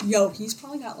Yo, he's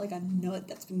probably got like a nut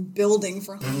that's been building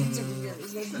for hundreds of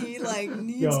years that he like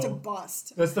needs to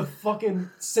bust. That's the fucking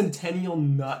centennial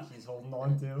nut he's holding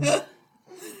on to.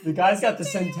 The guy's got the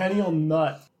centennial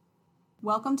nut.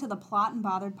 Welcome to the Plot and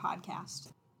Bothered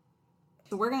podcast.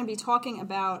 So we're going to be talking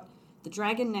about The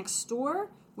Dragon Next Door,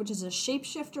 which is a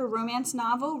shapeshifter romance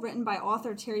novel written by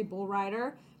author Terry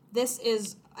Bullrider. This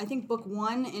is, I think, book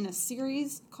 1 in a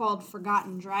series called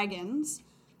Forgotten Dragons.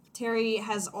 Terry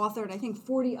has authored, I think,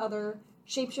 40 other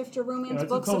shapeshifter romance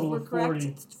books, if we're correct. 40.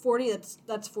 It's 40,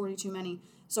 that's 40 too many.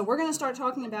 So we're going to start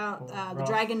talking about The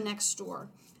Dragon Next Door.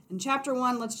 In chapter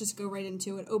 1, let's just go right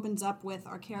into it. Opens up with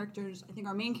our characters. I think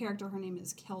our main character, her name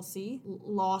is Kelsey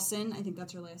Lawson. I think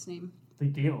that's her last name. They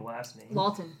gave a last name.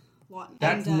 Lawton.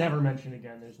 That's never mentioned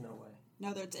again. There's no way.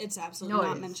 No, it's absolutely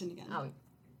not mentioned again. Oh.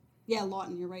 Yeah,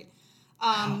 Lawton, you're right.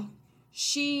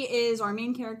 She is our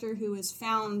main character who is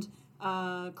found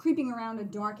creeping around a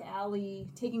dark alley,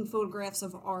 taking photographs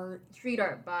of art. Street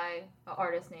art by an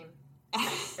artist named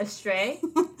Astray.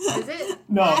 Is it?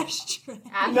 No. Ashtray.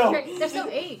 No. There's no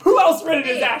H. Who else read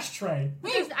it as Ashtray?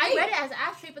 I read it as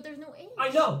Ashtray, but there's no H. I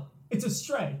know. It's a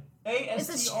stray.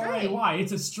 A-S-T-R-A-Y.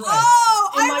 It's a stray.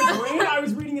 Oh, in my brain, I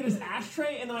was reading it as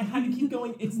ashtray, and then I had to keep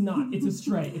going. It's not. It's a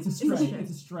stray. It's a stray.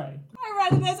 It's a stray. I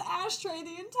read it as ashtray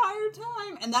the entire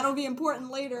time, and that'll be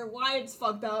important later why it's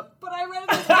fucked up. But I read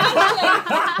it as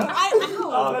ashtray.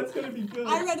 Oh, that's gonna be good.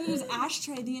 I read it as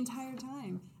ashtray the entire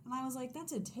time, and I was like,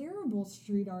 that's a terrible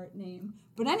street art name.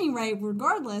 But anyway,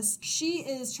 regardless, she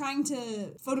is trying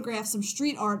to photograph some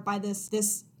street art by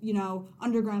this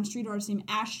underground street artist named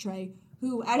Ashtray.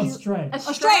 Who, as Astray.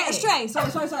 Sorry.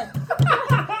 Sorry,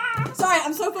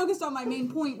 I'm so focused on my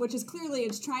main point, which is clearly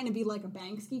it's trying to be like a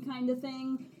Banksy kind of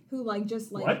thing. Who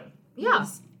What? Yeah.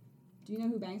 Do you know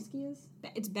who Banksy is?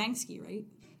 It's Banksy, right?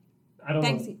 I don't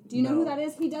Banksy. know. Do you know who that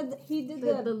is? He did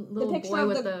the little picture boy of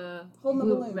with the holding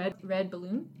the balloon. red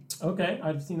balloon. Okay,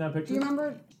 I've seen that picture. Do you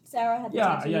remember Sarah had the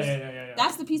tattoos? Yeah.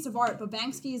 That's the piece of art, but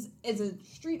Banksy is a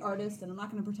street artist, and I'm not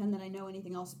going to pretend that I know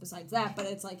anything else besides that, but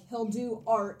it's like, he'll do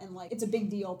art, and like, it's a big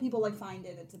deal. People like find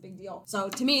it, it's a big deal. So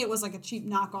to me, it was like a cheap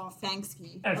knockoff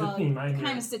Banksy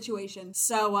kind of situation.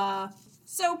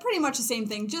 So pretty much the same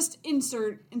thing, just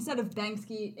instead of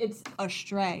Banksy, it's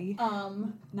Astray.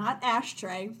 Not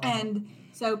Ashtray. And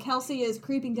so Kelsey is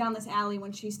creeping down this alley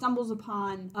when she stumbles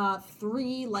upon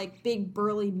 3 like big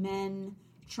burly men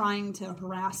trying to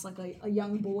harass like a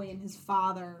young boy and his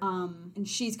father, and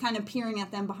she's kind of peering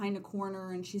at them behind a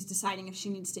corner, and she's deciding if she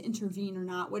needs to intervene or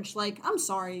not, which, like, I'm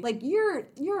sorry, like, we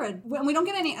don't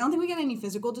get any, I don't think we get any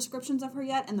physical descriptions of her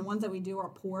yet, and the ones that we do are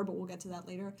poor, but we'll get to that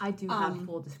later. I do have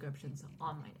full descriptions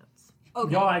on my notes.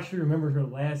 Okay. Y'all actually remember her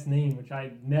last name, which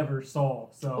I never saw,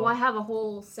 so... Oh, I have a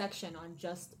whole section on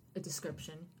just a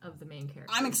description of the main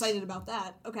character. I'm excited about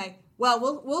that. Okay.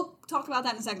 Well, we'll talk about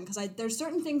that in a second, because there's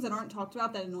certain things that aren't talked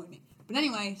about that annoy me. But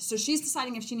anyway, so she's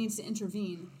deciding if she needs to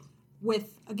intervene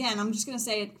with, again, I'm just going to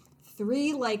say it,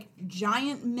 3, like,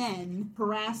 giant men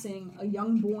harassing a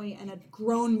young boy and a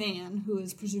grown man who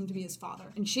is presumed to be his father.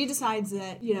 And she decides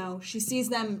that, she sees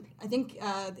them, I think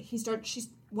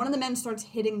one of the men starts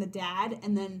hitting the dad,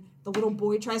 and then the little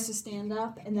boy tries to stand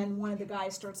up, and then one of the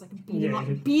guys starts like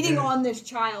beating on this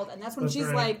child, and that's when she's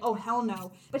like, "Oh hell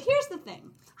no!" But here's the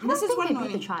thing: this is what they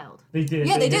beat the child. They did.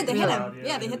 Yeah, they did. They hit him.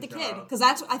 Yeah, they hit the kid, because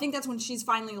I think that's when she's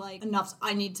finally like, "Enough!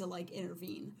 I need to like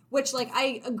intervene." Which, like,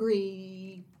 I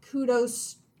agree.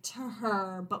 Kudos to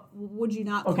her, but would you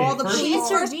not call the police? She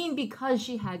intervened because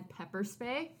she had pepper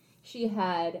spray. She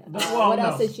had, what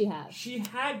else did she have? She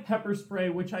had pepper spray,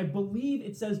 which I believe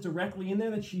it says directly in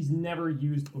there that she's never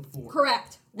used before.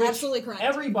 Correct. Absolutely correct.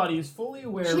 Everybody is fully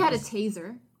aware She of had a this.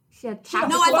 taser. She had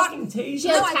taser. She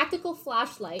had a tactical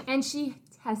flashlight, and she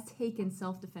has taken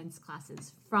self-defense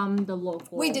classes from the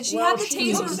local... Wait, did she have the taser?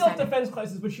 She took self-defense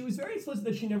classes, but she was very explicit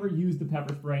that she never used the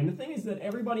pepper spray. And the thing is that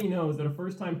everybody knows that a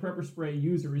first-time pepper spray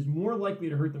user is more likely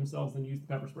to hurt themselves than use the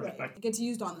pepper spray. Right. It gets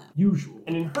used on them. Usually.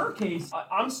 And in her case,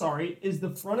 I'm sorry, is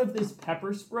the front of this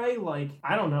pepper spray like,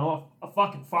 I don't know, a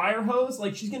fucking fire hose?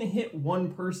 Like, she's gonna hit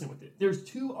one person with it. There's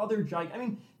 2 other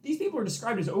these people are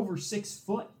described as over 6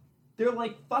 foot. They're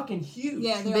like fucking huge.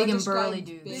 Yeah, they're big and burly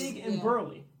dudes. Big and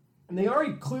burly. And they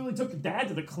already clearly took the dad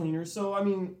to the cleaner, so, I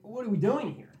mean, what are we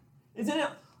doing here? Isn't it?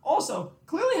 Also,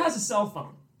 clearly has a cell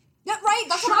phone. Yeah, right.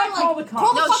 That's Should what I'm I call like. the cops?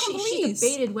 Call the fucking police. She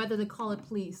debated whether to call the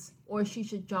police or she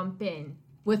should jump in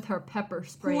with her pepper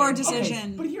spray. Poor decision.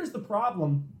 Okay, but here's the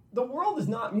problem. The world is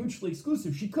not mutually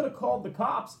exclusive. She could have called the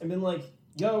cops and been like,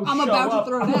 yo, I'm show about up. to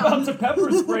throw I'm down. about to pepper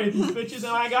spray these bitches, and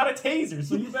I got a taser,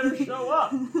 so you better show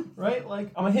up. Right?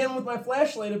 Like, I'm going to hit them with my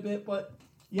flashlight a bit, but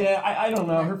Yeah, I don't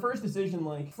know. Her first decision,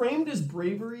 like, framed as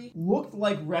bravery, looked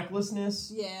like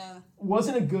recklessness. Yeah.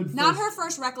 Wasn't a good first... Not her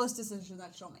first reckless decision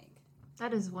that she'll make.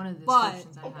 That is one of the But-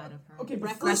 descriptions I had of her. Okay, but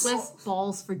Reckless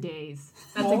balls for days.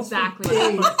 That's balls for exactly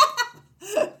days.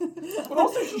 it. But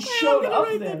also she showed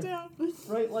up there. down.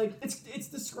 Right, like it's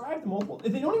described multiple.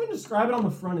 They don't even describe it on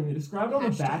the front end. They describe it on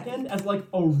the back Hashtag. end as like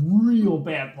a real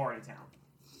bad part of town.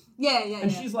 Yeah.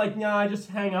 And she's like, nah, I just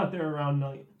hang out there around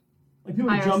night. Like people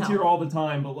By jumped herself. here all the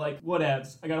time, but like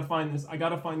whatevs. I gotta find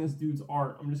this dude's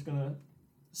art. I'm just gonna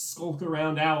skulk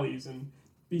around alleys and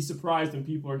be surprised when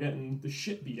people are getting the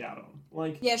shit beat out of them.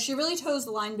 Like Yeah, she really toes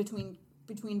the line between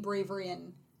bravery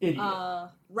and idiot.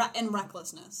 and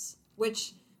recklessness,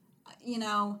 which, you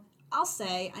know, I'll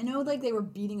say, I know, like, they were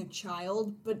beating a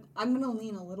child, but I'm gonna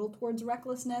lean a little towards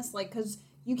recklessness, like, because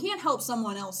you can't help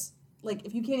someone else, like,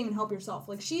 if you can't even help yourself.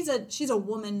 Like, she's a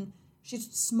woman,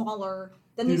 she's smaller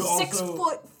than Dude, these also,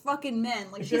 6-foot fucking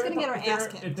men. Like, If she's they're gonna at get the- her if ass they're-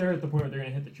 kicked. If they're at the point where they're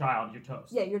gonna hit the child, you're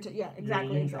toast. Yeah,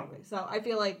 exactly. in trouble. So I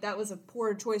feel like that was a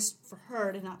poor choice for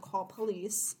her to not call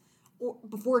police or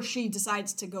before she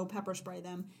decides to go pepper spray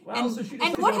them. Well, and so she and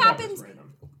just what goes pepper happens? spray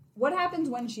them. What happens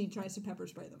when she tries to pepper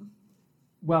spray them?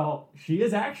 Well, she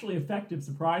is actually effective,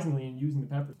 surprisingly, in using the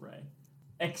pepper spray.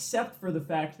 Except for the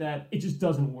fact that it just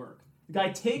doesn't work. The guy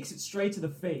takes it straight to the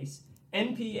face.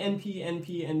 NP,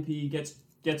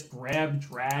 gets grabbed,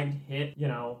 dragged, hit, you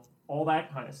know, all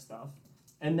that kind of stuff.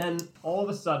 And then, all of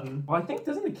a sudden, well, I think,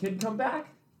 doesn't the kid come back?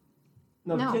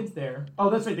 No, No. the kid's there. Oh,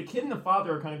 that's right, the kid and the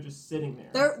father are kind of just sitting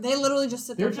there. They literally just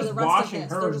sit there They're for the just rest watching of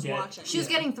this. her They're just get- watching. She was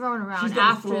Yeah. getting thrown around She's getting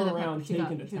after thrown the around, she, got,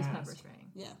 taken to she was task. pepper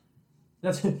spraying. Yeah.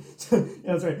 That's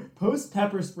that's right. Post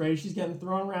pepper spray, she's getting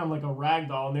thrown around like a rag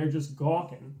doll, and they're just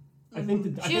gawking. I think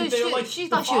that I She think was- they were she- like she the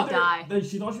thought she would father- die.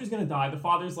 She thought she was gonna die. The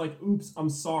father's like, "Oops, I'm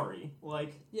sorry,"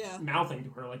 like Yeah. mouthing to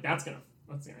her, like that's gonna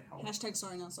help. Hashtag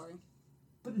sorry, not sorry.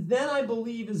 But then I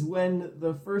believe is when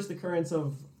the first occurrence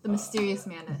of The mysterious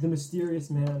man. the mysterious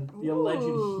man, the alleged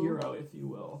Ooh. hero, if you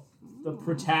will, the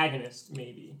protagonist,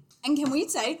 maybe. And can we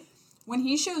say, when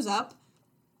he shows up,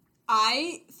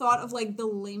 I thought of like the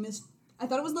lamest. I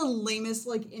thought it was the lamest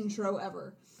like intro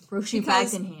ever. Grocery Because-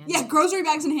 bags in hand. Yeah, grocery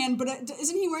bags in hand. But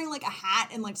isn't he wearing like a hat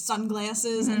and like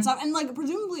sunglasses and stuff? And like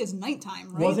presumably it's nighttime,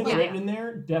 right? Wasn't Like, written in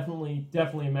there. Definitely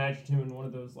imagined him in one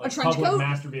of those like trench public coat?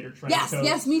 masturbator trench Yes, coats.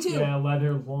 yes, me too. Yeah,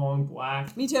 leather, long,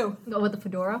 black. Me too. Go with the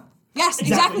fedora. Yes, Exactly.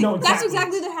 exactly. No, That's exactly.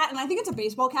 exactly the hat, and I think it's a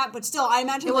baseball cap. But still, I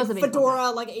imagine It like was a baseball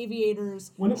fedora, like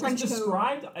aviators, When it was trench coat.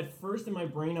 described at first in my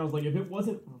brain, I was like, if it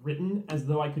wasn't written as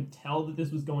though I could tell that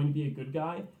this was going to be a good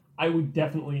guy, I would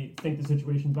definitely think the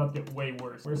situation's about to get way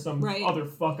worse, where some Right. other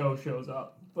fucko shows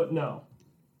up. But no,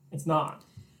 it's not.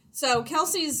 So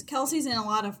Kelsey's in a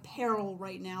lot of peril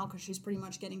right now because she's pretty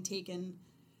much getting taken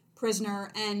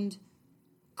prisoner. And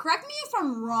correct me if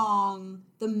I'm wrong,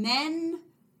 the men,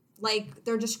 like,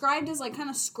 they're described as like kind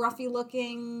of scruffy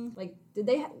looking. Like, did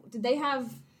they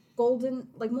have golden,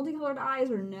 like, multicolored eyes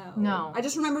or no? No. I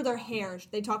just remember their hair.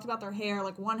 They talked about their hair.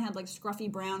 Like, one had like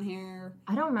scruffy brown hair.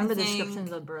 I don't remember the think-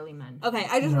 descriptions of burly men. Okay,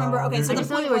 I just No, remember. Okay, they're so the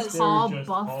just- I just point know they were was, tall, They're just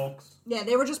buff. hulks. yeah,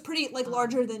 they were just pretty like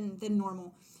larger than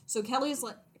normal. So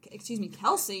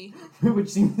Kelsey. Which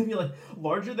seems to be like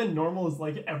larger than normal is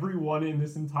like everyone in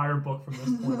this entire book from this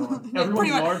point on. Yeah, Everyone's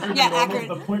pretty much. larger than Yeah, normal accurate.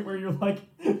 to the point where you're like,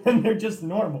 and they're just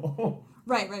normal.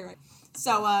 Right.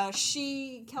 So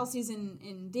Kelsey's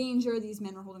in danger. These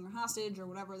men are holding her hostage or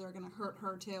whatever. They're gonna hurt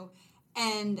her too.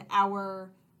 And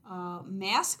our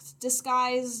masked,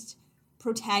 disguised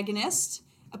protagonist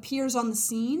appears on the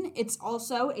scene. It's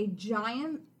also a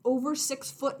giant, over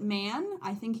 6-foot man.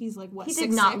 I think he's like what? He 6'6"?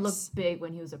 did not look big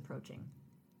when he was approaching.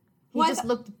 He Well, I just th-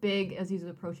 looked big as he was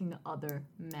approaching the other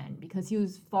men because he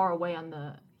was far away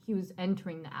he was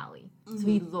entering the alley. So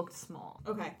he looked small.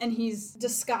 Okay, and he's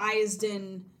disguised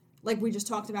in, like we just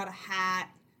talked about, a hat,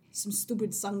 some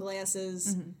stupid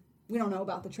sunglasses. We don't know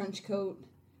about the trench coat,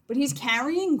 but he's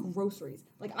carrying groceries.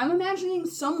 Like, I'm imagining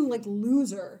some like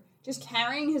loser just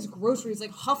carrying his groceries,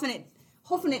 like huffing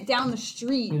it down the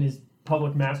street. In his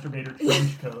public masturbator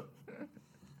trench coat.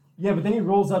 Yeah, but then he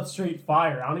rolls up straight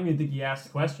fire. I don't even think he asks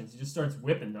questions. He just starts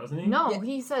whipping, doesn't he? No, Yeah.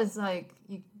 he says like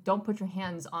you don't put your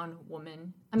hands on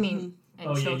women. I mean, and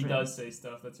Oh, children. yeah, he does say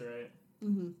stuff. That's right.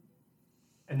 Mm-hmm.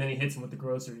 And then he hits him with the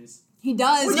groceries. He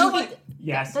does. No, He- but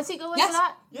Yes. does he go into Yes.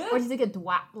 that? Yeah. Or does he get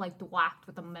whacked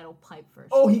with a metal pipe first?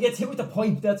 Oh, he gets hit with the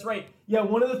pipe. That's right. Yeah,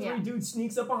 one of the three Yeah. dudes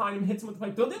sneaks up behind him, hits him with the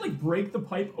pipe. Don't they like break the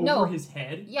pipe over No. his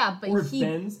head? Yeah, but or it he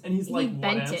bends, and he's he like,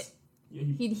 bent "What it. else?" Yeah,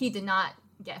 he did not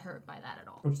get hurt by that at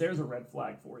all. which there's a red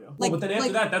flag for you. Like- well, but then after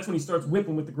like- that, that's when he starts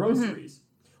whipping with the groceries.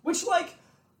 Which, like,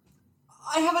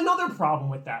 I have another problem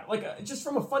with that. Like, just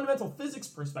from a fundamental physics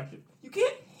perspective, you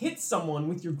can't hit someone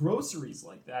with your groceries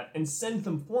like that and send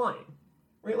them flying.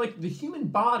 Right? Like, the human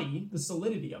body, the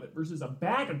solidity of it, versus a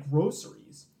bag of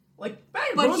groceries. Like,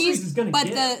 bag of groceries is going to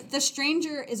get the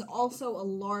stranger is also a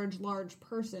large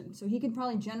person, so he could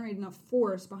probably generate enough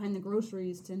force behind the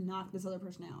groceries to knock this other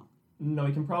person out. No,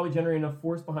 he can probably generate enough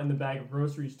force behind the bag of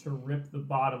groceries to rip the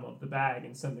bottom of the bag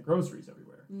and send the groceries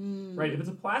everywhere. Right? If it's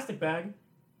a plastic bag,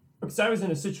 because I was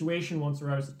in a situation once where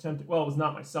I was attempting, well, it was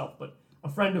not myself, but a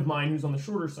friend of mine who's on the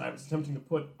shorter side was attempting to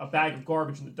put a bag of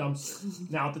garbage in the dumpster.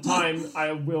 Now, at the time,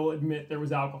 I will admit there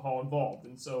was alcohol involved,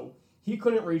 and so he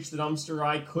couldn't reach the dumpster.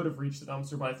 I could have reached the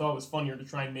dumpster, but I thought it was funnier to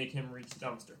try and make him reach the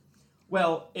dumpster.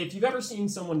 Well, if you've ever seen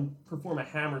someone perform a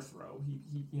hammer throw,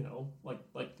 he you know, like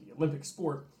the Olympic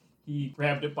sport, he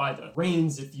grabbed it by the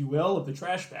reins, if you will, of the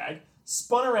trash bag,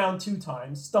 spun around 2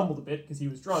 times, stumbled a bit because he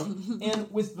was drunk,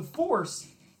 and with the force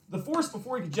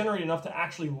before he could generate enough to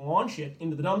actually launch it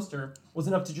into the dumpster was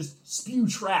enough to just spew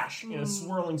trash in a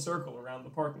swirling circle around the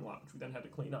parking lot, which we then had to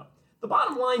clean up. The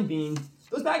bottom line being,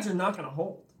 those bags are not going to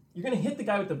hold. You're going to hit the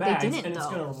guy with the bags, and it's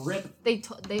going to rip.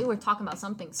 They were talking about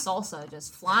something salsa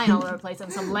just flying all over the place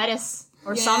and some lettuce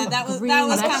or some that was green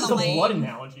kind of That's just a lame. blood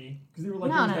analogy because they were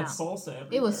like, No, there no, was no. that salsa everywhere.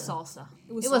 It was salsa.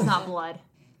 It was salsa. not blood.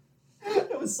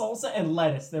 It was salsa and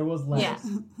lettuce. There was lettuce.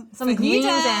 Yeah. Some greens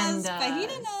and fajita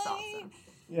salsa. night.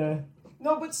 Yeah.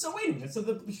 No, but so wait a minute. So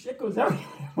the shit goes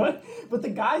everywhere. But the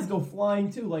guys go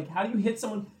flying too. Like, how do you hit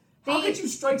someone? How could you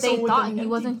strike They someone with thought an he empty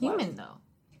wasn't plastic? human, though.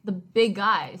 The big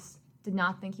guys did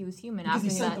not think he was human Because after he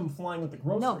sent that. them flying with the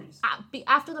No, groceries.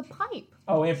 after the pipe.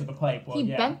 Oh, after the pipe. Well, He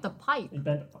yeah. bent the pipe He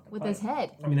bent the fucking with pipe. his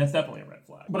head. I mean, that's definitely a red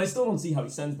flag. But I still don't see how he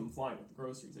sends them flying with the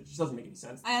groceries. It just doesn't make any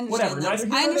sense. I understand Whatever. that. Neither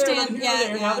here I nor there, understand. neither here nor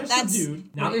there. Yeah, Now they're that's-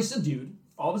 subdued. Now they're subdued.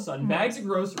 All of a sudden, bags of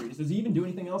groceries. Does he even do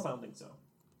anything else? I don't think so.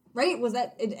 Right? Was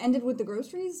that it? Ended with the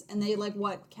groceries, and they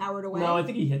cowered away. No, I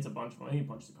think he hits a bunch of them. I think he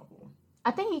punches a couple of them.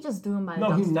 I think he just threw him by the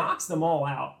No, he dumpster. knocks them all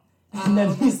out. And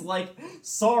then he's like,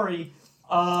 sorry,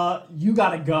 you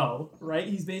gotta go, right?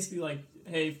 He's basically like,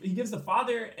 hey, he gives the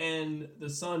father and the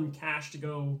son cash to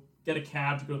go get a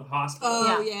cab to go to the hospital.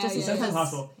 Oh, Yeah, yeah, just He yeah. sends him to the because-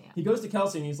 hospital. yeah. He goes to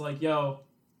Kelsey and he's like, yo,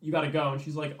 you gotta go. And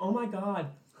she's like, oh my god,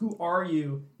 who are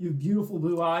you? You have beautiful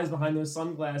blue eyes behind those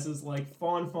sunglasses, like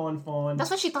fawn.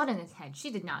 That's what she thought in his head. She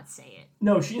did not say it.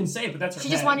 No, she didn't say it, but that's her She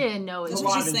just head. wanted to know It's it. a That's what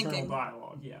lot she's of internal thinking.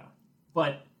 dialogue, yeah.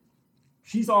 But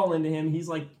she's all into him. He's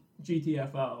like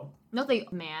GTFO. No,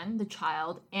 the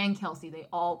child, and Kelsey, they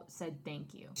all said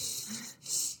thank you.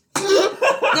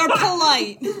 They're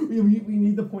polite. We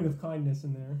need the point of kindness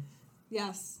in there.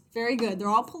 Yes, very good. They're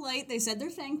all polite. They said their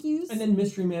thank yous. And then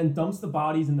Mystery Man dumps the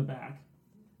bodies in the back,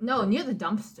 No, near the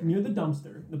dumpster. near the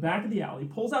dumpster, the back of the alley,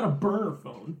 pulls out a burner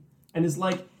phone, and is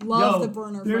like, Love yo, the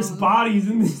burner there's phone. bodies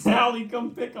in this alley,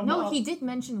 come pick them No, up. he did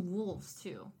mention wolves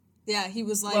too. Yeah, he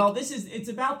was like, Well, it's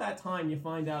about that time you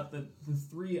find out that the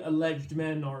 3 alleged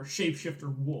men are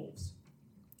shapeshifter wolves.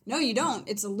 no, you don't.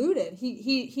 It's eluded.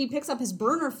 He picks up his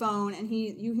burner phone, and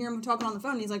you hear him talking on the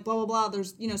phone. And he's like, blah blah blah.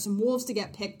 There's some wolves to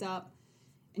get picked up,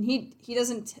 and he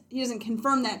doesn't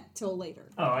confirm that till later.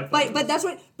 Oh, I thought But that's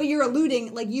what. But you're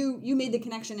alluding, like you made the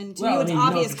connection, and to Well, you I it's mean, you know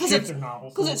obvious it's a because it's shifter novel,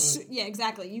 because so it's yeah,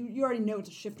 exactly. You already know it's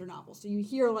a shifter novel, so you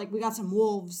hear like we got some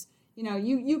wolves. You know,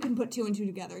 you can put 2 and 2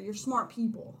 together. You're smart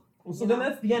people. Well, so then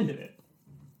that's the end of it.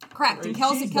 Correct. Right, And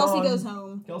Kelsey she's Kelsey gone. goes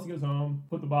home. Kelsey goes home,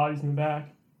 put the bodies in the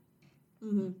back.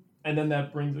 Mm-hmm. And then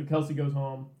that brings Kelsey goes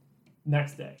home.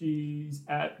 Next day, she's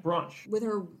at brunch With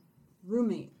her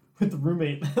roommate. with the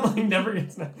roommate. Like never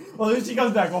gets. Well, then she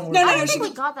comes back one more. No, I no, don't she- think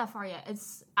we got that far yet.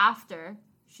 It's after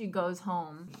she goes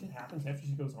home. It happens after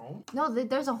she goes home. No,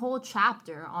 there's a whole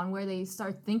chapter on where they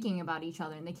start thinking about each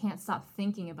other and they can't stop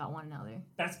thinking about one another.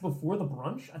 That's before the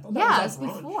brunch. I thought that Yeah, was it's at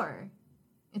brunch. before.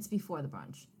 It's before the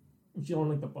brunch. Was she on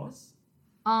like the bus?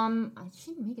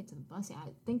 She didn't make it to the bus yet. I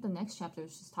think the next chapter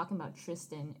is just talking about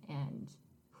Tristan and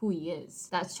who he is.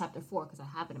 That's chapter 4 because I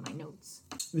have it in my notes.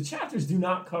 The chapters do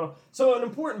not cut. So an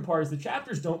important part is the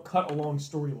chapters don't cut along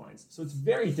storylines. So it's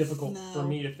very difficult No. for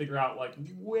me to figure out like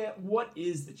what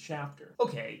is the chapter.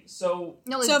 Okay, so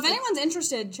No, So if anyone's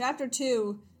interested, chapter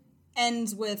 2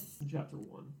 ends with chapter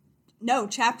 1. no.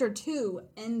 Chapter 2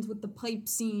 ends with the pipe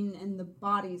scene and the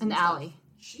bodies in the stuff. alley.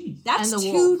 Jeez. That's And the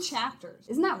 2 wolves. chapters.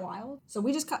 Isn't that wild? So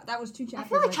we just cut. That was 2 chapters. I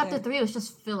feel like right chapter there. 3 was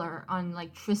just filler on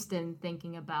like Tristan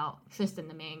thinking about Tristan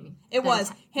the main. It was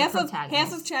the half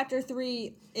protagonist. of chapter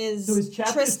 3 is So is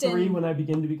chapter Tristan. 3 when I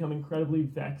begin to become incredibly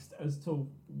vexed as to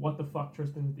what the fuck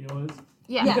Tristan's deal is?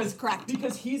 Yeah. Yes, Because, correct.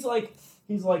 Because he's like,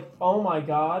 oh my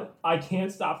god, I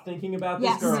can't stop thinking about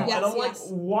this Yes, girl. yes, and I'm like, yes.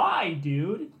 why,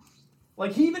 dude?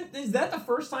 Like, is that the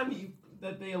first time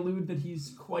that they allude that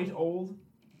he's quite old?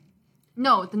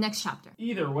 No, the next chapter.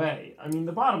 Either way, I mean,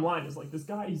 the bottom line is, like, this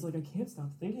guy, he's like, I can't stop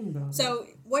thinking about it. So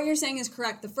what you're saying is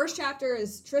correct. The first chapter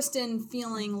is Tristan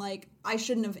feeling like I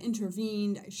shouldn't have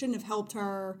intervened. I shouldn't have helped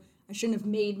her. I shouldn't have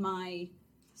made my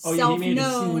Oh, yeah, self he made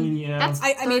known. a scene, yeah. That's-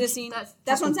 I made a Third- scene. that's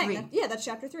That's what I'm chapter saying. three. That's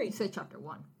chapter 3. You said chapter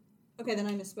 1. Okay, then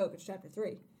I misspoke. It's chapter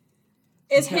 3.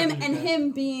 It's him Chapter and three.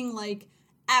 him being like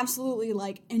absolutely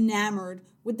like enamored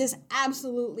with this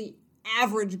absolutely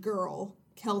average girl,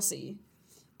 Kelsey.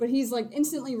 But he's like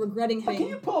instantly regretting Can you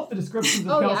having. pull up the descriptions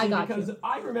of Oh, yeah, Kelsey? I got because you.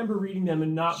 I remember reading them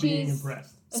and not being She's-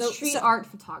 impressed. A So- street so- art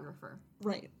photographer.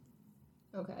 Right.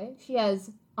 Okay. She has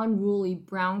unruly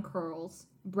brown curls,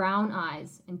 brown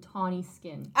eyes, and tawny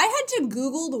skin. I had to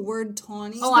Google the word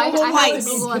tawny. Oh, I had to twice.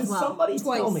 Google Can as well. somebody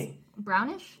tell Twice. me?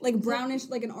 Brownish? Like brownish,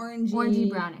 like an orangey. Orangey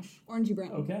brownish. Orangey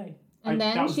brown. Okay. And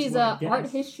that then was she's what I a art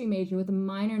guessed. history major with a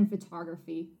minor in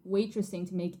photography, waitressing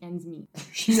to make ends meet.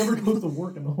 She never goes to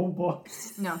work in the whole book.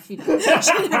 No, she doesn't.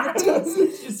 She never does.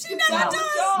 She never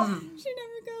does. Mm. She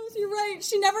never goes. You're right.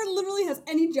 She never literally has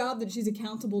any job that she's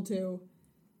accountable to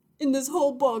in this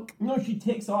whole book. No, she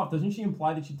takes off. Doesn't she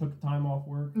imply that she took time off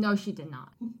work? No, she did not.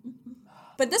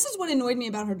 But this is what annoyed me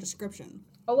about her description.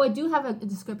 Oh, I do have a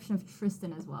description of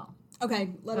Tristan as well.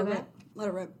 Okay, let it Okay. rip. Let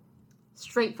it rip.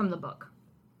 Straight from the book.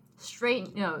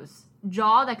 Straight nose,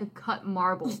 jaw that could cut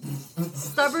marble,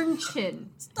 stubborn chin,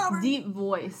 Stubborn. deep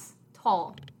voice,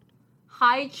 tall,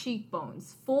 high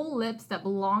cheekbones, full lips that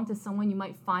belong to someone you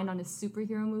might find on a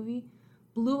superhero movie,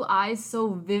 blue eyes so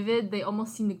vivid they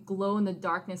almost seem to glow in the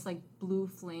darkness like blue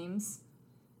flames.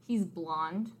 He's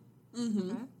blonde.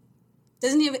 Mm-hmm. Okay.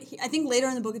 Doesn't he have? I think later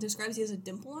in the book it describes he has a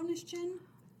dimple on his chin.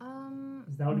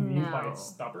 Is that what he means by no. it's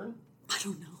stubborn? I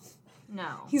don't know.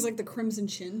 No. He's like the crimson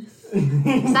chin.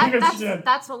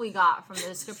 That's what we got from the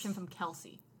description from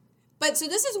Kelsey. But so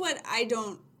this is what I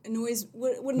don't annoys.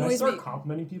 What Can I annoys start me?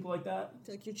 complimenting people like that?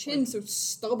 Like your chin's so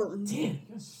stubborn. Damn, you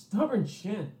got a stubborn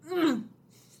chin.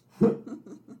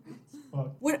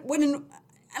 Fuck.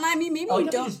 And I mean maybe I like you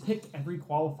how they don't. just picked every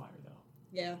qualifier though.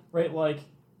 Yeah. Right? Like,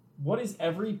 what is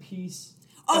every piece,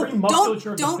 Oh, every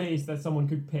musculature of don't- the face that someone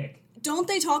could pick? Don't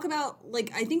they talk about,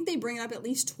 like, I think they bring it up at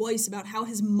least twice about how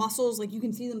his muscles, like, you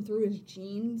can see them through his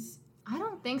jeans. I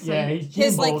don't think so. Yeah, he's gene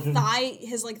His bulging.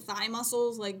 like thigh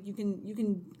muscles, like you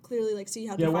can clearly like see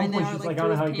how Yeah, at one defined they point are. she's like, I through don't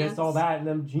know how his he gets pants. all that in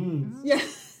them jeans. Yeah.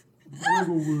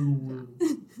 Wiggle, wiggle,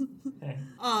 wiggle. Hey.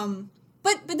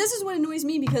 But this is what annoys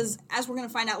me because as we're gonna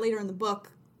find out later in the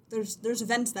book, there's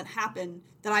events that happen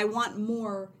that I want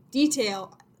more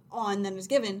detail on than is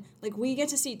given. Like we get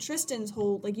to see Tristan's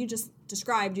whole, like you just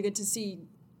described, you get to see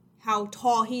how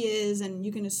tall he is and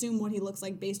you can assume what he looks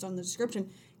like based on the description.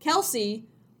 Kelsey,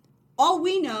 all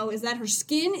we know is that her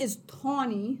skin is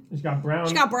tawny. She's got brown.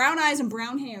 She got brown eyes and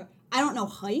brown hair. I don't know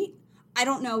height. I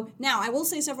don't know. Now, I will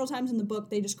say several times in the book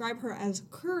they describe her as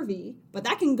curvy, but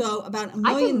that can go about a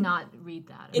I million. did not read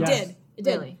that. It Yes. did. It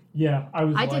did. Really? Yeah, I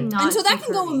was I like, did not. And so that see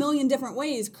can go a curvy. million different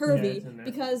ways, Yeah, curvy, it's in there.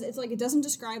 because it's like it doesn't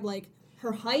describe like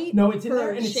her height. No, it's in her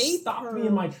there, and it shape, stopped her... me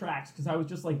in my tracks because I was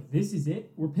just like, "This is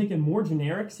it? We're picking more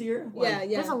generics here." Like, Yeah,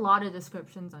 yeah. There's a lot of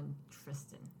descriptions on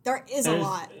Tristan. There is a there's-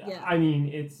 lot. Yeah. I mean,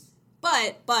 it's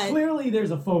But clearly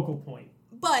there's a focal point,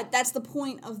 that's the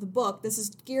point of the book. This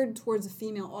is geared towards a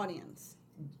female audience.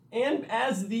 and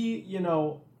as the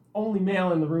only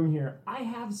male in the room here, I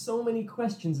have so many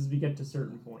questions as we get to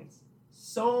certain points.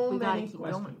 So We gotta many keep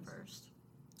questions. going first.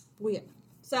 Well, yeah.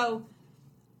 So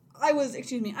I was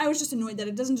just annoyed that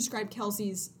it doesn't describe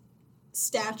Kelsey's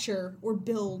stature or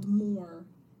build more.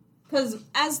 Because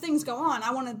as things go on,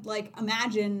 I want to like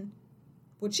imagine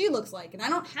what she looks like, and I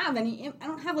don't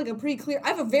have like a pretty clear. I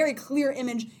have a very clear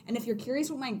image, and if you're curious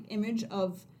what my image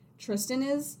of Tristan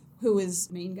is, who is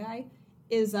the main guy,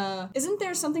 is isn't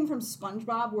there something from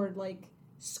SpongeBob where like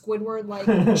Squidward like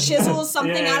chisels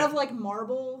something Yeah. out of like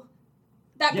marble?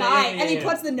 That Yeah, guy, yeah, yeah, and he yeah.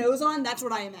 puts the nose on. That's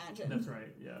what I imagine. That's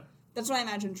right. Yeah. That's what I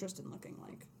imagine Tristan looking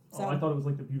like. So. Oh, I thought it was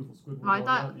like the beautiful Squidward. Oh, I one.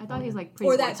 thought That'd be he was funny. like pretty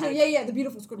Or boy that too. type. Yeah, the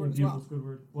beautiful Or Squidward as beautiful well.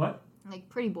 Squidward. What? Like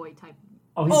pretty boy type.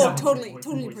 Oh, he's Oh, definitely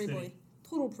totally Pretty pretty City. boy.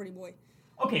 Total pretty boy.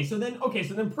 Okay, so then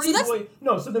Pretty that's- Boy.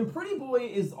 No, so then Pretty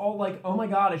Boy is all like, oh my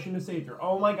god, I shouldn't have saved her.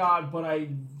 Oh my god, but I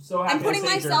so happy I'm putting I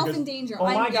saved myself her in because, danger. Oh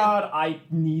my yeah. god, I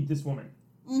need this woman.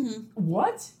 Mm-hmm.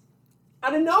 What?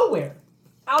 Out of nowhere.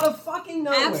 Out of fucking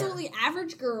nowhere. Absolutely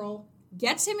average girl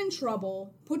gets him in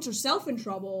trouble, puts herself in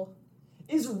trouble.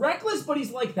 Is reckless, but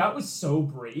he's like, that was so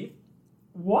brave.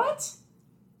 What?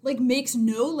 Like makes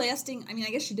no lasting. I mean, I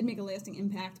guess she did make a lasting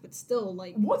impact, but still,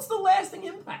 like What's the lasting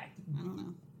impact? I don't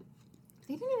know.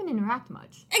 They didn't even interact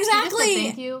much. She Exactly. just said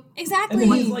thank you. And Exactly. then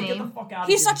What's he's his like, get the name? fuck out of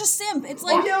He's here. such a simp. It's Oh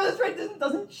like yeah, that's right.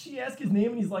 Doesn't she ask his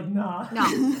name and he's like, nah. No.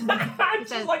 She's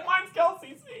says- like, mine's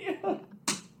Kelsey. See ya.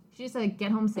 She just said,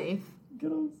 "Get home safe."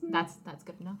 Get on safe. That's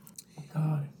good enough.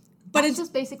 God. But That's it's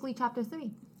just basically chapter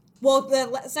 3. well,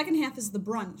 the second half is the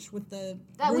brunch with the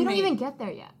That we don't roommate. even get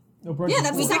there yet. No, brunch Yeah, is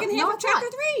that's the cool. second half No, of it's chapter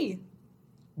not. 3.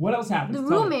 What else happens? The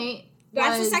Tell me. roommate.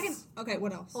 That's the was- second. Okay,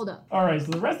 what else? Hold up. All right, so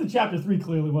the rest of chapter 3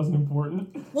 clearly wasn't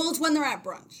important. Well, it's when they're at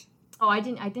brunch. Oh, I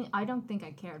don't think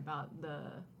I cared about the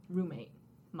roommate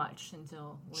much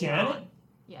until later Janet? on.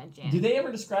 Yeah, Janet. Do they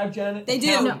ever describe Janet? They do.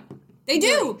 Kelly? No. They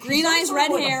do. She Green sounds eyes, sort red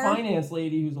of like hair. a finance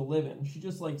lady who's a live-in. She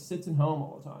just like sits at home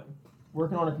all the time,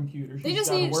 working on her computer. They She's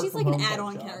just got a need. work She's from like an home type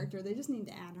add-on job. character. They just need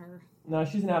to add her. No,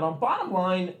 she's an add-on. Bottom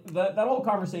line, that whole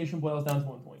conversation boils down to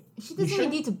one point. She You doesn't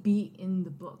shouldn't- need to be in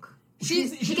the book.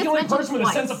 She's she the gets only mentioned person with a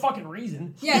twice. sense of fucking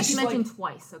reason. Yeah, She's she's mentioned like,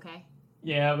 twice, okay?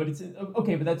 yeah, but it's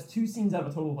okay. But that's 2 scenes out of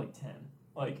a total of like 10.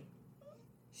 Like,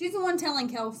 She's the one telling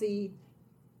Kelsey,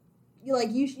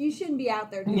 you shouldn't be out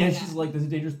there doing yeah, that. she's like, "This is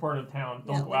a dangerous part of town.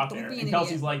 Don't Yeah, go like, out don't there." be And an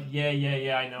Kelsey's idiot. like, "Yeah,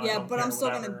 I know. I Yeah, don't but care, I'm still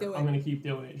gonna whatever. do it." I'm gonna keep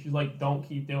doing it." She's like, "Don't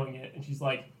keep doing it." And she's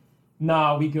like,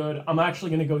 "Nah, we good. I'm actually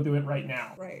gonna go do it right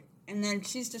now." Right. And then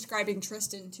she's describing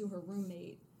Tristan to her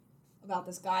roommate about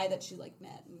this guy that she like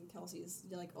met, and Kelsey's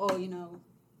like, "Oh,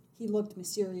 he looked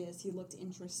mysterious. He looked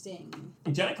interesting."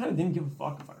 And Janet kind of didn't give a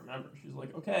fuck, if I remember. She's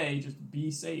like, "Okay, just be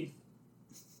safe."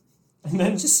 And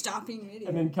then Just stop being an idiot.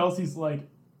 and then Kelsey's like,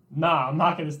 "Nah, I'm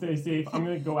not gonna stay safe. I'm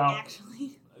gonna go out."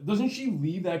 Actually. Doesn't she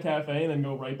leave that cafe and then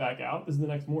go right back out? This is the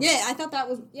next morning. Yeah, I thought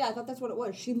that's what it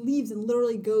was. She leaves and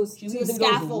literally goes She to leaves the and goes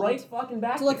scaffold right fucking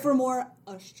back to look there. for more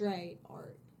astray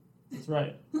art, That's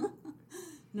right.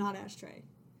 not ashtray.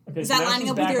 Okay, Is so that now lining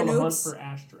she's up with back your on the notes? hunt for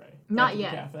ashtray. Not Back to the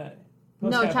yet. Cafe. No,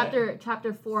 What's cafe?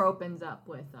 chapter 4 opens up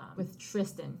with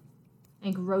Tristan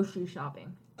and grocery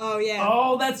shopping. Oh yeah.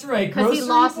 Oh, that's right. Because he Grocery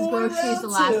lost his boy groceries round the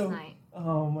last two. night.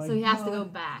 Oh my god. So he has to go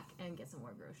back and get some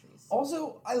more groceries.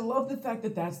 Also, I love the fact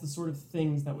that that's the sort of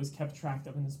things that was kept track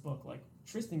of in this book. Like,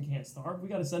 Tristan can't starve. We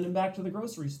got to send him back to the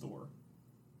grocery store.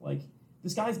 Like,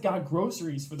 this guy's got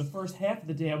groceries for the first half of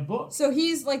the damn book. So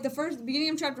he's like the beginning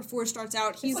of chapter 4 starts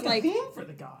out. He's It's like a theme for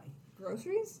the guy.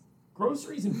 groceries.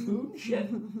 Groceries and food and shit.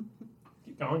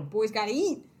 Keep going. Boys gotta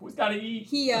eat. Boy's got to eat.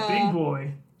 He, a big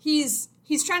boy. He's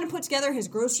trying to put together his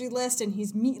grocery list, and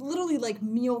he's literally like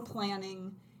meal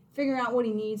planning, figuring out what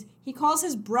he needs. He calls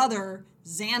his brother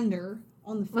Xander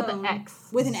on the phone With an X.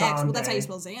 With an X. Well, that's how you Xander.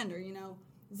 spell Xander.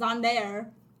 Xander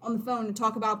on the phone to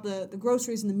talk about the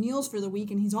groceries and the meals for the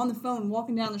week, and he's on the phone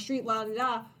walking down the street, la da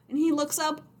da, and he looks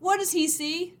up. What does he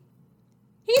see?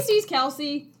 He sees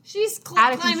Kelsey. She's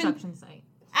At a climbing construction site.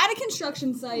 at a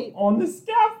construction site. On the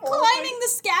scaffold. Climbing the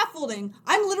scaffolding.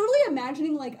 I'm literally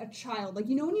imagining like a child. Like,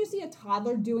 when you see a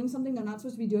toddler doing something they're not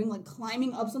supposed to be doing, like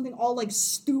climbing up something all like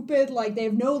stupid, like they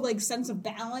have no like sense of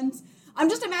balance. I'm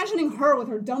just imagining her with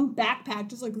her dumb backpack,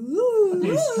 just like, ooh.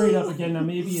 Okay, straight up again. Now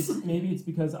maybe it's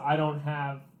because I don't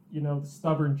have, the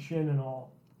stubborn chin and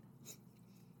all.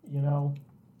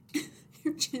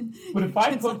 Your chin. But if your I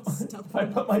chin's put not if I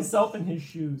put myself in his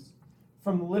shoes,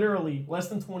 from literally less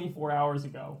than 24 hours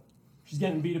ago, she's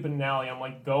getting beat up in an alley. I'm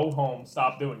like, go home,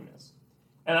 stop doing this.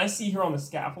 And I see her on the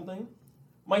scaffolding.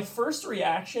 My first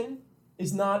reaction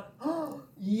is not, oh,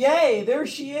 yay, there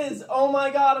she is. Oh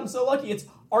my god, I'm so lucky. It's,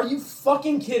 are you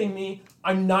fucking kidding me?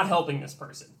 I'm not helping this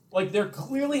person. Like, they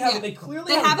clearly have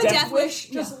a death wish.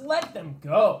 Just let them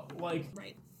go. Like,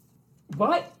 Right.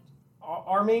 but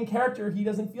our main character, he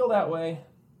doesn't feel that way.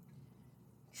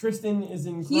 Tristan is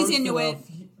engrossed He's into enough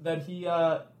that he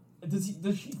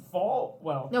does she fall?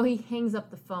 Well, No, he hangs up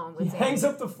the phone with he hangs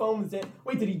up the phone with Xander.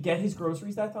 Wait, did he get his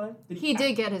groceries that time? He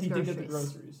did get his He did groceries. get the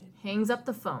groceries. Hangs up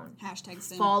the phone. Hashtag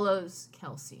sin. Follows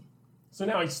Kelsey. So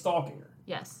now he's stalking her.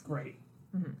 Yes. Great.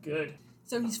 Mm-hmm. Good.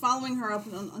 So he's following her up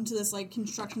onto this like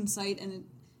construction site, and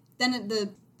then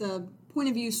the point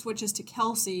of view switches to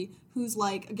Kelsey, who's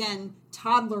like, again,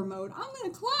 toddler mode. I'm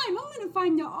gonna climb. I'm gonna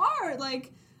find the art.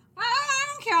 Like, I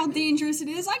don't care how dangerous it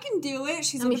is. I can do it.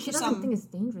 She's I mean, looking she for doesn't some. think it's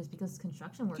dangerous because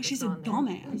construction workers She's a on there.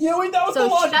 dumbass. Yeah, wait, that was the So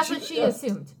logic. that's what she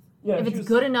assumed. Yeah, If she it's was-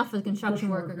 good enough for the construction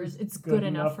workers, it's good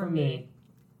enough for me.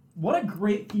 What a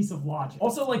great piece of logic.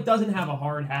 Also, like, doesn't have a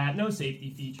hard hat, no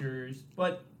safety features,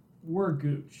 but we're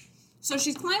gooch. So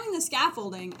she's climbing the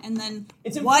scaffolding, and then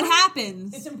It's what important-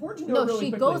 happens? It's important to know No, really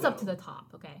she quickly, goes up though. to the top,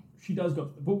 okay? She does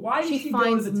go, but why does She she go to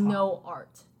finds the top? no art.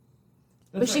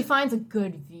 That's But she right. finds a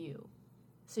good view.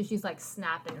 So she's like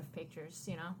snapping her pictures,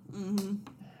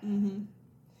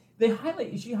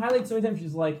 She highlights so many times,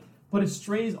 she's like, but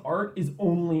Estray's art is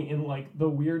only in like the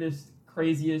weirdest,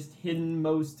 craziest, hidden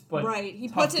most, but right. He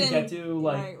tough puts to it get in. to,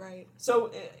 like. Right.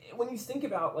 So when you think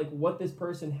about like what this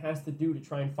person has to do to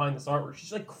try and find this artwork,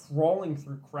 she's like crawling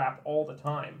through crap all the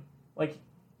time. Like,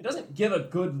 it doesn't give a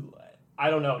good I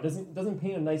don't know. It doesn't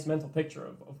paint a nice mental picture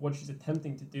of what she's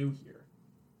attempting to do here.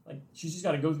 Like, she's just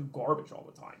got to go through garbage all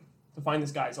the time to find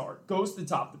this guy's art. Goes to the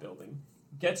top of the building,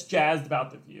 gets jazzed about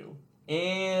the view,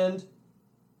 and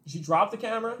she dropped the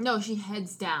camera? No, she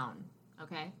heads down,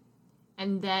 okay?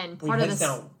 And then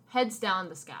heads down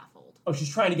the scaffold. Oh, she's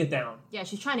trying to get down. Yeah,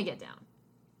 she's trying to get down.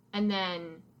 And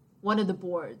then one of the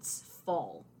boards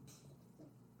fall.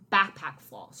 Backpack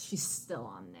falls. She's still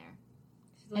on there.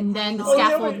 And then the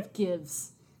scaffold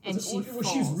gives, and she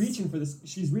falls. She's reaching for this.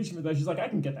 She's reaching for that. She's like, I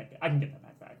can get that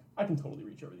backpack. I can totally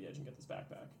reach over the edge and get this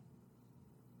backpack.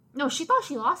 No, she thought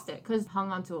she lost it because it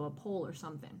hung onto a pole or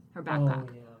something. Her backpack.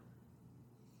 Oh,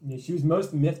 yeah. She was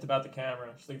most miffed about the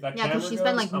camera. She's like, that camera because she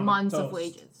spent like months of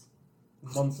wages.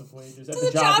 Months of wages at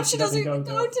the job she doesn't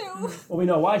go to. Well, we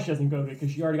know why she doesn't go to it,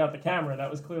 because she already got the camera. That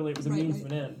was clearly, it was a means to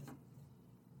an end.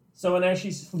 So, and as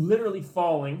she's literally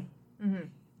falling. Mm-hmm.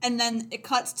 And then it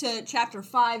cuts to chapter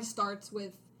 5 starts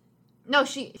with... No,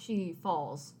 she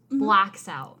falls. Blacks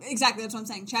out. Exactly, that's what I'm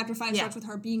saying. Chapter 5 starts with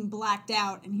her being blacked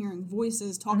out and hearing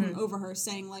voices talking over her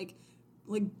saying like,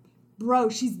 bro,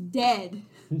 she's dead.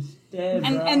 She's dead,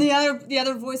 and bro. And the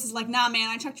other voice is like, nah, man,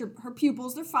 I checked her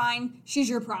pupils. They're fine. She's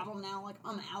your problem now. Like,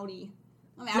 I'm outie.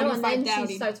 No, and then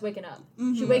she starts waking up.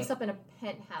 Mm-hmm. She wakes up in a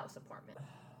penthouse apartment.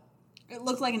 It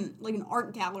looked like an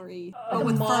art gallery, but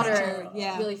with modern, furniture.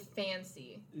 Yeah, really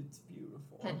fancy. It's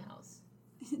beautiful. Penthouse.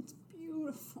 It's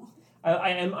beautiful.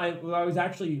 I was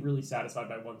actually really satisfied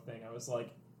by one thing. I was like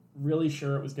really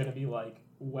sure it was going to be like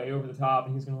way over the top,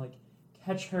 and he was going to like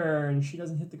catch her, and she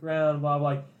doesn't hit the ground. Blah blah.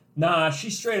 Like, nah, she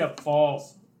straight up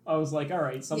falls. I was like, all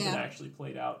right, something actually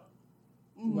played out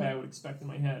the way I would expect in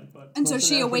my head. But and so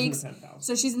she awakes.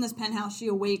 So she's in this penthouse. She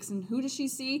awakes, and who does she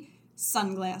see?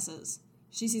 Sunglasses.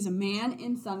 She sees a man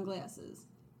in sunglasses.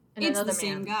 And it's the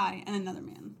same guy and another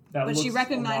man. But she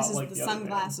recognizes the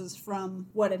sunglasses from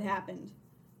what had happened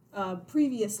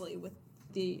previously with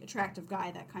the attractive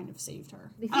guy that kind of saved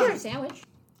her. They feed her a sandwich.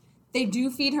 They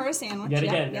do feed her a sandwich. Yet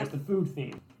again, there's the food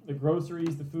theme. The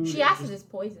groceries, the food. She asked if it's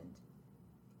poisoned.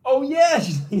 Oh, yeah!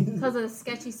 Because of the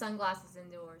sketchy sunglasses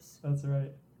indoors. That's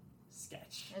right.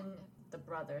 Sketch. And the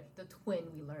brother, the twin,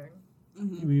 we learn.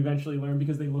 Mm-hmm. We eventually learn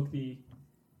because they look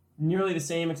nearly the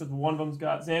same, except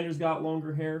Xander's got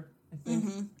longer hair, I think.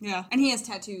 Mm-hmm. Yeah, and he has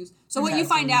tattoos. So what you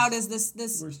find out is this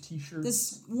wears t-shirts,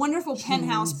 this wonderful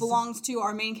penthouse belongs to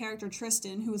our main character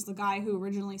Tristan, who was the guy who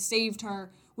originally saved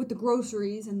her with the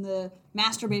groceries and the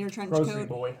masturbator trench coat.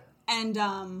 Boy.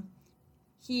 And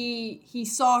he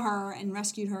saw her and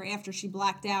rescued her after she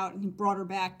blacked out, and he brought her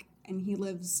back, and he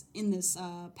lives in this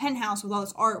penthouse with all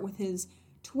this art with his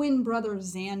twin brother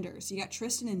Xander. So you got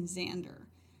Tristan and Xander.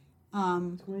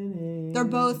 Twinning. They're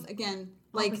both, again,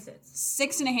 like opposites.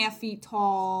 6.5 feet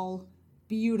tall,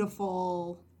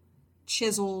 beautiful,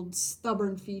 chiseled,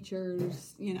 stubborn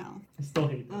features, you know. I still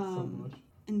hate that so much.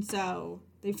 And so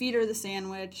they feed her the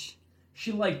sandwich.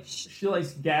 She likes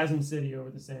Gasm City over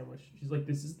the sandwich. She's like,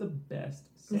 this is the best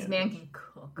sandwich. This man can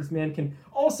cook. This man can...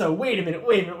 Also, wait a minute.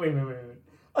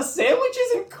 A sandwich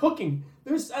isn't cooking.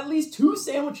 There's at least 2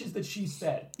 sandwiches that she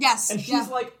said. Yes. And she's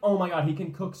like, oh my god, he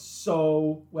can cook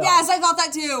so well. Yes, I thought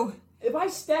that too. If I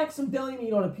stack some deli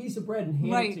meat on a piece of bread and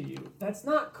hand it to you, that's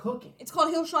not cooking. It's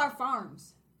called Hillshire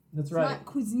Farms. That's right. It's not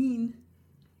cuisine.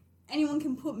 Anyone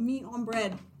can put meat on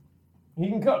bread. He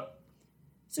can cook.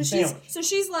 So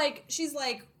she's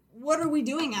like, what are we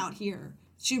doing out here?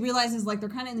 She realizes like they're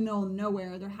kind of in the middle of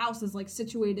nowhere. Their house is like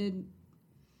situated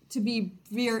to be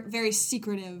very, very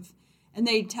secretive, and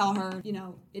they tell her, you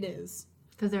know, it is.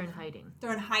 Because they're in hiding.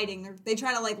 They're in hiding. They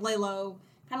try to like lay low,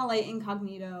 kind of lay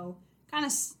incognito, kind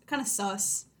of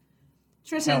sus.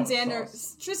 Tristan and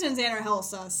Xander hell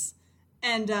sus,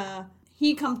 and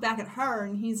he comes back at her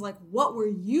and he's like, "What were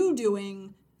you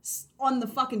doing on the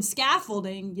fucking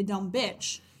scaffolding, you dumb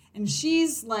bitch?" And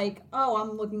she's like, "Oh,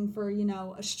 I'm looking for, you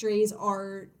know, Astray's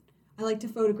art. I like to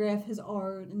photograph his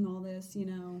art and all this, you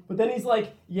know." But then he's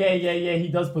like, yeah, he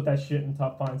does put that shit in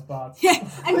top fine spots. Yeah,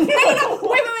 and wait,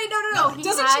 no. He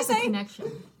Doesn't has she say? A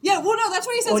connection. Yeah, well, no, that's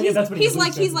what he says. Oh, yeah, that's what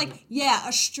he's like, yeah,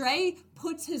 Astray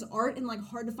puts his art in like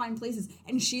hard to find places,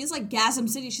 and she is like Gasm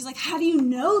City. She's like, how do you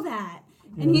know that?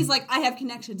 And he's like, I have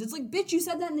connections. It's like, bitch, you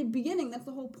said that in the beginning. That's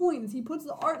the whole point, is he puts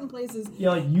the art in places.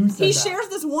 Yeah, like you said He shares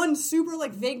this one super,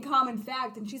 like, vague common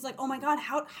fact, and she's like, oh my god,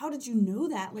 how did you know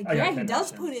that? Like, yeah, he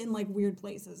does put it in, like, weird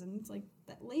places. And it's like,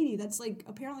 that lady, that's, like,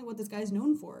 apparently what this guy's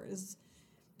known for, is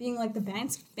being, like, the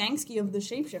Banksy of the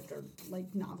shapeshifter,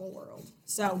 like, novel world.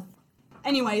 So,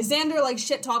 anyway, Xander, like,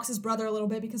 shit-talks his brother a little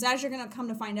bit, because as you're gonna come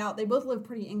to find out, they both live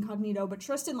pretty incognito, but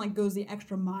Tristan, like, goes the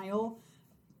extra mile,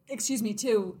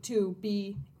 to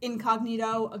be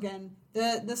incognito. Again,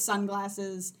 the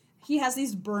sunglasses, he has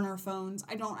these burner phones.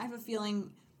 I have a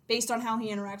feeling, based on how he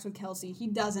interacts with Kelsey, he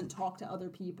doesn't talk to other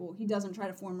people. He doesn't try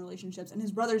to form relationships. And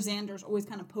his brother Xander's always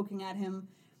kind of poking at him,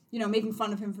 you know, making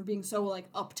fun of him for being so,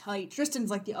 like, uptight. Tristan's,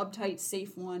 like, the uptight,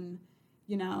 safe one,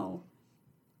 you know.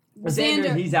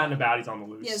 Xander, he's out and about. He's on the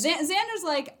loose. Yeah, Xander's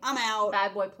like, I'm out.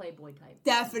 Bad boy, playboy type.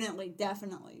 Definitely.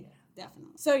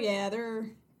 So, yeah,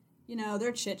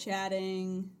 they're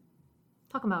chit-chatting.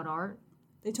 Talking about art.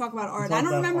 They talk about art. talk I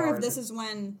don't about remember art. if this is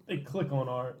when They click on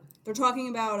art. they're talking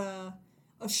about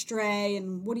a stray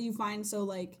and what do you find so,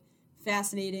 like,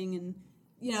 fascinating. And,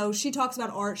 you know, she talks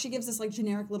about art. She gives this, like,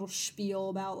 generic little spiel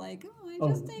about, like, I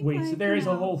just think, wait, like, so there you is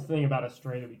know. a whole thing about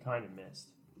Astray that we kind of missed.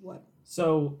 What?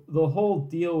 So the whole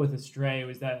deal with Astray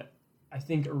was that I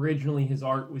think originally his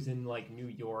art was in, like, New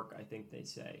York, I think they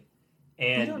say.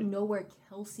 And We don't know where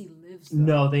Kelsey lives, though.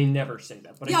 no, they never say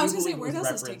that. But Yeah, I I was do gonna say, believe where it was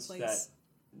does this take referenced place?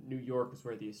 that New York is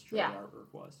where the Astray Yeah.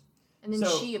 artwork was. And then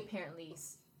So- she apparently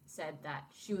said that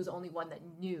she was the only one that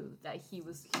knew that he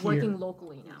was working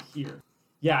locally now. Here.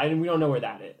 Yeah, and we don't know where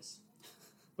that is.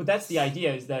 But that's the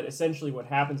idea, is that essentially what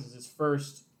happens is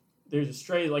first there's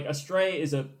Astray. Like, Astray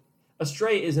is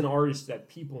an artist that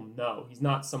people know. He's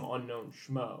not some unknown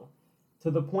schmo.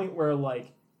 To the point where,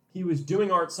 like, he was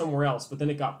doing art somewhere else, but then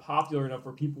it got popular enough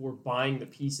where people were buying the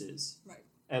pieces. Right.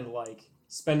 And, like,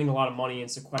 spending a lot of money and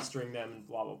sequestering them and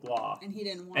blah, blah, blah. And he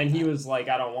didn't want And he that. was like,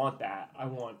 I don't want that.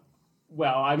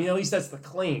 Well, I mean, at least that's the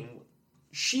claim.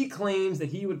 She claims that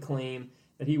he would claim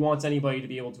that he wants anybody to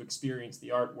be able to experience the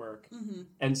artwork. Mm-hmm.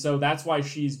 And so that's why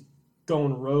she's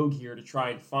going rogue here to try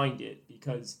and find it,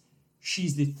 because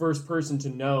she's the first person to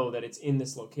know that it's in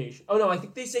this location. Oh, no, I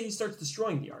think they say he starts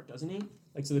destroying the art, doesn't he?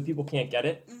 Like, so that people can't get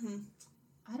it? Mm-hmm.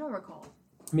 I don't recall.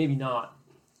 Maybe not.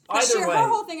 But Either way, her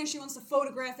whole thing is she wants to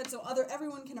photograph it so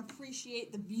everyone can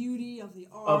appreciate the beauty of the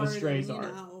art. Astray's and,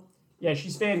 art. Know. yeah,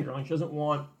 she's fangirling. She doesn't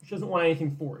want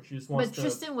anything for it. She just wants But to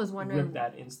Tristan was rip wondering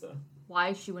that Insta.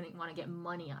 why she wouldn't want to get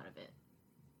money out of it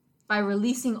by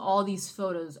releasing all these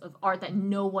photos of art that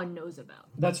no one knows about.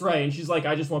 That's right. And she's like,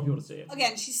 I just want people to see it.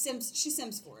 Again, she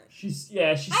sims for it. She's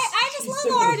I just she's love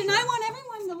simping art, the and shit. I want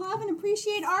everyone to love and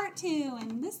appreciate art too,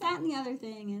 and this, that, and the other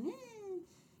thing,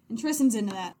 and Tristan's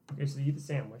into that. Okay, so you eat the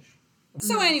sandwich.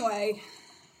 So anyway,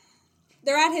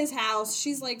 they're at his house.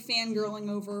 She's like fangirling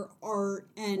over art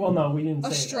and Well, no, we didn't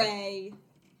say Astray.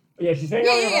 that. Yeah, she's hanging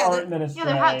Yeah, on yeah, her yeah, art they- and then a Yeah,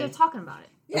 stray. they're talking about it.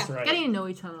 That's Yeah. right. Getting to know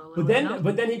each other a little But bit. then, no?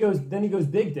 but then he goes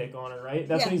big dick on her, right?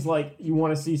 That's Yeah. when he's like, "You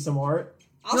want to see some art?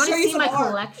 I'll you show want you to see some my art.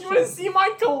 collection? You want to see my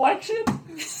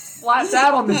collection? Slap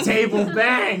that on the table,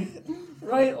 bang!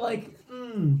 Right, like,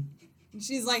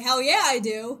 She's like, hell yeah, I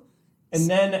do. And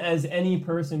then, as any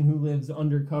person who lives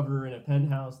undercover in a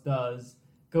penthouse does,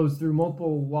 goes through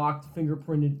multiple locked,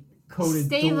 fingerprinted, coded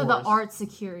State doors, of the art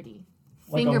security,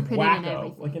 like a fingerprinted and wacko,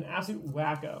 everything. like an absolute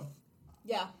wacko,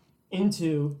 Yeah.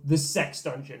 into the sex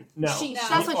dungeon. No, She, No.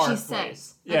 that's the what she art says.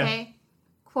 place. Yeah. Okay,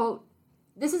 quote: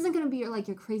 "This isn't gonna be your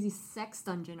crazy sex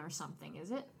dungeon or something,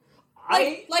 is it?"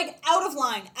 Like out of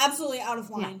line, absolutely out of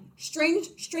line. Strange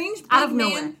big Out of man,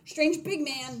 nowhere. strange big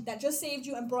man that just saved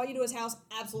you and brought you to his house,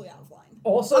 absolutely out of line.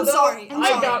 Also, I'm though, sorry, I'm I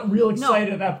sorry. got real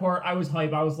excited at that part. I was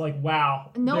hype. I was like,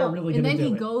 wow, they're No, really and gonna then do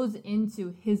he it. goes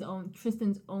into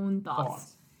Tristan's own thoughts,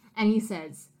 Thoughts. and he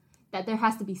says that there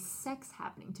has to be sex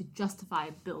happening to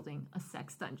justify building a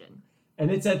sex dungeon.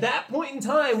 And it's at that point in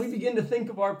time we begin to think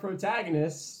of our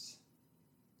protagonists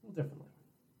a little differently.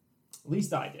 At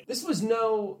least I did. This was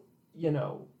no,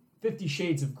 50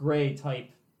 Shades of Grey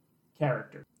type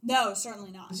character. No,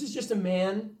 certainly not. This is just a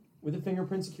man with a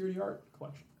fingerprint security art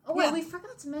collection. Oh wait, Yeah. we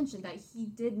forgot to mention that he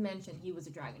did mention he was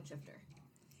a dragon shifter.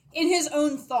 In his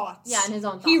own thoughts. Yeah, in his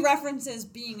own He thoughts. references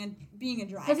being a Because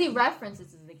dragon. he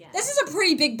references it again. This is a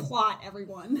pretty big plot,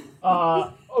 everyone.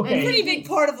 Okay. Pretty big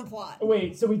part of the plot.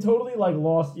 Wait, so we totally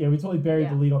lost. Yeah, we totally buried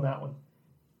Yeah. the lead on that one.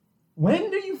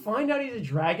 When do you find out he's a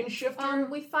dragon shifter?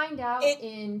 We find out It-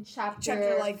 in chapter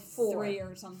Chapter 4. 3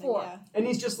 or something. 4. Yeah. And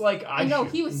he's just like, I No,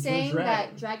 shift he was into a saying dragon.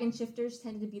 that dragon shifters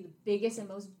tended to be the biggest and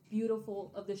most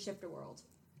beautiful of the shifter world.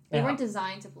 They Yeah. weren't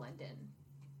designed to blend in.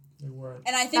 They weren't.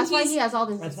 And I think That's why he has all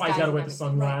this. That's why he's got to wear the disguise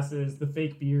and sunglasses, the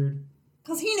fake beard,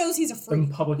 because he knows he's a the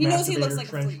freak. public He knows he looks masturbator like a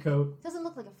trench freak. coat. everything. Doesn't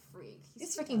look like a freak. He's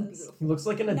Yes, he freaking does. beautiful. He looks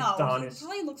like an No, Adonis. he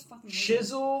probably looks fucking weird.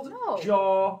 Chiseled No.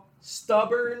 jaw,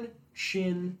 stubborn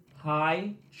chin,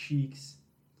 high cheeks,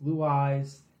 blue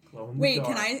eyes, glow in the Wait,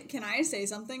 dark. can I say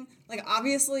something? Like,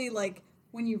 obviously, like,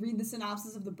 when you read the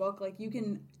synopsis of the book, like, you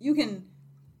can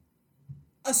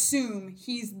assume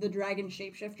he's the dragon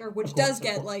shapeshifter, which Of course, does of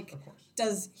get course, like of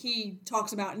course. he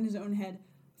talks about in his own head.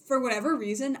 For whatever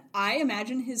reason, I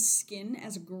imagine his skin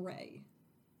as gray.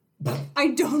 I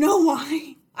don't know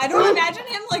why. I don't imagine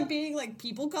him like being like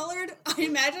people colored. I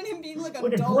imagine him being like a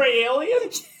Like a dull, gray alien?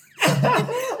 like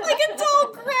a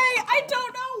dull gray. I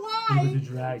don't know He was why. a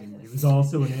dragon. He was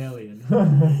also an alien. I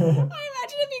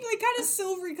imagine him being like kind of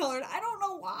silvery colored. I don't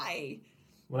know why.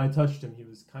 When I touched him, he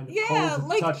was kind of Yeah, cold to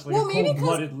like- touch, like well, a maybe 'cause-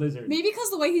 cold-blooded lizard. Maybe because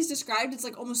the way he's described, it's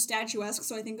like almost statuesque.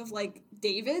 So I think of like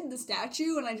David, the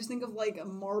statue, and I just think of like a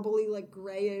marbly, like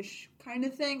grayish kind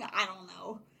of thing. I don't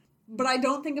know, but I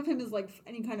don't think of him as like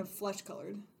any kind of flesh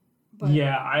colored. But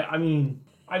Yeah, I mean,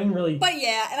 I didn't really... But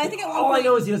yeah, and I think at one all I point,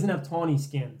 know is he doesn't have tawny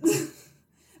skin.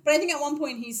 but I think at one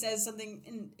point he says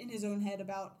something in his own head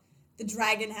about the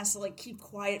dragon has to like keep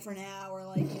quiet for now, or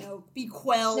like be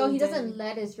quelled. No, he doesn't and-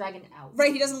 let his dragon out.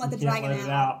 Right, he doesn't let He the can't dragon let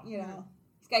it out. out.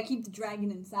 He's got to keep the dragon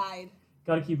inside.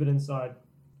 Gotta keep it inside.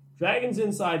 Dragon's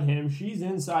inside him. She's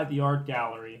inside the art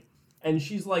gallery. And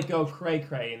she's like, go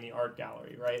cray-cray in the art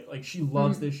gallery, right? Like, she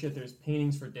loves this shit. There's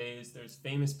paintings for days. There's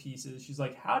famous pieces. She's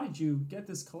like, how did you get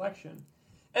this collection?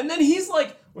 And then he's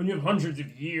like, when you have hundreds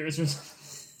of years or something.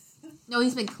 No,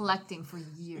 he's been collecting for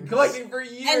years. Collecting for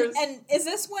years. And is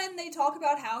this when they talk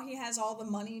about how he has all the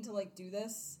money to like do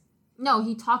this? No,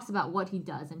 he talks about what he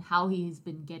does and how he's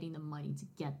been getting the money to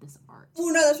get this art.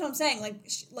 Well, no, that's what I'm saying.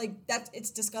 Like that,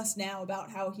 it's discussed now about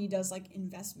how he does like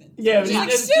investment. yeah, He's but like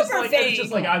it's super vague. it's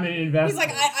just like, I'm an investor. He's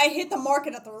like, I hit the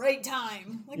market at the right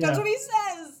time. Like that's Yeah. what he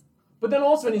says. But then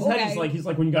also in his head, Okay. he's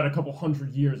like, when you got a couple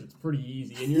hundred years, it's pretty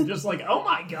easy. And you're just like, oh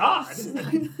my god. No,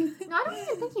 I don't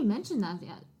even think he mentioned that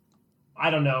yet. I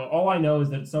don't know. All I know is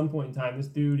that at some point in time, this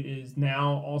dude is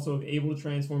now also able to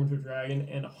transform into a dragon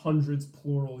and hundreds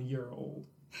plural year old.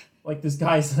 Like, this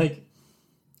guy's like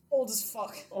Old as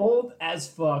fuck. old as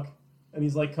fuck. And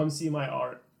he's like, come see my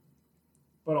art.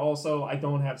 But also, I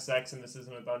don't have sex and this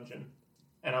isn't a dungeon.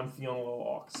 And I'm feeling a little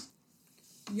ox.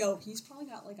 Yo, he's probably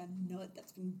got like a nut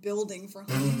that's been building for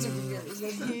hundreds of years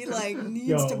that he like needs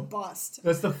Yo. to bust.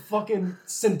 That's the fucking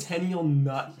centennial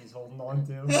nut he's holding on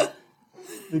to.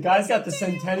 The guy's got the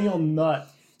centennial nut.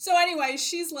 So anyway,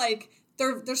 she's like,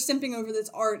 they're simping over this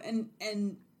art, and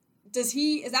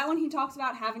is that when he talks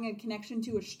about having a connection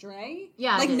to a stray?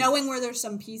 Yeah, like it is. knowing where there's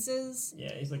some pieces.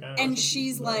 Yeah, he's like, I don't know. And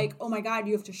she's like, oh my god,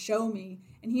 you have to show me.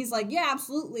 And he's like, yeah,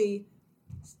 absolutely.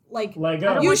 Like, Lego.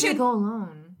 I don't You want you should- to go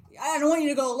alone. I don't want you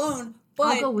to go alone,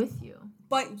 I'll go but with you.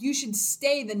 you should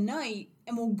stay the night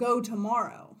and we'll go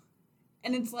tomorrow.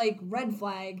 And it's like, red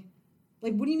flag.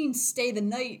 Like, what do you mean stay the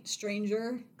night,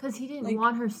 stranger? Because he didn't Like-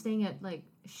 want her staying at, like,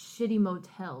 shitty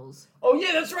motels. Oh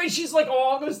yeah, that's right. She's like,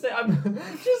 oh, I'm gonna stay.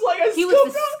 She's like, I He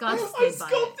was scoped out disgusted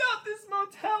by this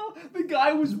motel. The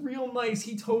guy was real nice.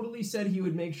 He totally said he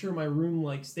would make sure my room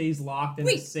like stays locked and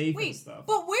is safe and stuff.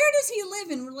 But where does he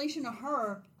live in relation to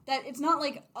her? That it's not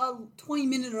like a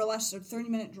 20-minute or less or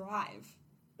 30-minute drive.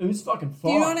 It was fucking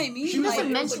far. Do you know what I mean? She Like- doesn't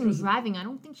it mention driving. I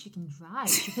don't think she can drive.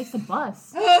 She takes the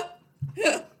bus.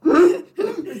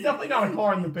 There's definitely not a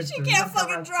car in the picture. She can't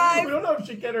fucking drive. We don't know if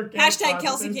she can or can't. Hashtag drive, but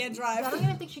Kelsey there's- can't I drive. don't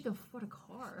even think she can afford a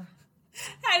car.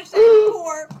 Hashtag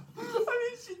poor.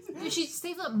 I mean, Dude, she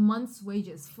saves up months'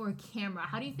 wages for a camera.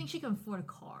 How do you think she can afford a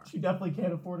car? she definitely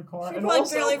can't afford a car. She And probably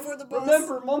also, barely afford the bus.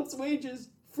 remember, month's wages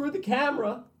for the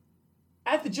camera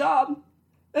at the job.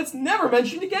 That's never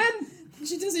mentioned again.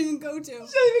 She doesn't even go to. She didn't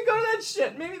even go to that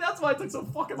shit. Maybe that's why it took so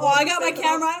fucking Oh, long. I to got my save it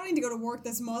camera. I don't need to go to work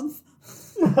this month.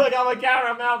 up. I got my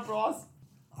camera. I'm out, boss.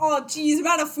 Oh, geez,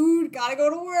 amount of food. Gotta go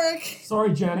to work.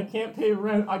 Sorry, Janet. Can't pay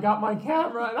rent. I got my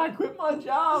camera and I quit my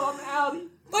job. I'm outie.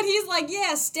 But he's like,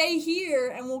 yeah, stay here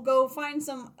and we'll go find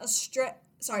some a stray.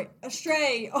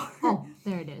 Oh,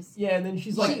 there it is. Yeah, and then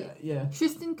she's like, She- yeah.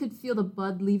 Tristan could feel the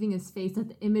blood leaving his face at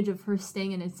the image of her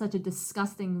staying in such a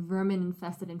disgusting,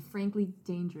 vermin-infested, and frankly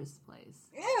dangerous place.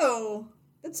 Ew.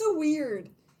 That's so weird.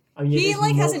 I mean, He there's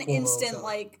like has an multiple instant motels.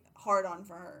 like hard on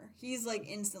for her. He's like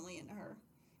instantly into her.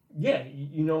 Yeah,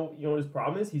 you know what his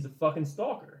problem is? He's a fucking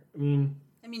stalker. I mean,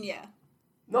 Yeah.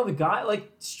 no, the guy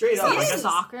like straight He's up. not He a is.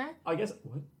 stalker. I guess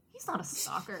what? He's not a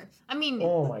stalker. I mean,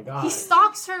 Oh my god. he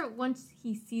stalks her once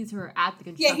he sees her at the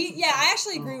Yeah, construction I site.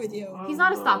 actually agree with you. He's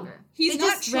not a stalker. He's they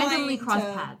not just randomly trying cross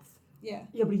to- paths. Yeah.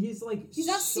 Yeah, but he's like He's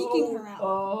not seeking her out.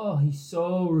 Oh, he's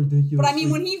so ridiculous. But I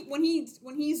mean when he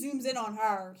zooms in on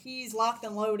her, he's locked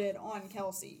and loaded on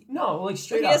Kelsey. no, like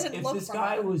straight he up. doesn't If look this for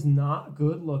guy her. was not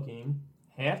good looking,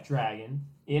 half dragon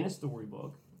in a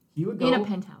storybook, he would go In a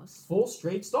penthouse. full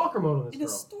straight stalker mode on this In a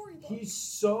girl. storybook. He's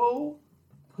so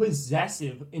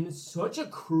possessive in such a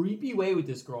creepy way with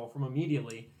this girl from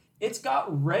immediately. It's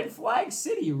got Red Flag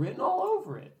City written all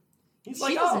over it. He's She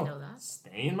like, doesn't oh, know that.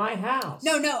 stay in my house.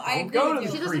 No, I Don't agree go with to you.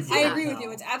 the She doesn't creepy see I that. agree house. with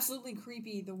you. It's absolutely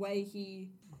creepy the way he.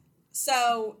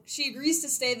 So she agrees to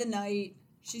stay the night.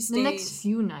 She stays. The next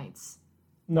few nights.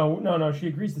 No. She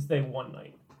agrees to stay one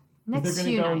night. Next they're gonna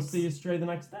few go and nights. see a stray the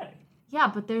next day. Yeah,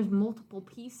 but there's multiple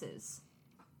pieces.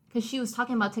 Because she was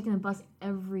talking about taking the bus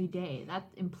every day. That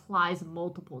implies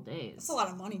multiple days. That's a lot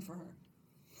of money for her.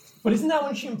 But isn't that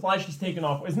when she implies she's taking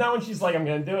off? Isn't that when she's like, I'm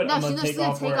gonna do it? No, I'm she's gonna just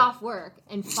gonna take off work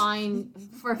and find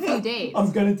for a few days.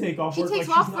 I'm gonna take off She work. takes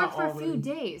like off she's work not for a few already-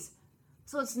 days.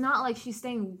 So it's not like she's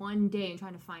staying one day and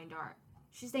trying to find art.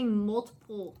 She's staying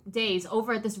multiple days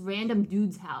over at this random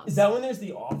dude's house. Is that when there's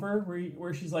the offer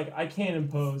where she's like, I can't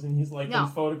impose, and he's like, No.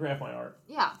 then photograph my art?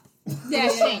 Yeah. Yeah,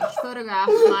 Exchange. Photograph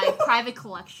my private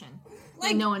collection.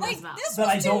 Like, no one like knows about. this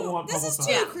That was I don't too, want this is too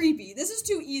publicized. creepy. This is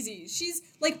too easy. She's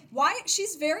like, why?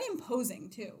 She's very imposing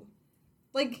too.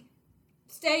 Like,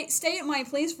 stay at my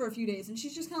place for a few days, and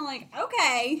she's just kind of like,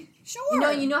 okay,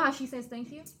 sure. You know how she says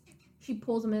thank you? She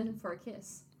pulls him in for a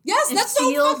kiss. Yes, and that's so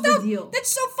seals fucked the up. deal. That's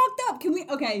so fucked up. Can we?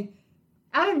 Okay,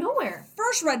 Out of nowhere.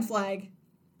 first red flag.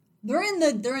 They're in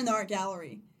the art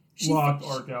gallery. Locked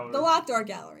art gallery. The locked art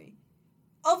gallery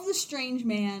of the strange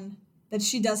man that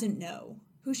she doesn't know,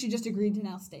 who she just agreed to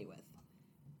now stay with.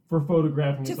 For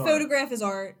photographing To his art. photograph his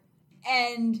art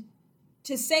and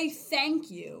to say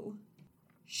thank you,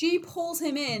 she pulls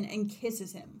him in and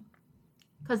kisses him.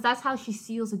 Because that's how she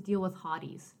seals a deal with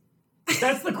hotties.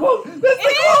 That's the quote. That's the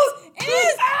It quote.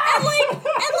 is, and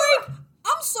like,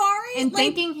 I'm sorry. And like,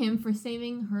 thanking him for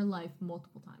saving her life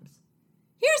multiple times.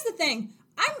 here's the thing.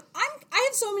 I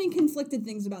have so many conflicted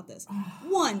things about this.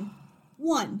 One,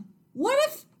 what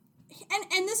if,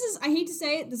 and this is, I hate to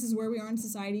say it, this is where we are in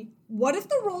society. What if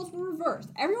the roles were reversed?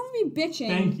 Everyone would be bitching.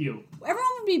 Thank you. Everyone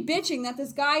would be bitching that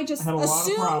this guy just Had a lot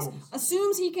of problems.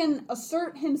 assumes he can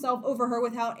assert himself over her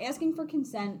without asking for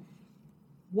consent.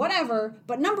 Whatever.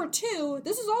 But number two,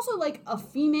 this is also like a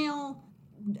female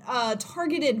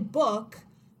targeted book.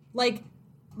 Like,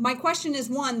 my question is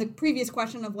one, the previous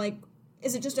question of like,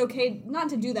 is it just okay not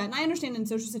to do that? And I understand in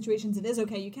social situations it is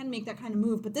okay. You can make that kind of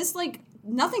move. But this, like,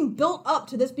 nothing built up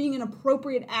to this being an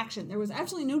appropriate action. There was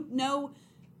absolutely no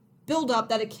build up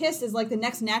that a kiss is like the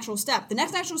next natural step. The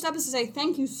next natural step is to say,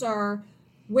 thank you, sir.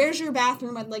 Where's your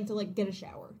bathroom? I'd like to, like, get a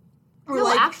shower. Or No,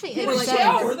 like, actually, or it like, says-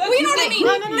 Shower, that's well, you know what I like- mean?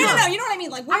 No, No, you know what I mean?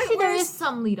 Like, Actually, there where's... is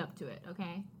some lead up to it,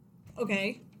 okay?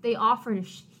 Okay. He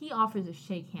offers to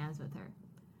shake hands with her.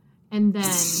 And then...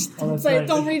 Oh, that's Say, right.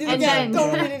 don't read it And again. then-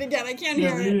 Don't read it again. I can't Yeah,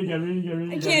 hear read it. it again. Read it again. Read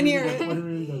it I again. can't read hear again. it. What do we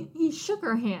read again? He shook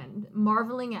her hand,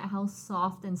 marveling at how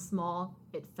soft and small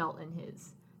it felt in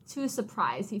his. To his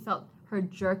surprise, he felt her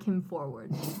jerk him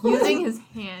forward, using his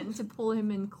hand to pull him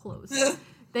in close.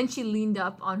 Then she leaned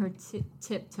up on her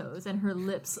tiptoes, and her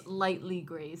lips lightly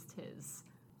grazed his.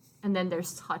 And then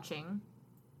there's touching.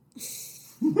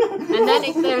 And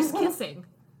then there's kissing,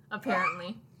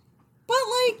 apparently. But,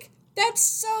 like, that's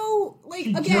so, like,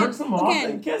 She again, jerks him off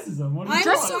and again, kisses him. What do you I'm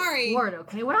want? sorry. Word,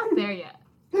 okay? We're not there yet.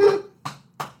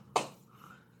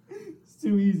 It's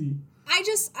too easy. I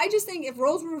just think if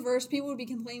roles were reversed, people would be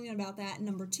complaining about that. And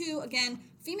number two, again,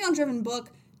 female-driven book.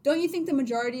 Don't you think the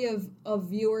majority of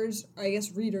viewers, or I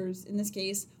guess readers in this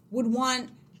case, would want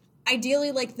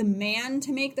ideally like the man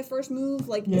to make the first move?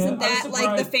 Like, Yeah, isn't I'm that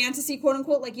like the surprised. fantasy, quote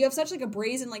unquote? Like, you have such like a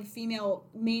brazen like female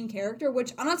main character,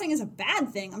 which I'm not saying is a bad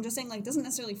thing. I'm just saying like doesn't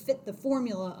necessarily fit the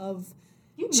formula of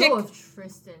You Chick- know if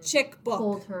Tristan chick book.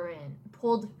 pulled her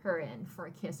in for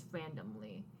a kiss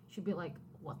randomly, she'd be like,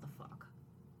 "What the fuck?"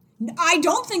 I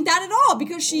don't think that at all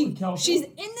because Kelsey? she's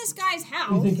in this guy's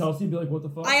house. You think Kelsey'd be like, what the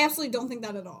fuck? I absolutely don't think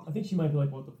that at all. I think she might be like,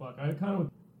 what the fuck? I'm kind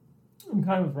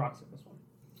of with Roxy on this one.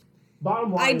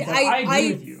 Bottom line is that I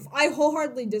agree with you. I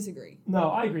wholeheartedly disagree. No,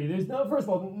 I agree. There's no, first of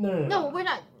all, no. No, we're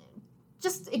not.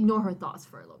 Just ignore her thoughts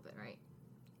for a little bit, right?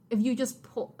 If you just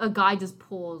a guy just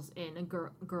pulls in a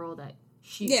girl that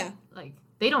Yeah. like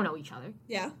they don't know each other.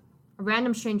 Yeah. A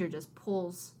random stranger just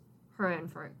pulls her in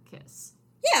for a kiss.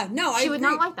 Yeah, no, I She agree. would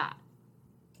not like that.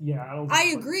 Yeah, I don't. I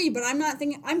think so. agree, but I'm not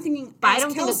thinking. I'm thinking. But I as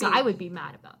don't Kelsey, think a guy would be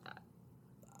mad about that.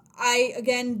 I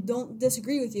again don't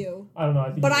disagree with you, I don't know. I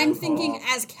think. but he's I'm gonna call thinking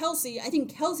off. as Kelsey. I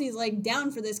think Kelsey's like down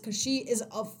for this because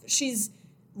she's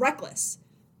reckless.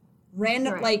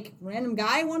 Right. Random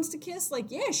guy wants to kiss. Like,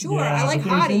 yeah, sure. Yeah, I like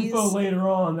but there's info hotties. later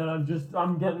on that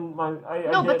I'm getting my.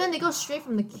 No, but then they go straight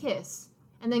from the kiss,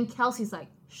 and then Kelsey's like,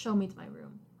 "Show me to my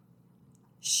room."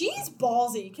 She's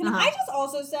ballsy. Can Uh-huh. I just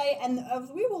also say, and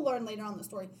we will learn later on in the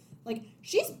story, like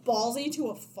she's ballsy to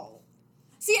a fault.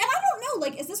 See, and I don't know,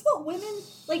 like, is this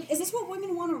what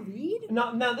women want to read?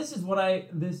 No, now this is what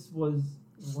this was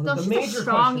one No, of the she's major a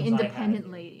strong, questions I had.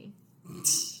 independent lady.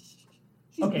 She's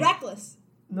Okay. reckless.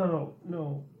 No.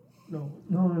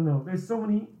 There's so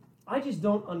many. I just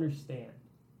don't understand.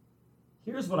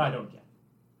 Here's what I don't get.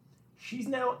 She's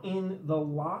now in the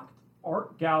locked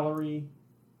art gallery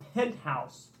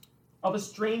penthouse of a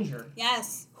stranger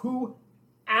Yes. who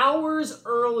hours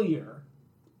earlier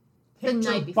picked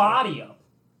night her before. body up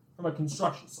from a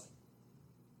construction site.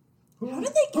 How did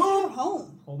they get her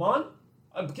home? Hold on.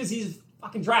 Because he's a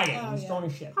fucking dragon. Oh, He's yeah. strong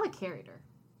as shit. Probably carried her.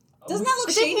 Doesn't that look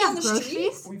But did shady he on have the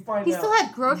groceries? street? We find He out. still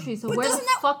had groceries, so But where the doesn't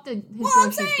that- fuck did his Well, I'm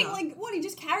groceries saying, go? like, what? He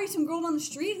just carries some girl on the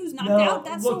street who's knocked No, out?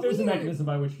 That's look, so there's weird. a mechanism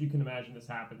by which you can imagine this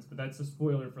happens, but that's a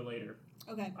spoiler for later.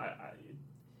 Okay.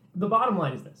 The bottom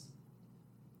line is this.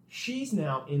 She's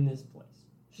now in this place.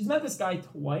 She's met this guy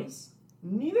twice.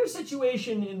 Neither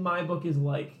situation in my book is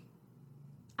like,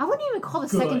 I wouldn't even call the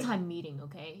Good. second time meeting,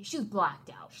 okay? She was blacked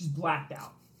out. she's blacked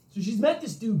out. So she's met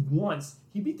this dude once.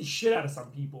 He beat the shit out of some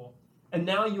people. And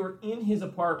now you're in his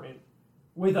apartment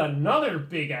with another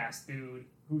big-ass dude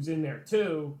who's in there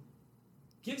too.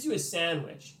 Gives you a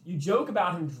sandwich. You joke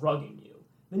about him drugging you.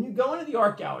 Then you go into the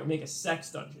art gallery, make a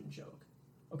sex dungeon joke.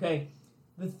 Okay?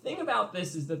 The thing about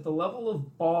this is that the level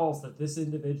of balls that this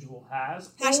individual has,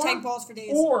 Hashtag balls for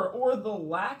days. or the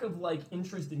lack of like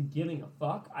interest in giving a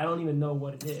fuck, I don't even know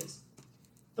what it is.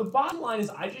 The bottom line is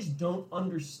I just don't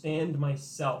understand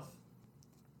myself.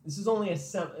 This is only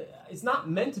it's not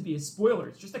meant to be a spoiler.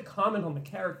 It's just a comment on the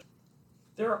character.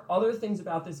 There are other things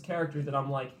about this character that I'm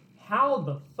like, how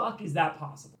the fuck is that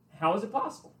possible? How is it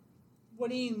possible? What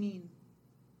do you mean?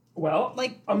 Well,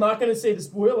 Like- I'm not going to say the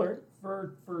spoiler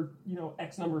for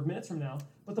X number of minutes from now,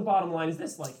 but the bottom line is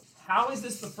this, like, how is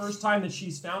this the first time that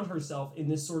she's found herself in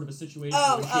this sort of a situation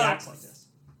where she acts like this?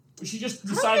 Where she just I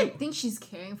don't decided, even think she's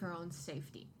caring for her own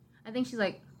safety. I think she's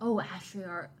like, oh, Ashley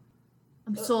art.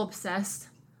 I'm so obsessed.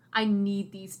 I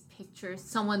need these pictures.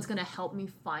 Someone's gonna help me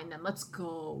find them. Let's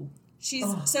go. She's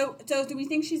Ugh. so do we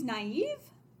think she's naive?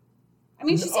 I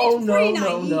mean, she seems oh, pretty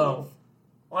no, naive. no.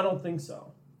 I don't think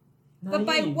so. But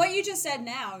by Naive. what you just said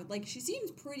now, like, she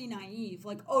seems pretty naive.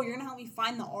 Like, oh, you're gonna help me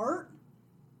find the art?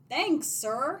 Thanks,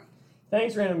 sir.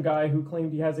 Thanks, random guy who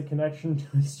claimed he has a connection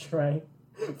to his tray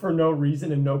for no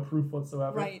reason and no proof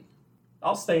whatsoever. Right.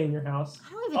 I'll stay in your house.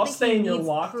 I don't even I'll think stay he in your needs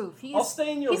locked. proof. I'll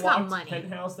stay in your he's got locked money.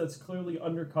 penthouse that's clearly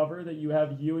undercover that you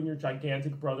have you and your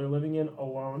gigantic brother living in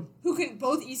alone. Who could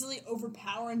both easily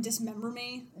overpower and dismember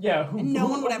me, Yeah, who, and no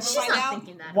one would ever She's find not out.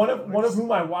 thinking that. one of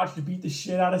whom I watched beat the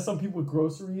shit out of some people with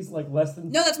groceries like less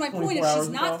than No, that's my point. 24 If hours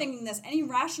she's not ago. thinking this, any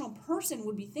rational person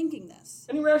would be thinking this.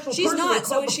 Any rational She's person not, would have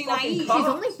so called is the she fucking naive? cops. She's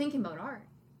only thinking about art.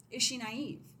 Is she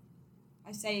naive?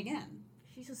 I say again.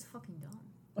 She's just fucking dumb.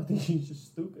 I think she's just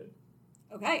stupid.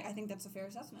 Okay, I think that's a fair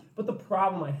assessment. But the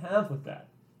problem I have with that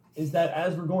is that,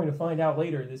 as we're going to find out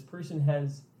later, this person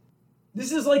has.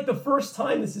 This is like the first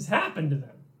time this has happened to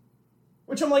them.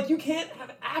 Which I'm like, you can't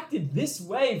have acted this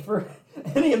way for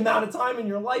any amount of time in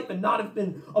your life and not have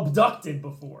been abducted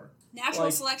before. Natural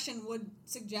Like- selection would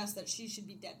suggest that she should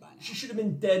be dead by now. She should have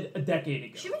been dead a decade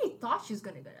ago. She really thought she was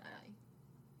gonna die.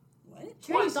 What?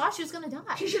 She really Twice. thought she was gonna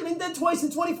die. She should have been dead twice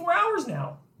in 24 hours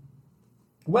now.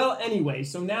 Well, anyway,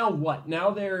 so now what?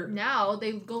 Now they're. Now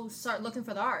they go start looking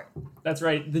for the art. That's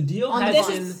right. The deal On has This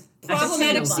been. is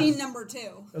problematic bus. scene number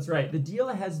 2. That's right. The deal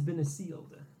has been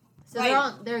sealed. So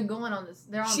Right. they're going on this.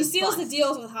 They're on. She this seals bus. the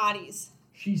deals with hotties.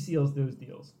 She seals those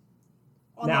deals.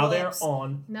 On Now the they're lips.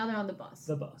 on Now they're on the bus.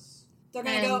 the bus. They're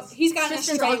gonna And go. He's got an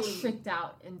Tristan's all Australian. tricked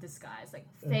out in disguise, like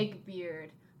Yeah. fake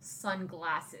beard,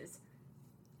 sunglasses,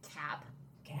 cap.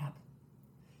 Cap.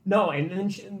 No, and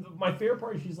then my favorite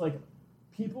part is she's like,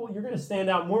 people, you're going to stand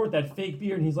out more with that fake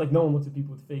beard. And he's like, no one looks at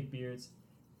people with fake beards.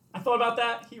 I thought about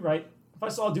that. He right. If I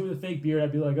saw a dude with a fake beard,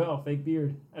 I'd be like, oh, fake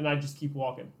beard. And I'd just keep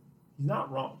walking. He's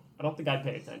not wrong. I don't think I'd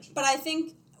pay attention. But I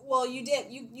think, well, you did.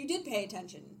 You did pay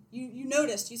attention. You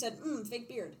noticed. You said, fake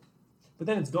beard. But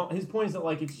then it's gone. His point is that,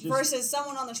 like, it's just. Versus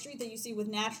someone on the street that you see with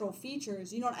natural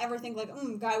features. You don't ever think like,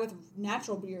 guy with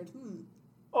natural beard.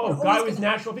 Oh, You're guy always with gonna-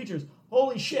 natural features.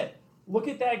 Holy shit. Look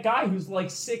at that guy who's like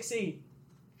 6'8",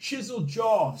 chiseled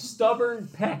jaw, stubborn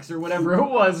pecs or whatever it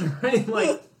was, right?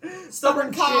 Like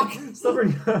Stubborn cock.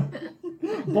 stubborn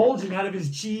bulging out of his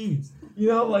cheese. You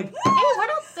know, like Hey, we're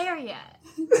not there yet.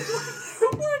 We're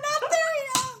not there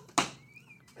yet.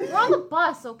 We're on the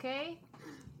bus, okay?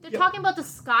 They're Yeah. talking about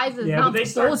disguises, Yeah, not but they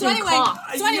start- bulging So anyway- cock.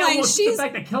 So anyway, the she's-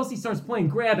 fact that Kelsey starts playing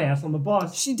grab ass on the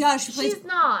bus. She does. She plays. She's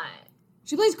not.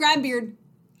 She plays grab beard.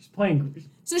 She's playing.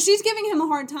 So she's giving him a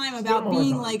hard time giving about him a hard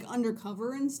being time. like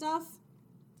undercover and stuff.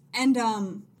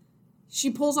 And she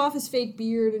pulls off his fake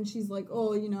beard and she's like,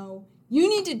 "Oh, you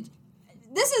need to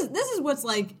This is what's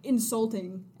like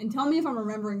insulting. And tell me if I'm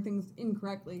remembering things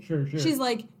incorrectly." Sure. She's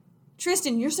like,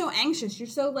 "Tristan, you're so anxious. You're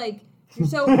so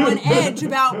on edge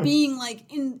about being like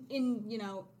in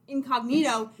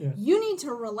incognito. Yeah. You need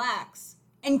to relax."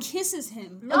 And kisses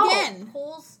him No. again.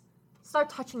 Pulls, start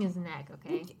touching his neck,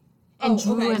 okay? Okay. And Oh,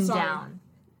 drew okay, him sorry. down.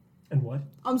 And what?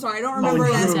 I'm sorry, I don't remember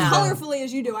and it as drool. colorfully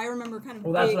as you do. I remember kind of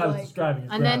Well, that's big, what I was like, describing.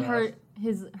 And then brown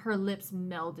her lips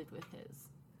melded with his.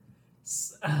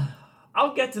 eyes.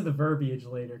 I'll get to the verbiage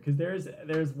later because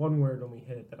there's one word when we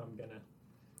hit it that I'm gonna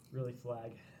really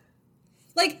flag.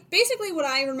 like basically what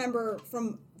I remember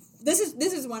from this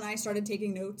is when I started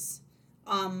taking notes.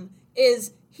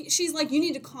 She's like, you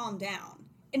need to calm down,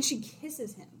 and she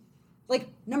kisses him. Like,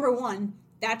 number one,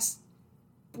 that's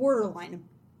borderline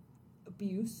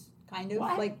abuse, kind of.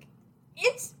 What? Like,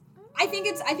 I think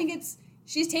it's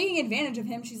she's taking advantage of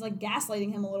him. She's like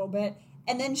gaslighting him a little bit,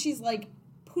 and then she's like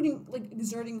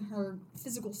exerting her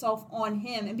physical self on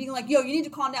him and being like, yo, you need to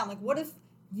calm down. Like, what if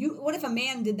a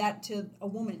man did that to a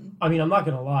woman? I mean, I'm not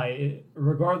gonna lie.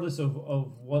 Regardless of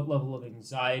what level of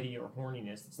anxiety or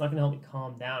horniness, it's not gonna help me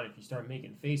calm down if you start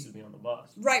making faces with me on the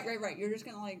bus. Right. You're just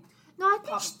gonna like. No, I think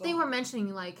Probably. they were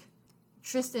mentioning like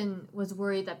Tristan was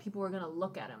worried that people were gonna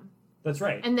look at him, That's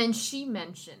right. and then she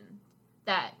mentioned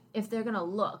that if they're gonna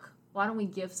look, why don't we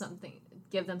give them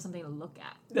something to look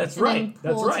at? That's and right. Then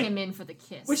That's pulled right. him in for the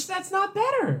kiss. Which that's not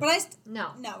better. But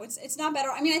no, it's not better.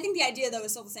 I mean, I think the idea though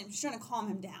is still the same. She's trying to calm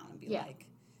him down and be Yeah. like,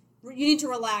 you need to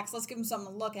relax. Let's give him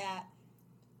something to look at.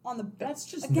 On the That's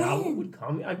just Again. not what would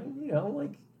come. I mean,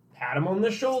 like pat him on the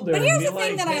shoulder. But here's and be the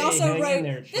thing like, that I "Hey, also hang in wrote.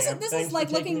 there, This champ. is Thanks like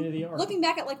for taking me to the Ark." looking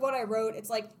back at like what I wrote. It's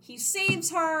like he saves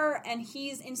her and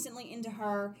he's instantly into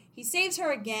her. He saves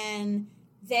her again.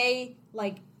 They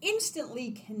like instantly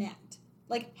connect.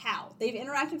 Like how? They've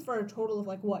interacted for a total of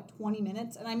like what, 20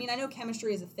 minutes? And I mean, I know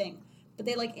chemistry is a thing, but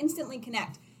they like instantly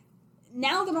connect.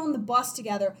 Now they're on the bus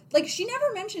together. Like she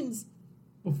never mentions.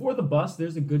 Before the bus,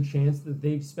 there's a good chance that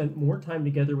they've spent more time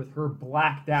together with her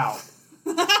blacked out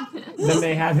than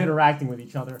they have interacting with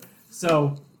each other.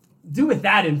 So do with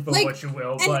that info Like, what you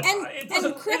will, and- but and- it and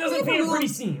doesn't correct me if paint I'm a pretty wrong.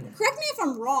 scene. Correct me if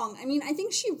I'm wrong. I mean, I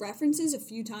think she references a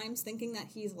few times thinking that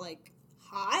he's like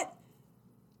hot,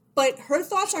 but her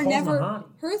thoughts are Calls him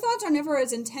a never hottie.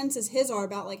 as intense as his are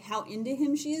about like how into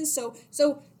him she is. So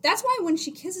that's why when she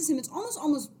kisses him, it's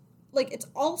almost like it's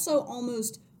also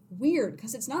almost weird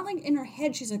because it's not like in her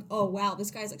head she's like, oh wow, this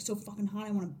guy's like so fucking hot,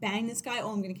 I want to bang this guy.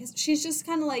 Oh, I'm gonna kiss. She's just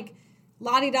kind of like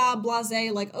la-di-da,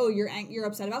 blase, like, oh, you're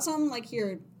upset about something. Like,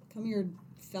 here, come here,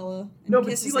 fella. And No, but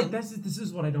kisses see, like him. this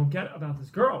is what I don't get about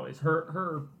this girl is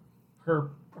her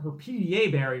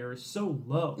PDA barrier is so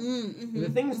low. And the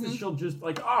thing is that she'll just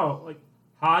like, oh, like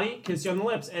hottie, kiss you on the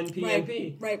lips, and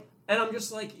PMP. Right. And I'm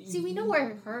just like, see, we know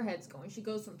where her head's going. She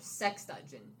goes from sex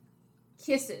dungeon,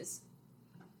 kisses.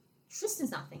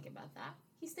 Tristan's not thinking about that.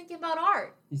 He's thinking about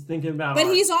art. he's thinking about. But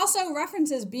art. he's also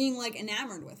references being like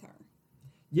enamored with her.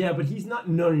 Yeah, but he's not.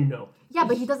 No. Yeah,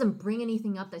 but he doesn't bring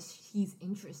anything up that he's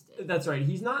interested. That's right.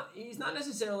 He's not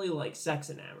necessarily like sex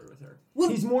enamored with her. Well-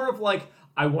 He's more of like,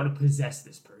 I want to possess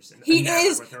this person. He enamored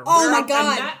is- with her. oh Where my I'm- God.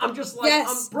 and that- I'm just like,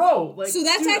 Yes. bro. Like, So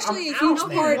that's dude, actually I'm a huge out,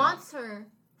 No, man. he wants her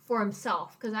for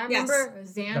himself. Because I remember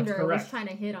Xander was correct. trying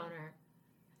to hit on her.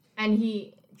 And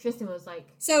Tristan was like,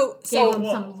 So gave him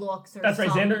well, some looks or That's right.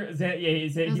 something. Yeah, he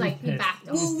It was like, he pissed. backed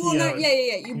off. was well, no, PO'd.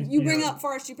 yeah. He was You bring PO'd. up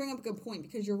Forrest. You bring up a good point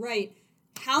because you're right.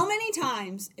 How many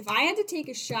times, if I had to take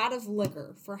a shot of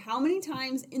liquor, for how many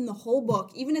times in the whole book,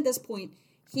 even at this point,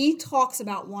 he talks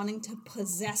about wanting to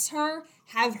possess her,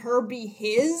 have her be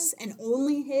his and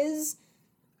only his.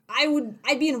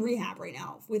 I'd be in rehab right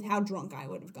now with how drunk I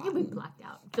would have You'd be gotten. blacked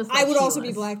out. Just I like would she also be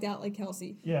was. blacked out like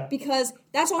Kelsey. Yeah. Because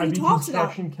that's all I'd he be talks about.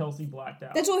 construction Kelsey blacked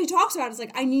out. That's all he talks about. It's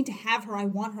like, I need to have her. I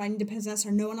want her. I need to possess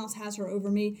her. No one else has her over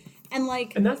me. And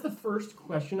like, And that's the first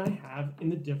question I have in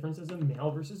the difference as a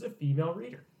male versus a female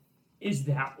reader. Is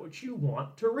that what you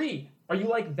want to read? Are you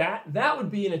like that? That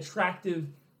would be an attractive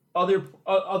other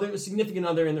significant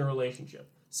other in the relationship.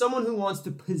 Someone who wants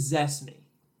to possess me,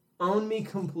 own me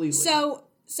completely. So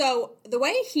the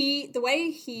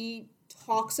way he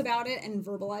talks about it and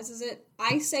verbalizes it,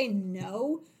 I say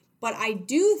no, but I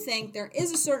do think there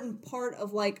is a certain part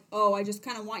of like, oh, I just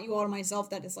kind of want you all to myself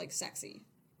that is like sexy.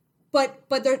 But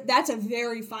that's a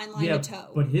very fine line to toe.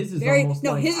 But his is Very- almost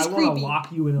no, like, his is I want to creepy.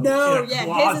 lock you in a, No, in a yeah, his is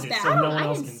closet bad. so no one I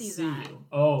else didn't can see see that. you.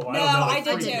 Oh, I No, don't know. I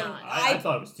did It's too. pretty- I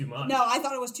thought it was too much. No, I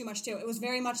thought it was too much too. It was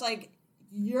very much like,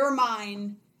 you're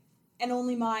mine and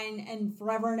only mine and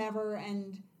forever and ever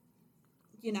and,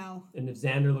 you know. And if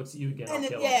Xander looks at you again, I'll And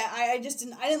kill him. yeah, I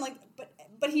didn't like,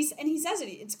 but he says it.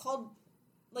 It's called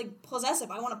like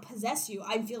possessive. I want to possess you.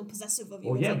 I feel possessive of you.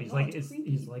 Well, It's yeah, like, he's no, like, it's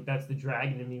creepy. he's like, that's the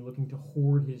dragon in me looking to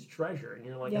hoard his treasure, and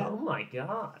you're like, Yeah. oh my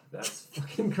god, that's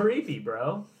fucking creepy,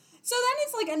 bro. So then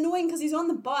it's like annoying because he's on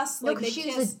the bus. No, Like they because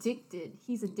she's kiss. addicted.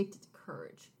 He's addicted to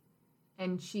courage.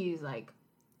 And she's like,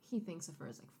 he thinks of her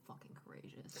as like fucking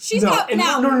courageous. She's no, got and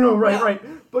now. no, right, no.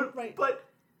 right, but Right. but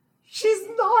she's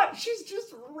not. She's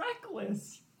just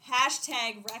reckless.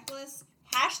 Hashtag reckless.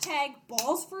 Hashtag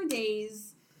balls for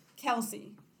days.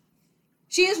 Kelsey.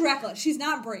 She is reckless. She's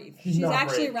not brave. She's not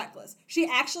actually brave. reckless. She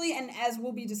actually, and as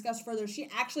will be discussed further, she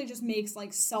actually just makes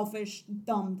like selfish,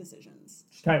 dumb decisions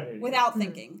She's kind of an idiot. without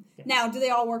thinking. Yeah. Now, do they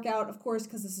all work out? Of course,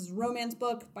 because this is a romance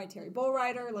book by Terry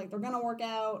Bullrider. Like, they're gonna work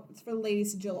out. It's for the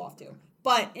ladies to jill off to.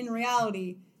 But in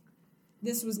reality,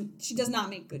 she does not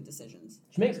make good decisions.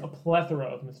 She makes a plethora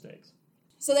of mistakes.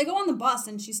 So they go on the bus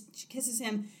and she kisses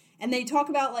him, and they talk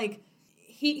about like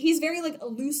he's very like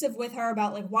elusive with her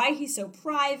about like why he's so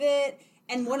private.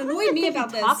 And what annoyed me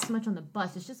about this, talks much on the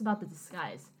bus. It's just about the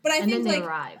disguise. but I and think then they like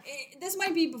arrive. This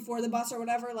might be before the bus or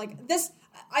whatever. Like this,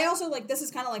 I also like this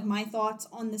is kind of like my thoughts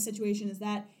on this situation is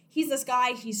that he's this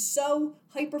guy. He's so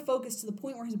hyper focused to the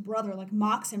point where his brother like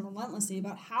mocks him relentlessly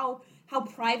about how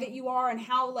private you are and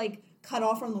how like cut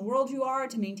off from the world you are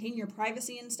to maintain your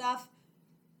privacy and stuff.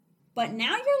 But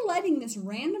now you're letting this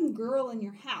random girl in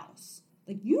your house.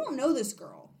 Like, you don't know this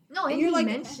girl. No, and you're he like,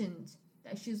 mentioned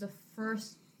that she was the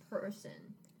first person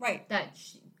right. that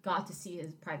she got to see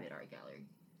his private art gallery.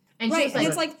 And Right, she was and like,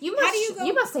 it's like, you how must, do you go-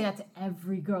 you must say that to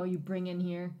every girl you bring in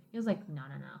here. He was like, no.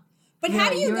 But how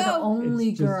do you you're the go? only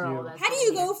It's just girl you. that's How do you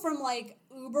in here. go from like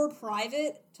uber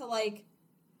private to like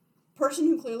person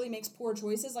who clearly makes poor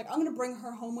choices? Like, I'm gonna bring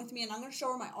her home with me and I'm gonna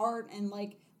show her my art and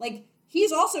like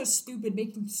he's also stupid,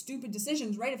 making stupid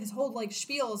decisions, right? If his whole like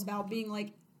spiel is about being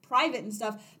like private and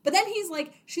stuff, but then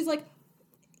she's like,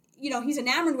 you know, he's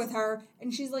enamored with her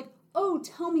and she's like, oh,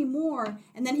 tell me more,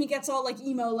 and then he gets all like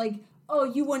emo, like, oh,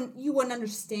 you wouldn't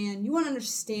understand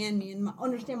me and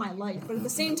understand my life, but at the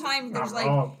same time, there's like,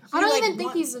 wrong. I don't he, like, even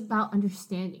think wants- he's about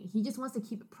understanding. He just wants to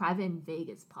keep it private and vague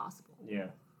as possible. Yeah.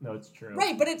 No, it's true.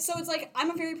 Right, but it's like, I'm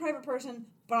a very private person,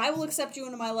 but I will accept you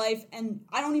into my life, and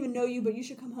I don't even know you, but you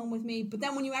should come home with me. But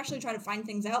then when you actually try to find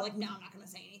things out, like, no, I'm not going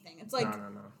to say anything. It's like,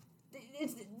 No.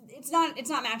 it's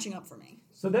not matching up for me.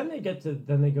 So then they go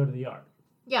to the yard.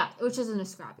 Yeah, which is in a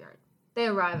scrapyard. They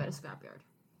arrive at a scrapyard.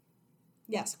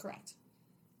 Yes, correct.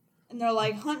 And they're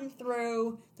like hunting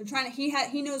through. They're trying to.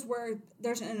 He knows where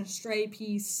there's an astray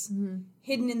piece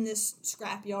hidden in this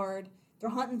scrapyard. They're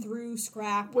hunting through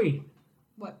scrap. Wait,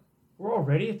 What? we're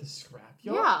already at the scrapyard?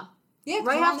 Yeah. Yeah, 'cause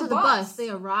Right they're on after the bus, they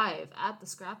arrive at the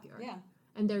scrapyard. Yeah.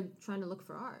 And they're trying to look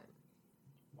for art.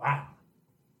 Wow.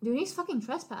 Dude, he's fucking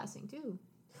trespassing, too.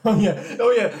 Oh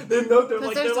yeah. They're 'Cause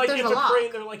like there's if a the lock.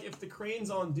 crane. They're like if the crane's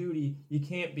on duty, you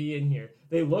can't be in here.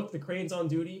 They look. The crane's on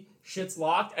duty. Shit's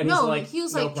locked, and No, he's he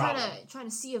was no like problem. trying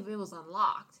to see if it was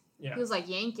unlocked. Yeah. He was like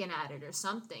yanking at it or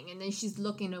something, and then she's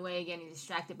looking away, getting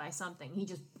distracted by something. He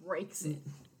just breaks it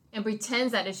and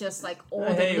pretends that it's just like old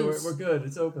Hey, and loose. we're good.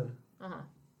 It's open. Uh-huh.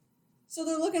 So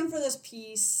they're looking for this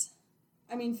piece.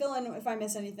 I mean, fill in if I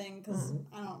miss anything, because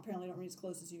I apparently don't read as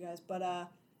close as you guys. But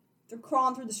they're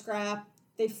crawling through the scrap.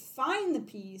 They find the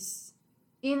piece.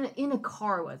 In a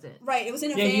car, was it? Right, it was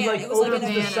in a Yeah, van. he like it was like opens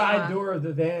in a the van, side uh-huh. door of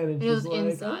the van, and And it she's was like,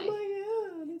 inside.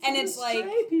 "Oh my god!" And it's like-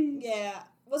 a piece. yeah.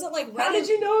 Was it like red? How did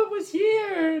you know it was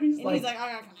here? And he's And like, he's like,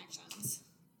 I got connections.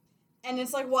 And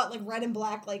it's like what, like red and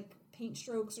black, like paint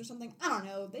strokes or something. I don't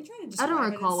know. They try to describe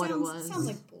don't recall what it sounds, was. Sounds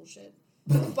like bullshit.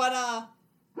 But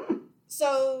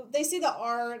so they see the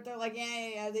art. They're like,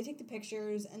 yeah. They take the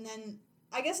pictures, and then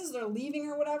I guess as they're leaving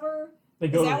or whatever, they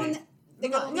is go. that to when leave. they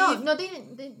go to No, leave? they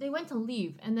didn't. They went to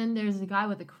leave, and then there's a guy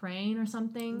with a crane or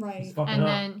something. He's Right. fucking And up.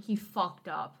 then he fucked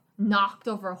up, knocked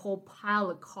over a whole pile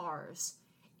of cars,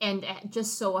 and it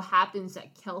just so happens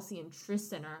that Kelsey and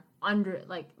Tristan are under,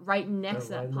 like, right next to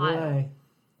They're that right in the pile. way.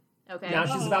 Okay. Now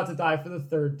she's about to die for the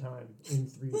third time in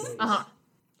 3 days. Uh-huh.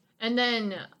 And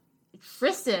then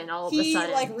Tristan, all of a He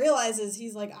sudden, like realizes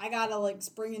he's like, I gotta like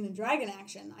spring into dragon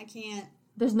action. I can't.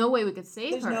 there's no way we could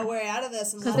save There's her no way out of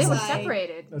this because unless they were I.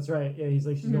 separated. That's right. Yeah, he's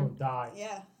like, she's gonna die.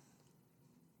 Yeah.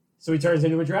 So he turns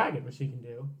into a dragon, which he can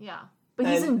do. Yeah, but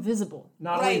he's And- invisible.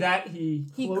 Not only Right. that, he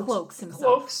cloaks himself.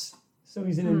 Cloaks, so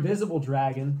he's an invisible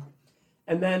dragon.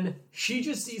 And then she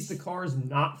just sees the cars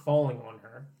not falling on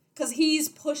her Because he's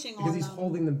pushing because on he's them.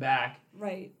 holding them back.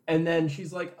 Right. And then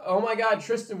she's like, "Oh my God,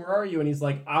 Tristan, where are you?" And he's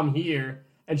like, "I'm here."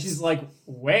 And she's like,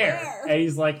 "Where?" Where? And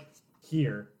he's like,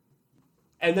 "Here."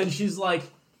 And then she's like,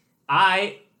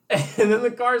 "I." And then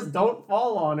the cars don't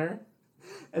fall on her.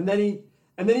 And then he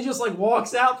just like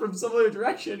walks out from some other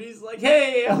direction. He's like,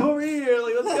 "Hey, I'm over here.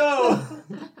 Like, let's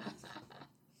go."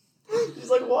 She's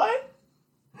like, "What?"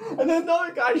 And then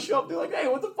another guy show up. They're like, "Hey,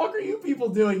 what the fuck are you people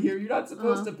doing here? You're not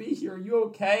supposed to be here. Are you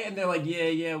okay?" And they're like,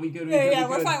 "Yeah, we good. Yeah, we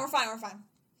we're good." fine.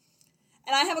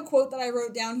 And I have a quote that I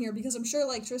wrote down here because I'm sure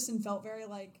like Tristan felt very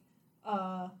like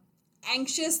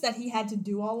anxious that he had to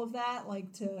do all of that,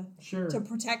 like to Sure.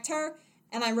 protect her.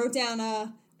 And I wrote down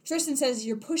Tristan says,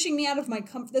 "You're pushing me out of my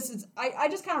comfort." This is, I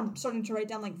just kind of started to write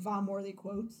down like Vom-worthy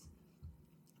quotes.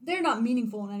 They're not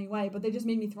meaningful in any way, but they just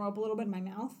made me throw up a little bit in my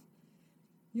mouth.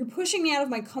 "You're pushing me out of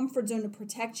my comfort zone to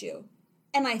protect you,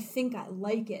 and I think I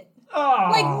like it." Oh.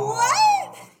 Like,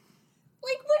 what?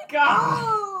 Like, what? God.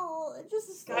 Oh, it just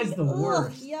is Guy's like, the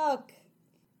worst. Yuck.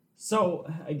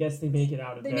 So, I guess they make it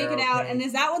out of They there. make it out, okay. and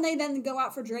is that when they then go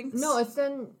out for drinks? No, it's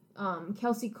then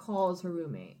Kelsey calls her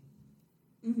roommate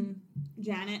Mm-hmm.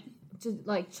 Janet. to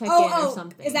like check in or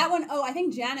something. Is that when? Oh, I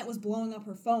think Janet was blowing up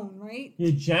her phone, right?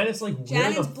 Yeah, Janet's like,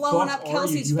 Janet's where the blowing fuck up are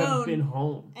Kelsey's you? You phone. haven't been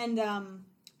home. And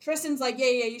Tristan's like, yeah,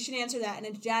 you should answer that. And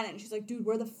it's Janet, and she's like, dude,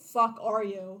 where the fuck are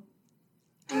you?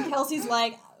 And Kelsey's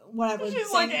like, whatever. She's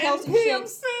saying like, Kelsey, MP, I'm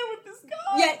staying with this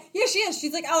guy. yeah, she is.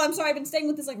 She's like, oh, I'm sorry, I've been staying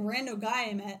with this like rando guy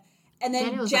I met. And then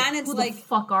Janet was Janet's who like, the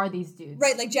fuck are these dudes?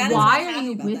 right, like Janet's why not are happy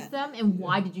you about with that. them, and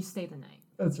why did you stay the night?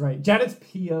 That's right. Janet's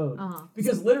PO'd. Uh-huh.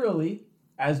 Because literally,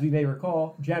 as we may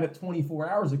recall, Janet 24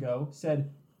 hours ago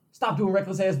said, stop doing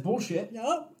reckless ass bullshit.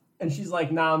 Yup. And she's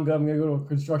like, nah, I'm going to go to a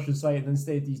construction site and then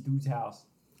stay at these dudes' house.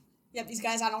 Yep, these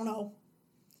guys, I don't know.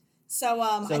 So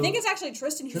I think it's actually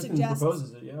Tristan who Tristan suggests.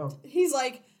 proposes it, yeah. He's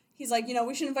like,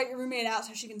 we should invite your roommate out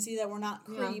so she can see that we're not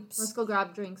Yeah, creeps. let's go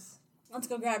grab drinks. Let's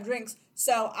go grab drinks.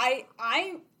 So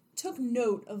I took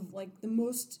note of like the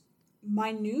most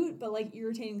minute but like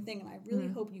irritating thing, and I really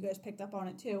hope you guys picked up on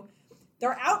it too.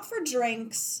 They're out for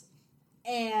drinks,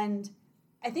 and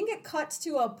I think it cuts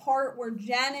to a part where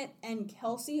Janet and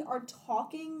Kelsey are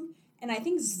talking, and I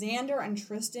think Xander and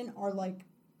Tristan are like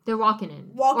They're walking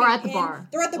in. walking or at the in. bar.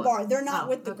 They're at the bar. They're not Oh,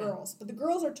 with the okay. girls, but the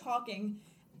girls are talking,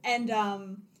 and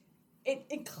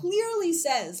it clearly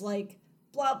says like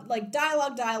blah, like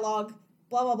dialogue,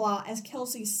 blah blah blah, as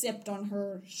Kelsey sipped on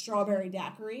her strawberry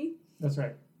daiquiri, That's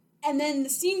right. and then the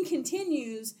scene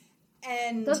continues,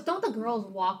 and Don't the girls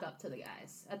walk up to the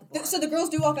guys at the bar? so the girls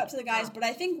do walk up to the guys, but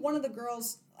I think one of the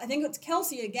girls, I think it's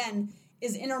Kelsey again,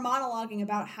 is inner monologuing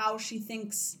about how she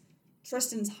thinks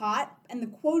Tristan's hot, and the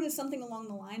quote is something along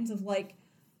the lines of like,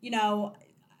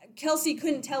 Kelsey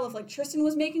couldn't tell if like Tristan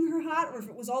was making her hot or if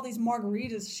it was all these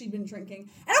margaritas she'd been drinking.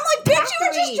 And I'm like, bitch, you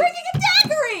were just Daiquiri. drinking a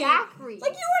daiquiri! Daiquiri.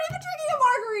 Like, you weren't even drinking a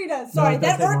margarita. Sorry, it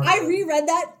does that say irked. I margarita. reread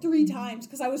that 3 times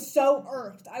because I was so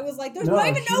irked. I was like, there's No, not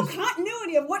even she no was-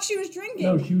 continuity of what she was drinking.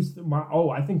 No, she was.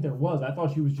 I think there was. I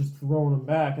thought she was just throwing them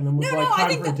back and then was No, like no, I time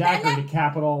think for a that- and daiquiri to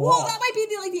cap it all Well, off. that might be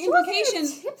the She wasn't even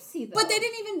implication. tipsy though. But they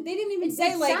didn't even It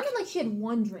say like. sounded like she had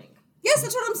one drink. Yes,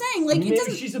 that's what I'm saying. Like, I mean, it maybe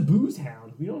doesn't. she's a booze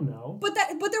hound. We don't know. But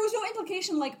there was no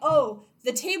implication like, oh,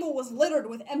 the table was littered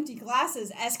with empty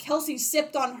glasses as Kelsey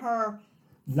sipped on her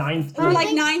Ninth. her I like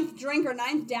think- 9th drink or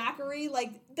 9th daiquiri.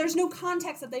 Like, there's no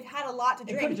context that they've had a lot to It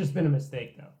could drink. have just been a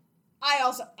mistake, though. I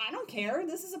don't care.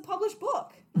 This is a published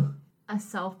book. A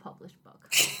self-published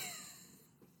book.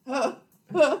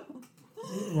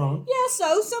 Wrong. Yeah,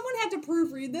 so someone had to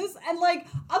proofread this, and like,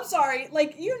 I'm sorry,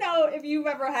 like, if you've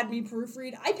ever had me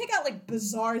proofread, I pick out like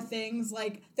bizarre things,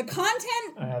 like the I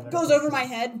content haven't goes heard over of my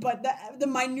this. head, but the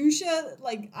minutia,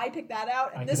 like, I pick that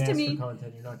out, I and can this to ask me, for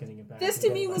content. You're not getting it back. this You're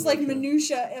to me getting was my like picture.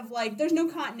 minutia of like, there's no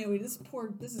continuity. This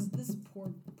is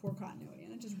poor continuity,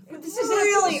 and it just But this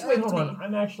really is after, wait, irked hold me. on.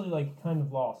 I'm actually like kind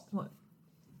of lost. What?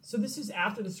 So this is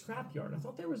after the scrapyard. I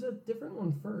thought there was a different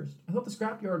one first. I thought the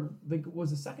scrapyard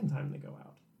was the second time they go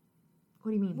out.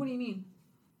 What do you mean? What do you mean?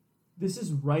 This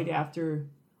is right after.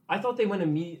 I thought they went to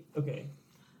meet. Okay.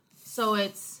 So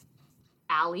it's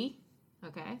alley,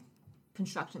 okay,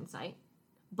 construction site,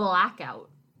 blackout,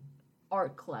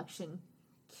 art collection,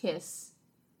 kiss,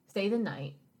 stay the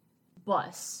night,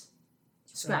 bus,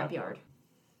 scrapyard,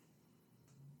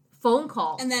 phone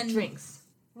call, And then- drinks.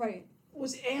 Right.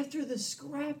 Was after the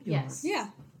scrapyard. Yes. Yeah.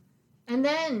 And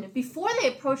then before they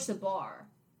approach the bar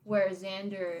where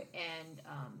Xander and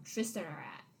Tristan are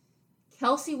at,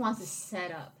 Kelsey wants to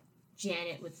set up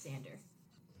Janet with Xander.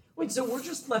 Wait, so we're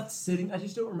just left sitting. I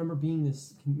just don't remember being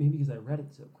this. Maybe because I read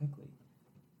it so quickly.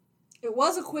 It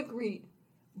was a quick read.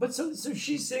 But so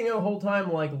she's sitting the whole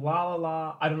time like la la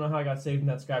la. I don't know how I got saved in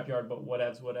that scrapyard, but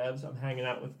whatevs. I'm hanging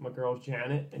out with my girl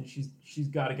Janet, and she's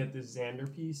got to get this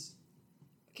Xander piece.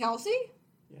 Kelsey?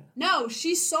 Yeah. No,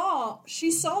 she saw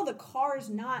the cars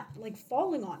not like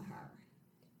falling on her.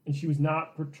 And she was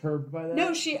not perturbed by that.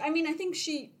 No,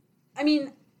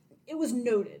 it was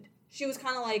noted. She was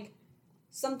kind of like,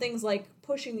 something's like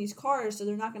pushing these cars so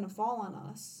they're not going to fall on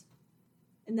us.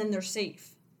 And then they're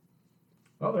safe.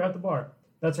 Well, they're at the bar.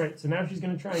 That's right. So now she's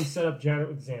going to try and set up Janet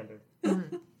with Xander.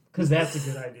 Because that's a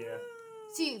good idea.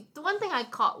 See, the one thing I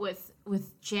caught with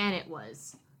Janet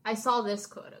was, I saw this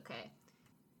quote, okay?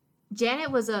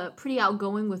 Janet was a pretty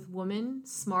outgoing with women,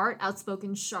 smart,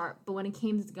 outspoken, sharp. But when it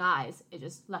came to guys, it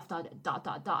just left out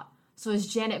a ... So is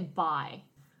Janet bi?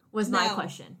 Was my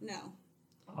question. No.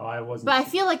 Oh, I wasn't. But I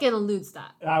feel like it alludes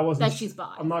that. I wasn't. That she's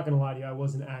bi. I'm not gonna lie to you. I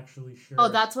wasn't actually sure. Oh,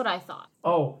 that's what I thought.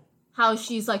 Oh. How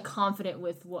she's like confident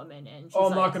with women and she's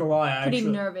I'm not gonna lie. I pretty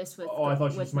actually, nervous with. I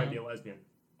thought she with just might men. be a lesbian.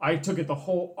 I took it the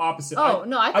whole opposite. Oh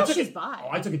no, I thought took she's it, bi. Oh,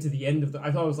 I took it to the end of the.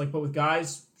 I thought it was like, but with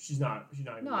guys, she's not. She's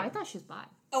not. No, I thought she's bi.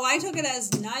 Oh, I took it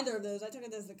as neither of those. I took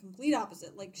it as the complete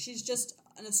opposite. Like, she's just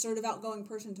an assertive, outgoing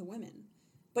person to women.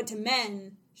 But to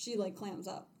men, she, like, clams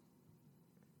up.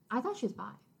 I thought she was bi.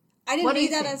 I didn't What do read you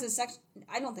that think? as a sex...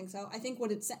 I don't think so. I think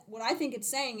what I think it's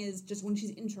saying is just when she's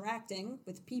interacting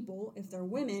with people, if they're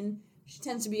women, she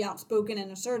tends to be outspoken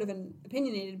and assertive and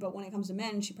opinionated, but when it comes to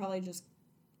men, she probably just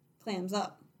clams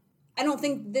up. I don't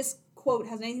think this quote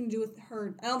has anything to do with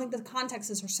her... I don't think the context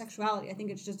is her sexuality. I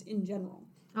think it's just in general.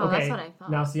 Oh, Okay, that's what I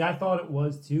thought. Now, see, I thought it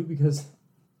was too because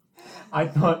I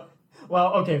thought.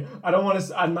 Well, okay, I don't want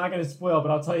to. I'm not going to spoil,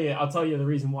 but I'll tell you the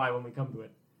reason why when we come to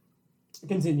it.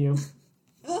 Continue.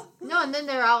 No, and then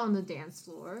they're out on the dance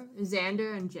floor.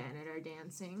 Xander and Janet are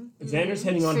dancing. Xander's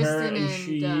hitting on her, Tristan and and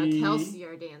she. Kelsey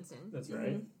are dancing. That's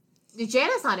right.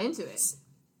 Janet's not into it.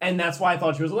 And that's why I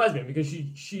thought she was a lesbian because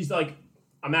she's like,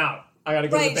 I'm out. I gotta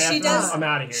go to the Right, bathroom. she does. I'm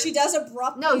out of here. She does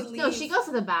abruptly leave. No, she goes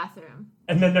to the bathroom.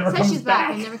 And then never Says comes she's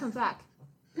back and never comes back.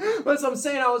 But so I'm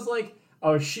saying, I was like,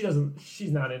 oh, she's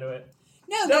not into it.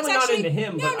 No, She's that's definitely actually... not into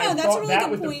him, No, but I that's a thought really that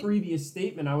good with point. the previous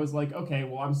statement, I was like, okay,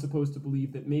 well, I'm supposed to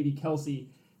believe that maybe Kelsey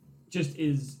just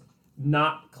is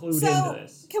not clued into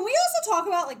this. Can we also talk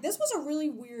about, like, this was a really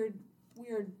weird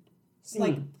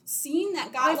like scene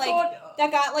that got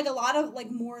like a lot of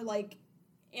like more like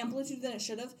amplitude than it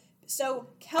should have. So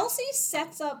Kelsey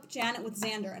sets up Janet with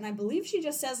Xander, and I believe she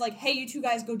just says like, "Hey, you two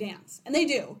guys go dance," and they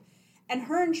do, and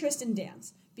her and Tristan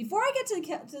dance. Before I get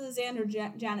to the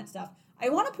Xander Janet stuff, I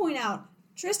want to point out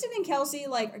Tristan and Kelsey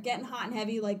like are getting hot and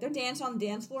heavy, like they're dancing on the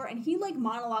dance floor, and he like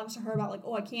monologues to her about like,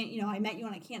 "Oh, I can't, I met you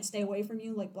and I can't stay away from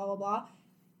you," like blah blah blah.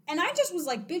 And I just was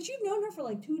like, "Bitch, you've known her for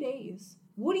like 2 days.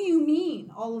 What do you mean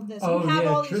all of this? You have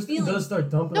all these Tristan feelings." does start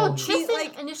dumping all No, these-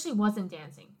 Tristan initially wasn't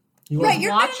dancing. He was wasn't-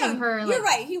 watching her, like, you're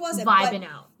right. He wasn't vibing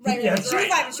out. Right, Yeah, right. She was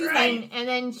vibing. She was vibing. And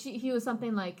then he was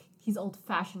something like, he's old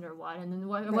fashioned or what, and then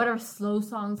whatever slow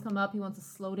songs come up, he wants to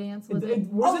slow dance with it.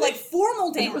 Wasn't like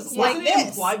formal it dance, was, like wasn't it this.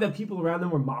 implied that people around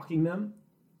them were mocking them?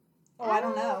 Oh, I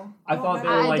don't know. I thought they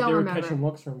remember. were like I they were don't remember. catching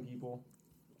looks from people.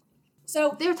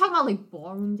 So They were talking about like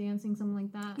ballroom dancing, something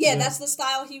like that. yeah, that's the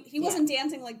style. He wasn't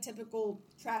dancing like typical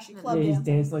trashy club Yeah, he's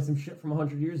dancing. dancing like some shit from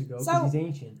 100 years ago because So- he's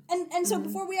ancient. And so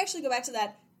before we actually go back to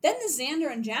that, then the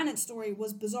Xander and Janet story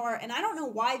was bizarre, and I don't know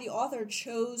why the author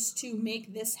chose to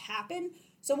make this happen.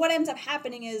 So what ends up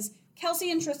happening is Kelsey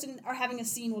and Tristan are having a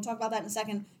scene. We'll talk about that in a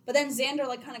second. But then Xander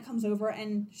like kind of comes over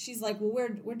and she's like, "Well,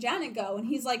 where'd Janet go?" And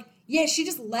he's like, "Yeah, she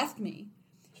just left me.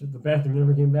 The bathroom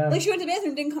never came back. Like she went to the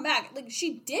bathroom, didn't come back. Like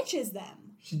she ditches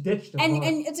them." She ditched him. And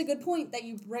it's a good point that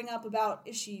you bring up about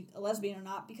is she a lesbian or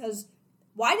not, because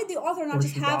why did the author not Or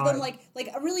just she have them died. like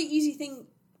a really easy thing?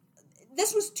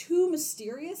 This was too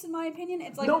mysterious in my opinion.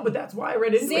 It's like no, but that's why I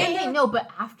read into it. Hey, no, but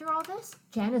after all this,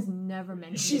 Janet's never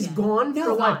mentioned She's again. gone No.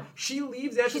 for like Gone. she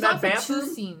leaves after She's that on for 2 bathroom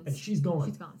scenes. and she's gone.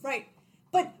 She's gone. right.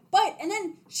 But and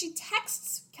then she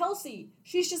texts Kelsey.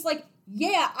 She's just like,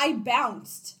 "Yeah, I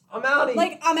bounced. I'm out.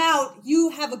 Like I'm out. You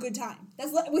have a good time.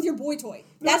 That's with your boy toy."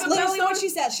 That's literally what she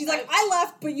says. She's like, "I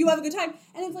left, but you have a good time."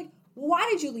 And it's like, well, why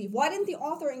did you leave? Why didn't the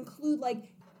author include like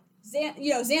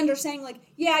Xander saying like,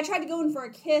 "Yeah, I tried to go in for a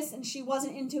kiss and she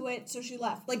wasn't into it, so she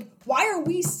left." Like, why are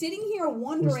we sitting here We're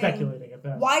wondering speculating at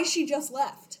that. why she just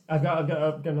left? I've got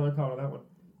another comment on that one.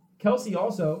 Kelsey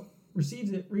also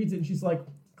receives it, reads it, and she's like,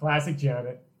 "Classic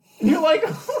Janet." And you're like,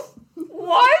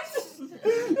 "What? Like,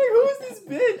 who is this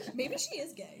bitch?" Maybe she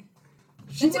is gay.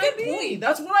 She That's a might good be. point.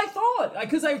 That's what I thought.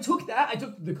 Because I took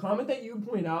the comment that you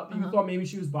pointed out that you thought maybe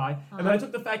she was bi, and then I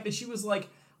took the fact that she was like,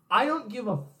 "I don't give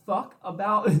a fuck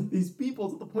about these people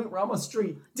to the point where I'm a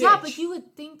straight ditch." Yeah, but you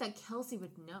would think that Kelsey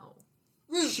would know.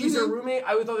 She's her roommate.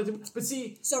 I would thought that, but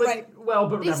see, So, but, right. Well,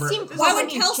 but They remember, seem this Why is- would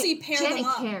Kelsey pair them Janet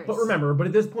up? cares. But remember, but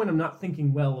at this point, I'm not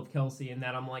thinking well of Kelsey in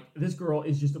that I'm like, this girl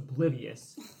is just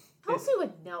oblivious. Kelsey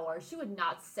would know her. She would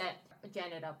not set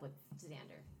Janet up with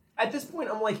Xander. At this point,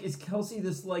 I'm like, is Kelsey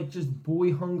this like just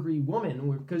boy hungry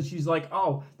woman? Because she's like,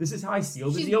 oh, this is how I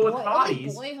seal the She's deal with only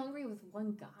hotties. boy hungry with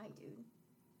one guy, dude.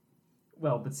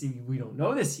 Well, but see, we don't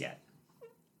know this yet.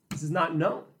 This is not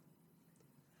known.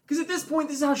 Because at this point,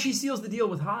 this is how she seals the deal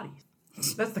with hotties.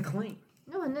 That's the claim.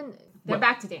 No, and then they're What?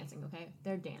 back to dancing. Okay,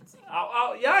 they're dancing.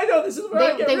 Oh, yeah, I know. This is where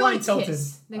I get They really want to tilted.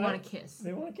 kiss. They want to kiss.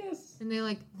 They want to kiss. And they're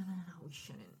like, no, we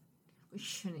shouldn't. we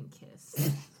shouldn't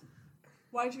kiss.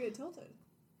 Why'd you get tilted?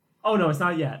 Oh no, it's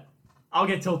not yet. I'll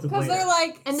get tilted Because later. they're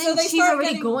like, And so then they she's start already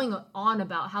getting, going on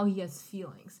about how he has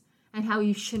feelings and how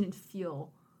you shouldn't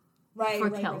feel for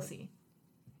Kelsey. Right.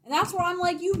 And that's where I'm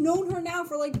like, you've known her now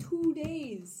for like 2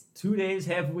 days. 2 days,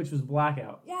 half of which was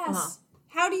blackout. Yes. Uh-huh.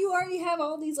 How do you already have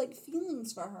all these like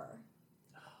feelings for her?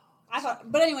 I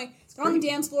thought, but anyway, they're on the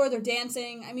dance floor. They're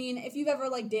dancing. I mean, if you've ever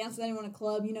like danced with anyone in a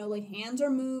club, you know, like hands are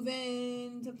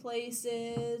moving to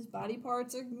places, body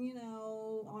parts are, you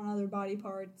know, on other body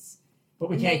parts. But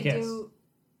we And can't they kiss.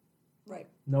 Right.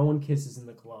 No one kisses in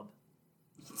the club.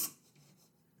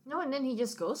 No, and then he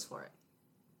just goes for it.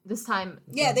 This time,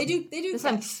 Yeah, they do. this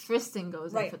time Tristan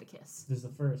goes in Right. for the kiss. This is the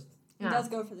first. He does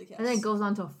go for the kiss. And then it goes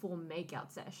on to a full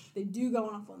makeout sesh. They do go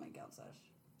on a full makeout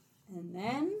sesh, and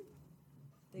then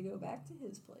they go back to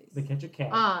his place. They catch a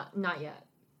cat. Not yet.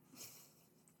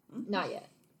 Not yet.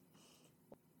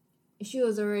 She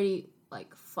was already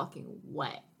like fucking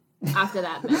wet after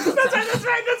that. That's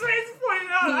right. It's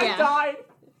pointed out. Yeah. I died.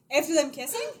 After them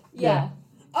kissing? Yeah.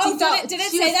 Oh, She felt- did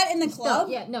it she say was- that in the club?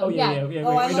 Yeah, no, Oh yeah. Oh,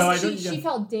 I Wait, must- no, I She, don't. she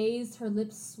felt dazed, her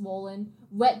lips swollen,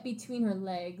 wet between her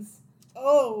legs,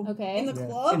 Oh. Okay. In the Yeah.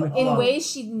 club? In the in club. ways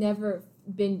she'd never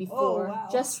been before, wow.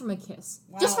 just from a kiss.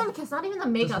 Wow. Just from a kiss, not even the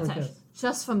makeout from a sesh. kiss.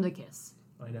 Just from the kiss.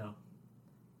 I know.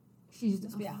 She's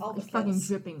Must be a hell of a fucking kiss.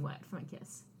 dripping wet from a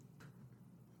kiss.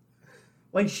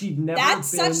 Like she'd never.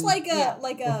 That's been such like a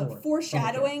Yeah. before.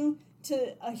 foreshadowing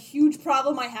to a huge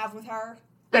problem I have with her.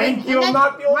 Thank you. And I'm then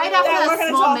not the only right one. after that we're that gonna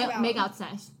small talk about. makeout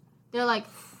sesh, they're like,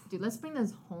 dude, let's bring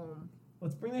this home.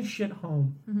 Let's bring this shit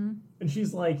home. Mm-hmm. And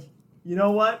she's like, you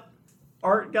know what,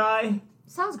 art guy,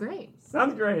 Sounds great.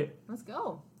 sounds great. Let's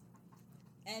go.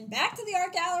 And back to the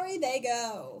art gallery they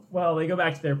go. Well, they go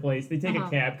back to their place. They take Uh-huh. a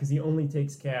cab because he only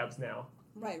takes cabs now.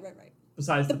 Right.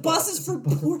 Besides The bus is for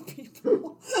poor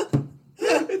people.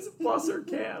 It's bus or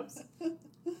cabs.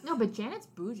 No, but Janet's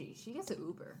bougie. She gets an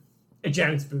Uber. And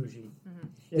Janet's bougie. Mhm.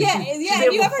 Yeah, she's have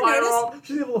able you to ever fire noticed- off-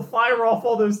 she's able to fire off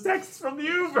all those texts from the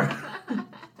Uber.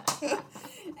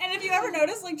 And if you ever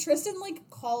notice, like Tristan like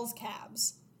calls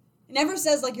cabs. It never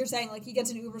says like you're saying like he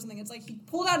gets an Uber or something. It's like he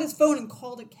pulled out his phone and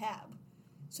called a cab.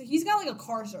 So he's got like a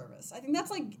car service. I think that's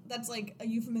like a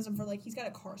euphemism for like he's got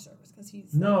a car service because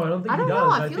he's. No, I don't think I he don't does. know.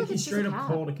 I I feel think like he it's just straight a up cab.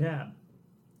 called a cab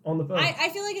on the phone. I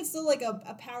feel like it's still like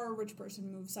a power rich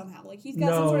person move somehow. Like he's got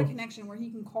some No. sort of connection where he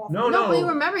can call. No, No, but no. you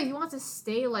remember he wants to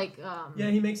stay like Yeah,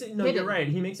 he makes it. No, Hidden. you're right.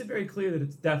 He makes it very clear that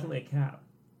it's definitely a cab.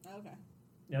 Okay.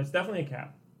 Yeah, it's definitely a cab.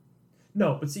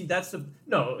 No, but see, that's the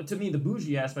to me the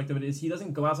bougie aspect of it is he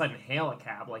doesn't go outside and hail a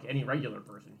cab like any regular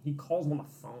person. He calls them on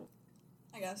the phone.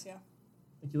 I guess yeah.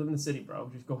 Like you live in the city, bro,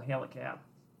 just go hail a cab.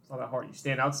 It's not that hard. You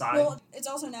stand outside. Well, it's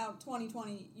also now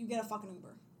 2020. You get a fucking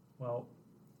Uber. Well,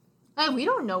 we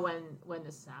don't know when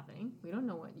this is happening. We don't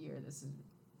know what year this is.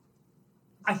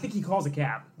 I think he calls a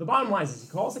cab. The bottom line is he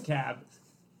calls a cab.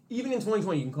 Even in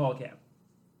 2020, you can call a cab.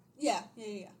 Yeah.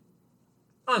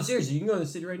 Oh, seriously, you can go to the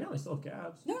city right now. They still have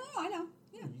cabs. No, I know.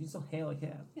 Yeah. You can still hail a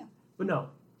cab. Yeah. But no,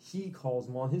 he calls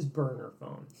them on his burner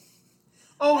phone.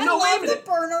 Oh I no! Wait a love minute.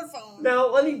 the burner phone. Now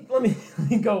let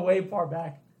me go way far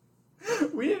back.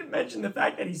 We didn't mention the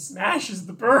fact that he smashes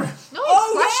the burner. No, he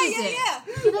Oh crushes yeah, it. yeah,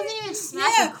 yeah. He doesn't even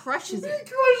smash Yeah. it, crushes He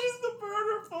it. crushes the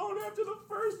burner phone after the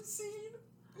first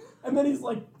scene, and then he's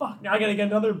like, "Fuck! Now I gotta get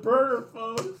another burner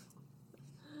phone."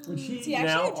 Which Is he he actually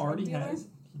now a drug already dealer? has.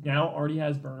 He now already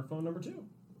has burner phone number 2.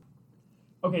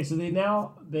 Okay, so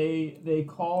they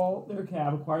call their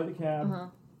cab, acquire the cab. Uh-huh.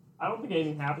 I don't think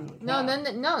anything happens in the No, cab. then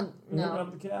They hook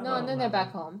up the cab? no, and then they're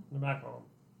back home. They're back home.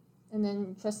 And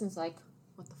then Tristan's like,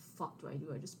 "What the fuck do I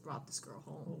do? I just brought this girl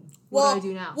home. Well, What do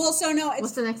I do now? Well, so no,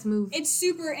 What's the next move?" it's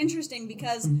super interesting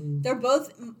because they're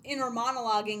both inner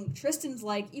monologuing. Tristan's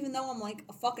like, even though I'm like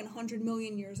a fucking 100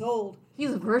 million years old. He's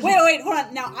a virgin. Wait, hold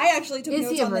on. Now I actually took Is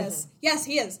notes he a on virgin? this. Yes,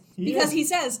 he is He because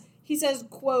is. he says,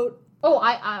 quote. Oh,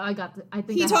 I got the. I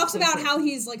think He I have talks the about same how thing.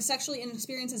 he's like sexually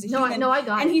inexperienced as a No, human. I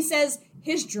got and it. he says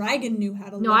his dragon knew how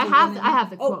to. No, love I a have- woman. I have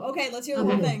the quote. Oh, okay. Let's hear the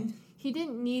Okay. whole thing. He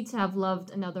didn't need to have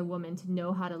loved another woman to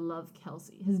know how to love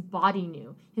Kelsey. His body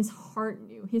knew. His heart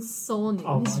knew. His soul knew.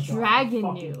 Oh his my God, dragon I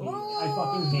fucking knew. hate it. I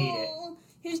fucking hate it. Oh,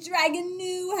 his dragon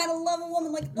knew how to love a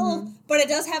woman. Like, Mm-hmm. but it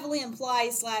does heavily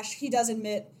imply / he does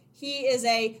admit he is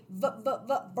a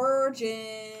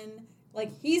virgin.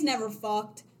 Like he's never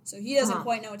fucked, so he doesn't Uh-huh.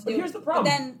 quite know what to But do. here's the problem.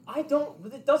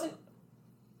 But then It doesn't.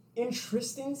 In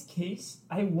Tristan's case,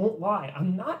 I won't lie.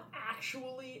 I'm not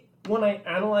actually, when I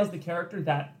analyze the character,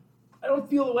 that I don't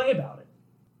feel the way about it.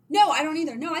 no, I don't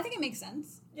either. No, I think it makes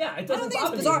sense. Yeah, it I doesn't don't think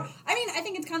bother it's bizarre. me. I mean, I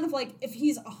think it's kind of like if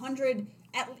he's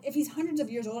if he's hundreds of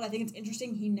years old, I think it's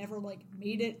interesting he never like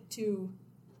made it to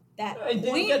that I didn't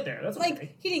point. get there. That's like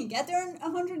okay. he didn't get there in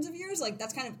hundreds of years. Like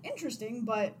that's kind of interesting,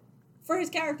 but for his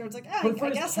character, it's like, oh, But for I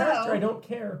his guess character, so. I don't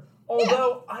care.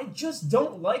 Although I just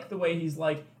don't like the way he's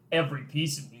like, every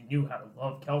piece of me knew how to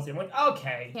love Kelsey. I'm like,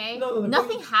 okay. Okay. No, the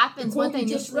nothing quote- happens the once quote they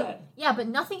you just initially. read. Yeah, but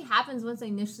nothing happens once they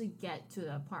initially get to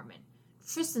the apartment.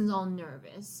 Tristan's all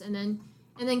nervous, and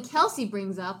then Kelsey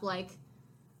brings up like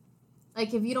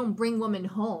if you don't bring women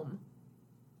home,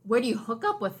 where do you hook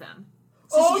up with them?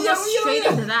 So Oh, she yeah, goes yeah, straight yeah.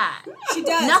 into that. She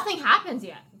does. Nothing happens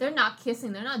yet. They're not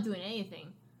kissing. They're not doing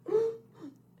anything.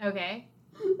 Okay.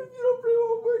 If you don't bring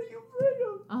him, where do you bring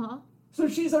him? Uh huh. So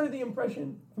she's under the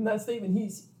impression from that statement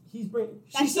he's bringing.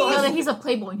 She That still he- has No, that he's a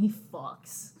playboy and he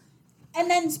fucks. And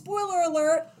then, spoiler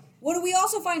alert, what do we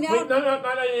also find out? Wait, no,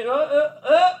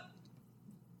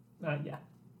 not yet.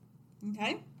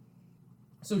 Okay.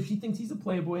 So she thinks he's a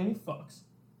playboy and he fucks.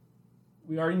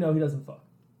 We already know he doesn't fuck.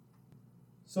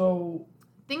 So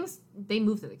They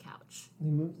move to the couch. they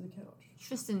move to the couch.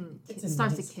 Tristan It's a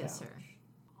starts nice to kiss couch. her.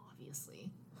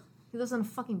 Obviously. He lives in a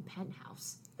fucking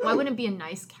penthouse. Why wouldn't it be a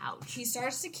nice couch? He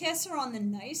starts to kiss her on the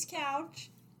nice couch,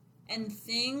 and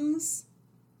things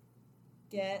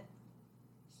get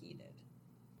heated.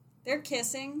 They're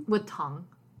kissing With tongue.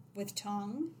 with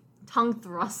tongue. Tongue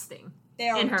thrusting. They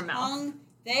are In her mouth.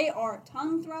 They are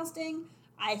tongue thrusting.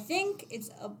 I think it's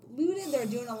alluded they're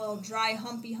doing a little dry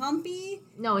humpy.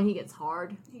 No, and he gets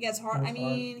hard. He gets hard. That's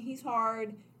He's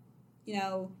hard. You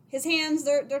know, his hands,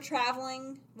 they're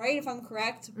traveling, right? If I'm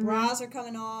correct. Mm-hmm. Bras are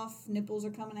coming off, nipples are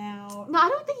coming out. No, I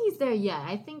don't think he's there yet.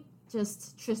 I think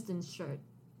just Tristan's shirt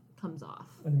comes off.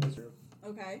 I think that's true.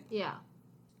 Okay. Yeah.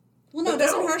 Well, no, But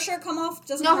doesn't no. her shirt come off?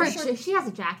 Doesn't No, her her shirt... she has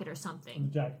a jacket or The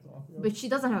something, jacket's off. Yeah. but she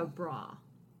doesn't have a bra.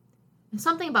 And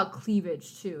something about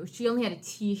cleavage too. She only had a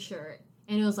t-shirt,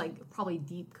 and it was like probably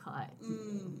deep cut,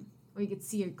 where you could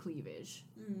see her cleavage.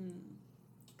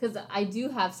 Because I do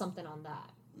have something on that.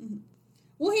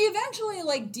 Well, he eventually,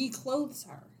 like, declothes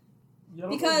her. You don't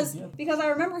Because know, yeah. because I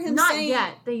remember him Not saying...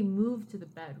 yet. They moved to the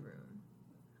bedroom,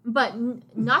 but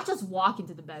not just walk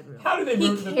into the bedroom. How do they He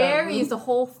move to the carries bedroom? the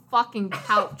whole fucking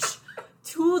couch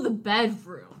to the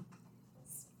bedroom.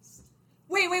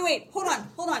 Wait. Hold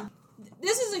on.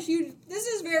 This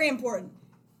is very important.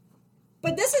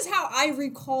 But this is how I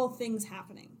recall things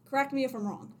happening. Correct me if I'm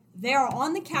wrong. They are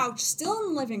on the couch, still in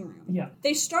the living room. Yeah.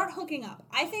 They start hooking up.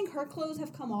 I think her clothes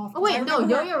have come off. Oh wait, I no,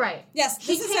 remember her- you're right. Yes,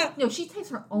 She this is how... she takes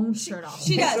her own shirt off.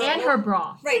 she does. And her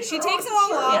bra. Right, she takes it all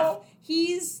Sure. off.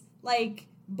 He's, like,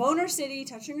 Boner City,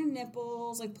 touching her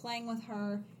nipples, like, playing with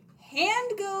her.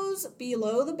 Hand goes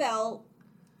below the belt.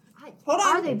 Hold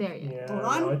on. Are they there yet? Yeah, Hold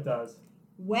on. no, it does.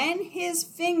 When his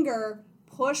finger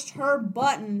pushed her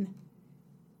button,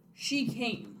 she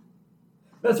came.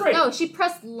 That's right. No, she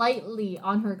pressed lightly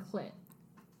on her clit.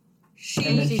 She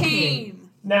And then she came.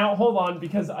 Now hold on,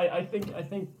 because I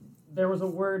think there was a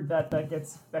word that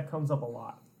comes up a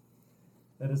lot.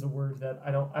 That is a word that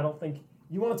I don't think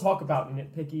you want to talk about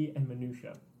nitpicky and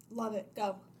minutia. Love it.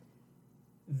 Go.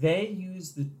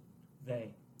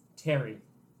 Terry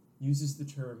uses the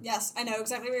term Yes, I know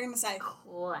exactly what you're going to say.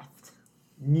 Cleft.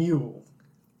 mule.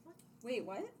 Wait,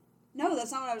 what? No,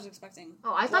 that's not what I was expecting.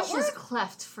 Oh, I thought What she was word?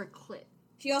 cleft for clit.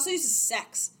 He also uses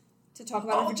sex to talk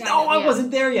about her Oh, vagina. no, I Yeah. wasn't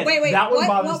there yet. Wait, that one what-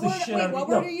 bothers what the word- shit wait, out of me. what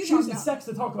word are you she talking uses about? sex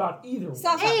to talk about either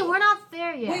Stop. one. Hey, we're not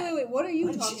there yet. Wait. What are you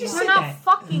Why did she talking just about? We're say not that?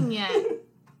 fucking yet.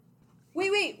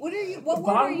 Wait. What are you? What The word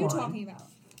are bottom you line. talking about?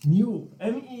 Mule.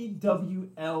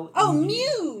 MEWLE. Oh,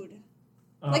 mewed.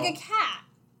 Oh. Like a cat.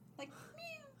 Like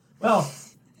mew.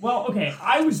 Well, okay.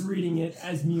 I was reading it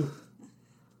as mule,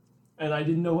 and I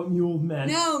didn't know what mule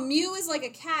meant. No, mew is like a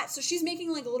cat, so she's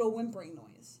making like a little whimpering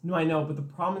noise. No, I know, but the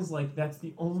problem is like that's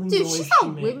the only Dude, noise she's she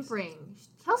not makes. whimpering.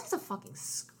 Kelsey's a fucking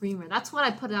screamer. That's what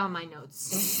I put down in my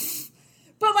notes.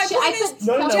 But my I point put is,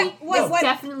 No, no, Kelsey no. was What?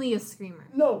 definitely a screamer.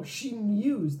 No, she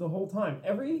mews the whole time.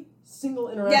 Every single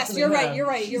interaction. Yes, you're they right, have, you're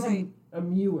right, she's you're right. A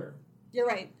mewer, You're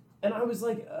right. and I was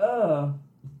like,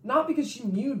 not because she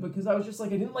mewed, because I was just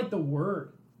like, I didn't like the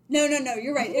word. No,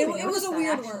 you're right. It I was a noticed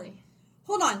weird that, word. actually.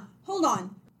 Hold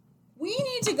on. We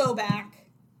need to go back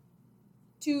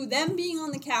to them being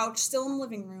on the couch, still in the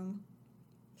living room.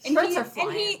 Shirts are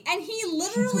flying. And he She took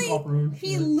literally off her own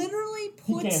he shirt. literally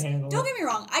He puts can't handle don't it. get me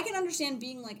wrong, I can understand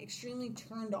being like extremely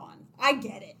turned on. I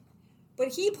get it. But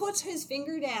he puts his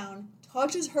finger down,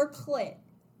 touches her clit,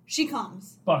 she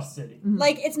comes. Bust City.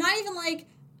 Like it's not even like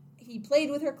he played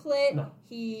with her clit, No.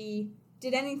 he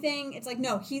did anything. It's like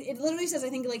no, it literally says I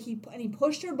think like he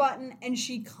pushed her button and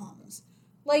she comes.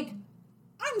 Like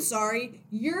I'm sorry,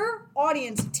 your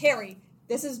audience, Terry,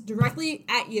 this is directly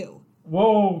at you.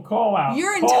 Whoa, call out.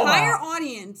 Your Call entire out.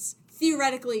 audience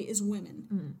theoretically is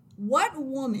women. What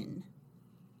woman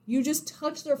You just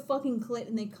touch their fucking clit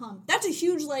and they come. That's a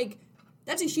huge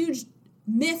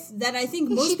myth that I think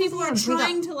most people are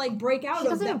trying to like break out of. She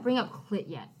doesn't even bring up clit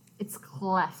yet. It's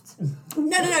cleft.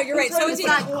 No, you're right. So it's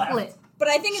not clit. But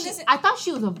I think in this, I thought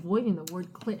she was avoiding the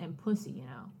word clit and pussy. You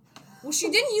know. Well, she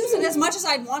didn't use it as much as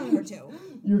I'd wanted her to.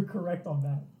 You're correct on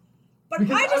that. But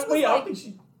because I just was like,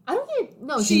 I don't get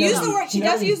no. She used the word. She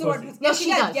does use the word. No,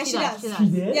 she does. Yes, she does. She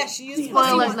did. Yeah, she used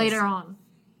spoilers later on.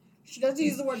 She does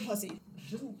use the word pussy.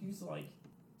 She doesn't use like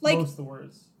most of the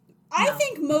words. I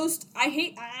think most.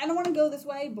 I don't want to go this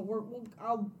way, but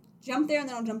I'll jump there and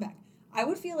then I'll jump back. I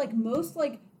would feel like most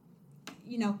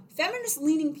feminist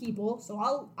leaning people. So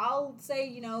I'll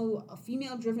say a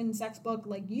female driven sex book.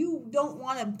 Like you don't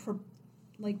want to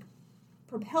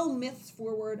propel myths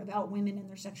forward about women and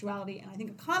their sexuality. And I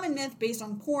think a common myth based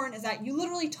on porn is that you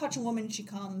literally touch a woman and she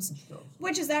comes.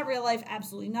 Which is that real life?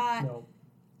 Absolutely not. No.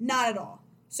 Not at all.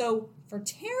 So for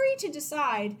Terry to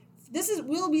decide,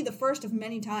 will be the first of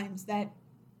many times that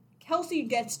Kelsey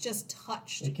gets just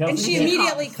touched. And she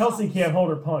immediately comes. Kelsey can't hold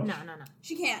her punch. No.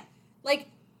 She can't. Like,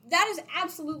 that is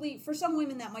absolutely, for some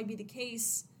women that might be the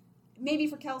case. Maybe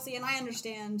for Kelsey, and I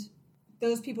understand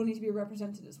those people need to be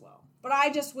represented as well. But I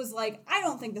just was like, I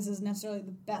don't think this is necessarily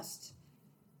the best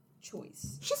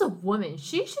choice. She's a woman.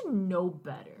 She should know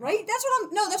better. Right? That's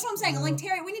what I'm saying. I'm like,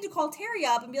 Terry, we need to call Terry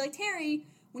up and be like, Terry,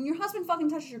 when your husband fucking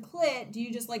touches your clit, do you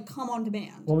just, like, come on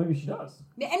demand? Well, maybe she does.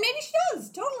 And maybe she does,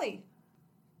 totally.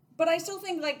 But I still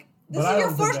think, like,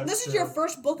 this is your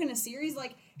first book in a series.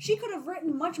 Like, she could have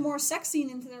written much more sex scene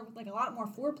into there with, like, a lot more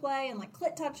foreplay and, like,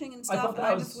 clit touching and stuff.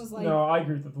 I just was like... No, I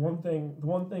agree with that. The one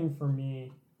thing for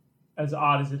me, as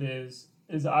odd as it is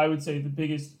I would say the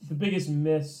biggest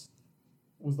miss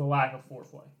was the lack of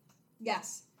foreplay.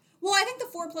 Yes. Well, I think the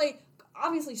foreplay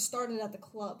obviously started at the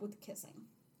club with the kissing.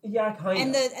 Yeah,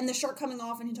 kind of. And the shirt coming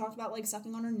off, and he talked about like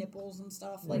sucking on her nipples and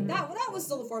stuff like that. Well, that was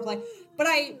still the foreplay. But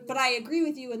I agree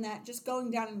with you in that just going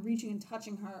down and reaching and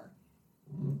touching her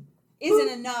isn't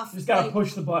enough. You just gotta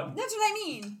push the button. That's what I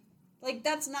mean. Like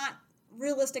that's not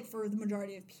realistic for the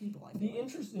majority of people. I feel the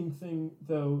interesting thing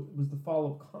though was the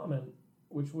follow-up comment,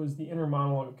 which was the inner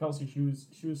monologue of Kelsey. She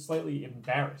was slightly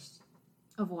embarrassed.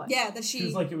 Of what? Yeah, that she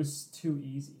was like it was too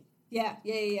easy. Yeah.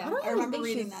 I remember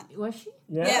reading that. Was she?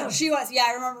 Yeah, she was. Yeah,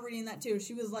 I remember reading that too.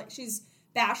 She was like, she's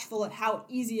bashful at how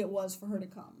easy it was for her to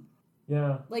come.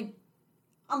 Yeah. Like,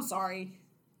 I'm sorry.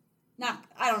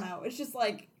 I don't know. It's just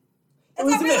like, it's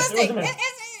not realistic.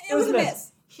 It was a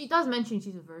miss. She does mention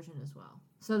she's a virgin as well.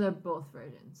 So they're both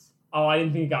virgins. Oh, I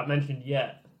didn't think it got mentioned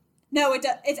yet. No, it's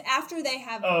after they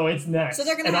have. Oh, it's next. So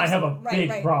they're gonna. And I have a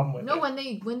big problem with it. No, when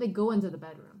they go into the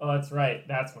bedroom. Oh, that's right.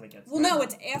 That's when it gets. Well, no,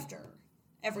 it's after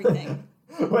everything.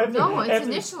 It's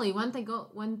initially when they go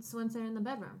once they're in the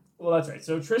bedroom. Well, that's right.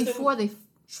 So Tristan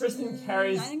Tristan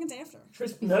carries. I think it's after.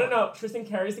 No. Tristan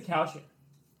carries the couch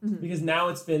in because now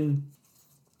it's been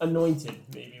anointed.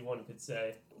 Maybe one could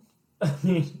say. I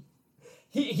mean,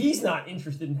 he's not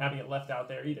interested in having it left out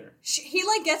there either. He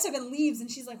like gets up and leaves,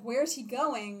 and she's like, "Where's he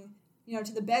going?"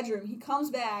 To the bedroom. He comes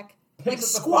back, like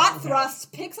squat thrusts,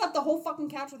 picks up the whole fucking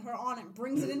couch with her on it,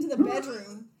 brings it into the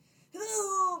bedroom.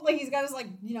 Like he's got his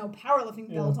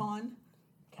powerlifting belt on.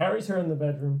 Carries her in the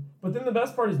bedroom, but then the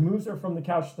best part is moves her from the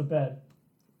couch to the bed.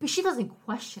 But she doesn't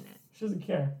question it. She doesn't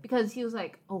care because he was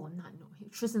like, "Oh, I'm not normal."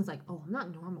 Tristan's like, "Oh, I'm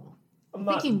not normal." I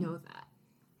think you know that,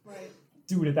 right?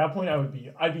 Dude, at that point,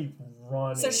 I'd be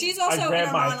running. So she's also inner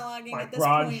monologuing at this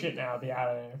broad point. Shit now, be out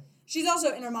of there. She's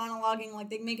also inner monologuing, like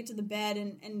they make it to the bed,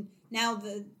 and now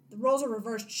the roles are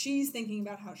reversed. She's thinking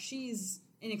about how she's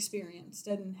inexperienced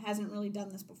and hasn't really done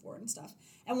this before and stuff.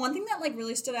 And one thing that like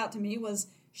really stood out to me was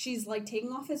she's like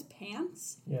taking off his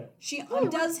pants. Yeah. She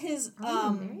undoes his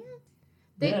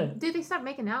Did they start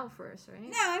making out first, right?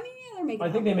 No, I mean they're making out.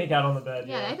 I think they make out on the bed.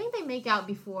 Yeah, I think they make out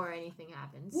before anything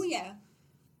happens. Well, yeah.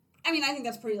 I mean, I think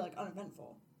that's pretty like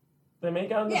uneventful. They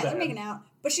make out on the bed. Yeah, they're making out.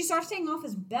 But she starts taking off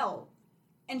his belt.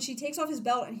 And she takes off his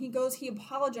belt and he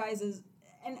apologizes.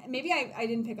 And maybe I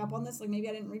didn't pick up on this, like maybe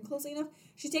I didn't read closely enough.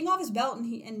 She's taking off his belt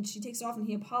and she takes it off and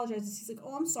he apologizes. He's like,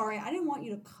 "Oh, I'm sorry. I didn't want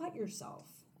you to cut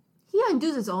yourself." He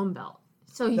undoes his own belt.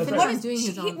 So he finishes doing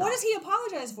his own belt. What does he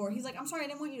apologize for? He's like, "I'm sorry, I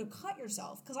didn't want you to cut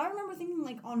yourself." Because I remember thinking,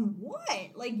 like, on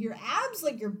what? Like, your abs?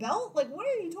 Like, your belt? Like, what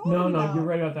are you talking about? No, you're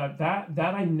right about that.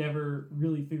 That I never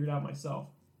really figured out myself.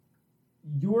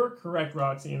 You're correct,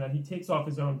 Roxy, in that he takes off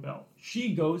his own belt.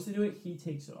 She goes to do it, he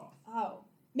takes it off. Oh.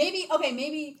 Maybe.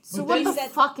 So what the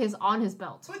fuck is on his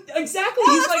belt? Exactly.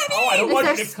 He's like, I don't want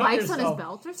you to cut yourself. Is there spikes on his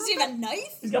belt or something? Does he have a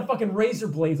knife? He's got fucking razor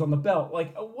blades on the belt.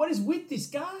 Like, what is with this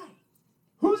guy?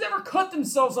 Who's ever cut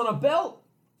themselves on a belt?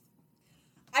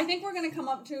 I think we're going to come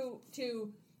up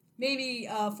to maybe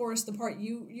Forrest, the part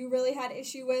you really had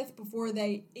issue with before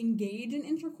they engage in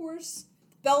intercourse.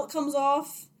 Belt comes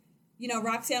off. You know,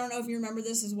 Roxy, I don't know if you remember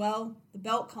this as well. The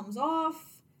belt comes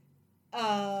off.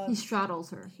 He straddles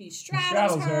her. He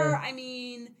straddles her. I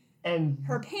mean, And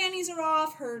her panties are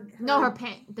off. Her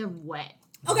they're wet.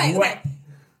 Okay. wet.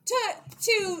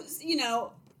 To you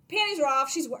know, panties are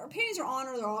off. Her panties are on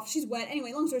or they're off. She's wet.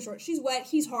 Anyway, long story short, she's wet.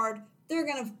 He's hard. They're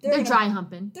dry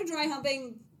humping. They're dry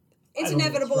humping. I It's don't think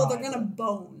inevitable. it's dry, They're gonna but-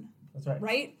 bone. That's right.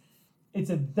 Right? It's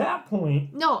at that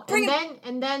point No, Bring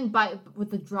and then with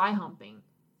the dry humping,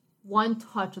 one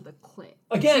touch of the clit.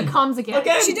 again. She comes again.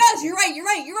 She does. You're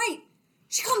right.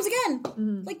 She comes again.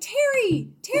 Mhm. Like,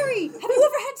 Terry, have you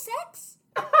ever had sex?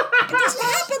 It doesn't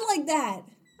happen like that.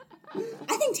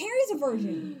 I think Terry's a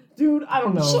virgin. Dude, I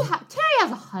don't know. Terry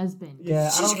has a husband. Yeah, I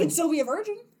She don't could think. still be a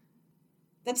virgin.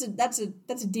 That's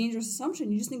a dangerous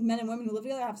assumption. You just think men and women who live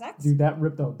together have sex? Dude, that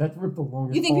ripped the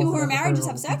longest. You think people balls who are I've ever married heard just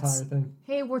on have this sex? entire thing.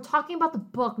 Hey, we're talking about the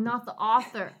book, not the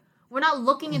author. We're not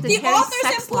looking into The Terry's author's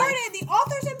sex important. life. The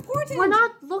author's important. We're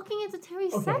not looking into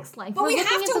Terry's Okay. sex life. But We're we looking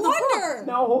have into to the book. wonder.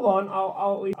 Now hold on.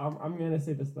 I'm gonna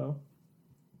say this though.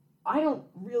 I don't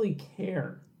really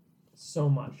care so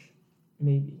much,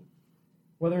 maybe,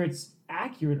 whether it's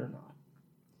accurate or not,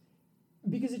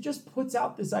 because it just puts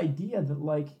out this idea that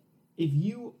like if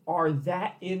you are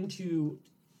that into,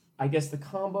 I guess, the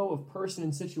combo of person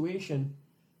and situation,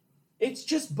 it's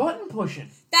just button pushing.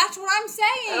 That's what I'm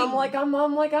saying. And I'm like,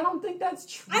 I don't think that's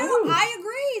true. I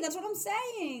agree. That's what I'm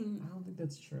saying. I don't think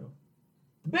that's true.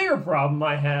 The bigger problem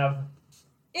I have.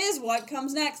 Is what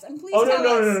comes next. And please Oh tell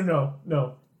us.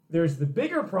 no. There's the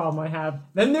bigger problem I have.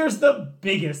 Then there's the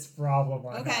biggest problem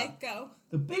I have. Okay, go.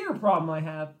 The bigger problem I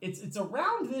have, it's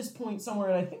around this point somewhere,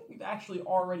 and I think we've actually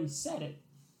already said it,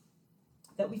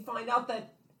 that we find out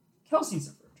that Kelsey's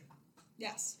a virgin.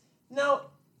 Yes. Now,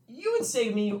 you would say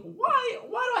to me, why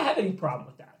do I have any problem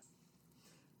with that?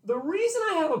 The reason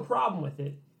I have a problem with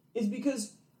it is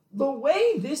because the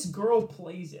way this girl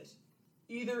plays it,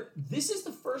 either this is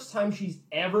the first time she's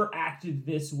ever acted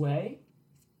this way,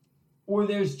 or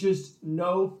there's just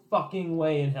no fucking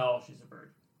way in hell she's a virgin.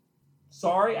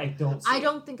 Sorry, I don't see I it.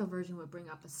 don't think a virgin would bring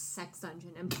up a sex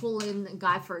dungeon and pull in a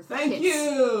guy for a Thank kiss.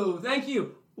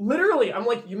 you. Literally, I'm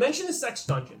like, you mentioned the sex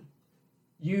dungeon.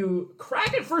 You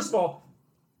crack it, first of all,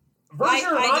 virgin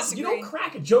or I not, disagree. you don't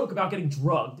crack a joke about getting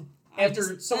drugged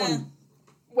after someone.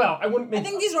 Well, I wouldn't make. I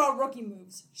think these are all rookie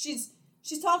moves. She's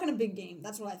talking a big game.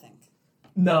 That's what I think.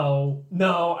 No,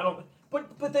 I don't.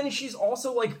 But then she's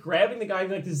also like grabbing the guy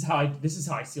and like, this is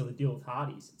how I seal the deal with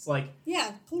hotties. It's like,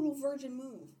 Yeah, total virgin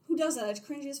move. Who does that? It's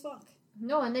cringy as fuck.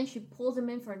 No, and then she pulls him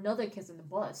in for another kiss in the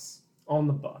bus on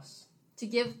the bus. to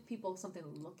give people something to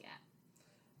look at.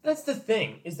 That's the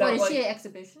thing. Is that What, is like, she an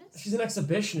exhibitionist? she's an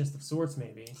exhibitionist of sorts,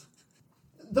 maybe.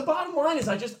 The bottom line is,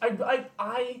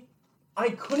 I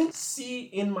couldn't see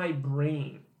in my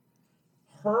brain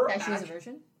her. That she was a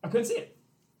virgin? I couldn't see it.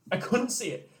 I couldn't see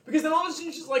it because then all of a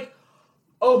sudden she's like,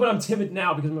 "Oh, but I'm timid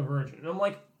now because I'm a virgin," and I'm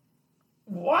like,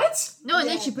 "What?" No, and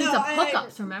then Yeah. she brings No, up I-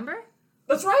 hookups, remember?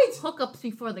 That's right. Hookups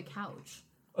before the couch.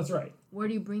 That's right. Where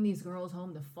do you bring these girls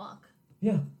home to fuck?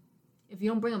 Yeah. If you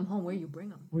don't bring them home, where do you bring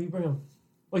them? Where do you bring them?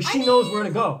 Like she I knows mean- where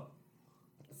to go.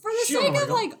 For the She don't sake wanna of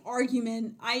go. like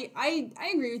argument, I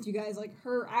agree with you guys. Like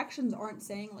her actions aren't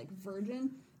saying like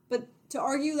virgin, but to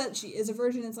argue that she is a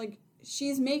virgin, it's like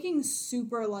she's making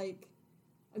super like,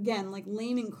 again, like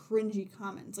lame and cringy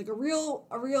comments. Like a real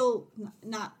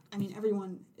not. I mean,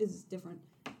 everyone is different.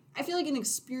 I feel like an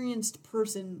experienced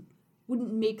person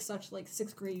wouldn't make such like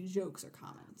 6th grade jokes or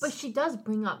comments. But she does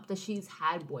bring up that she's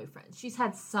had boyfriends. She's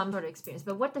had some sort of experience.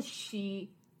 But what does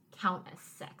she count as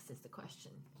sex is the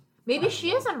question. Maybe she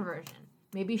is a virgin.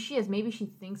 Maybe she is. Maybe she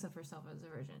thinks of herself as a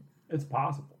virgin. It's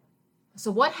possible.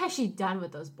 So what has she done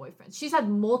with those boyfriends? She's had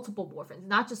multiple boyfriends,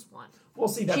 not just one. Well,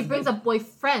 see, that's She the brings thing. up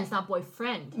boyfriends, not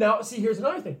boyfriend. Now, see, here's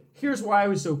another thing. Here's why I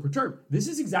was so perturbed. This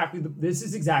is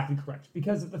exactly correct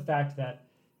because of the fact that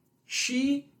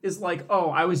she is like, "Oh,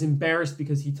 I was embarrassed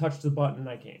because he touched the button and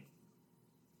I came."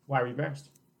 Why were you embarrassed?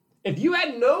 If you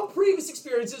had no previous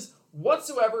experiences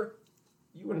whatsoever,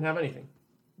 you wouldn't have anything.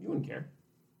 You wouldn't care.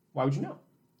 Why would you know?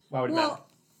 Why would it matter?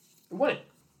 It wouldn't.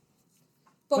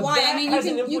 But why? that I mean, has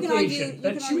you an can argue. implication You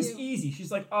that can she was argue. easy.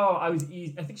 She's like, "Oh, I was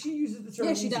easy." I think she uses the term.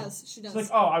 Yeah, she easy. does. She does. She's like,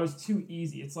 "Oh, I was too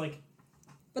easy." It's like,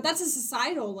 But that's a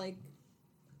societal like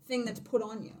thing that's put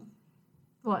on you.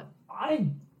 What? I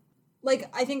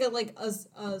I think of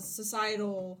a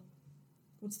societal,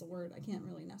 what's the word? I can't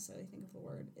really necessarily think of the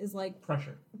word. Is like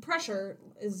pressure. pressure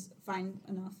is fine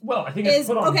enough. Well, I think it's Is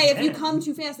put on okay if you men. come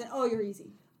too fast, then oh you're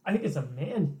easy. I think it's a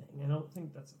man thing. I don't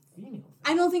think that's a female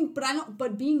thing.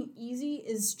 But being easy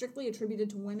is strictly attributed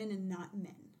to women and not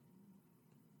men.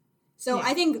 So Yeah.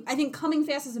 I think coming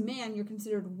fast as a man, you're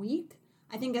considered weak.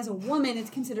 I think as a woman,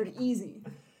 it's considered easy.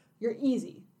 You're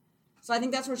easy. So I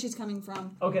think that's where she's coming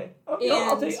from. Okay. No,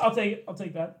 I'll take that. I'll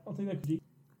take that critique.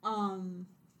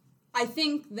 I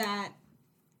think that,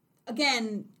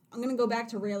 again, I'm going to go back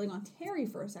to railing on Terry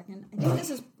for a second. I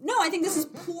think this is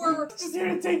poor. Just here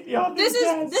to take the obvious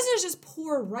This is just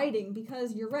poor writing,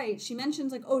 because you're right. She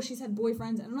mentions, like, oh, she's had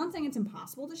boyfriends, and I'm not saying it's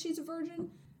impossible that she's a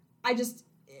virgin. At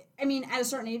a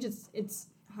certain age, it's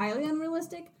highly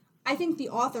unrealistic. I think the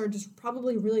author just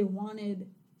probably really wanted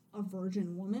a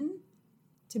virgin woman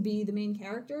to be the main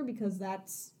character, because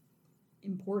that's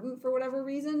important for whatever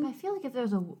reason. I feel like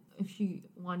if she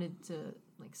wanted to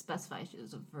like specify she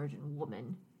was a virgin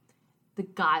woman, the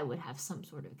guy would have some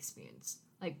sort of experience,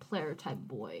 like player type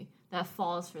boy that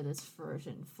falls for this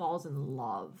virgin, falls in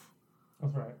love.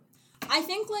 That's right. I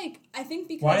think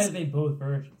because Why are they both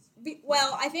virgins?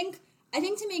 I think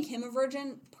to make him a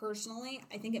virgin, personally,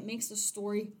 I think it makes the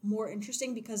story more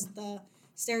interesting, because the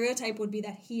stereotype would be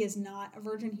that he is not a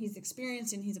virgin, he's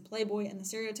experienced and he's a playboy, and the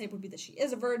stereotype would be that she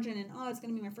is a virgin and, oh, it's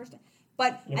going to be my first time.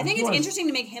 But I think it's interesting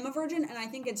to make him a virgin, and I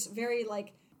think it's very,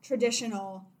 like,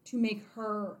 traditional to make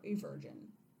her a virgin.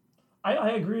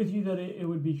 I agree with you that it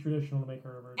would be traditional to make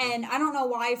her a virgin. And I don't know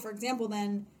why, for example,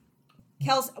 then,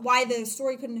 why the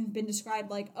story couldn't have been described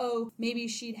like, oh, maybe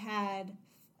she'd had,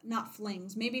 not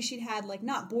flings, maybe she'd had, like,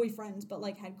 not boyfriends, but,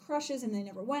 like, had crushes and they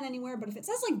never went anywhere. But if it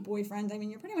says, like, boyfriends, I mean,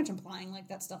 you're pretty much implying, like,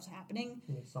 that stuff's happening.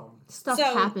 Stuff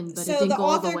happened, but it so didn't the go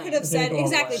all the author way. could have said,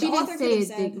 exactly, She the didn't author say could have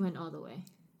it said, went all the way.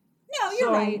 no,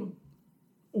 you're right.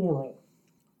 Oral.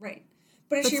 Right.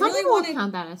 But if But she some really people wanted...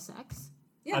 count that as sex.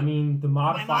 Yeah. I mean, the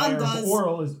modifier does. of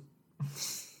oral is...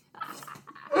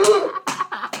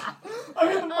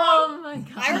 Oh my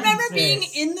god. I remember being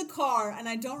Jesus. in the car, and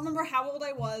I don't remember how old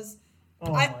I was.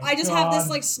 Oh I just have this, God.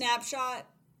 like, snapshot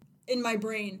in my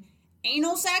brain.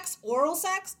 Anal sex, oral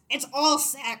sex, it's all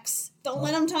sex. Don't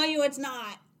let them tell you it's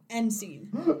not. End scene.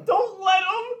 Don't let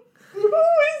him! Who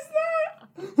is that?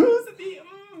 Who's the...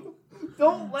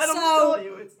 Don't let him tell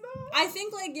you it's not. I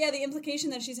think, like, yeah, the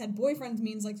implication that she's had boyfriends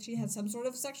means, like, she had some sort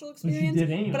of sexual So she experience.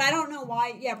 did anyway. But I don't know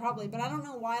why, yeah, probably, but I don't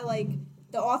know why, like,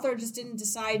 the author just didn't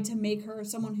decide to make her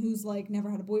someone who's, like, never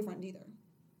had a boyfriend either.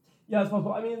 Yeah, it's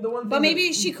possible. I mean, the one thing But maybe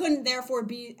that, she couldn't, therefore,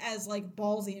 be as, like,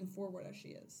 ballsy and forward as she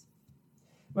is.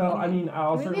 Well, I mean,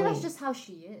 I'll Maybe certainly... that's just how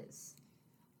she is.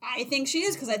 I think she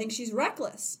is, because I think she's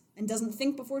reckless and doesn't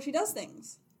think before she does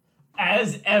things.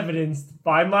 As evidenced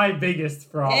by my biggest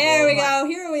problem. There we go.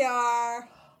 Here we are.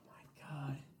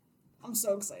 God. I'm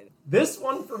so excited. This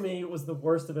one, for me, was the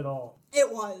worst of it all.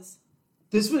 It was.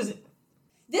 This was...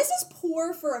 This is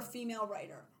poor for a female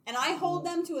writer, and I hold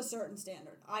them to a certain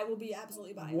standard. I will be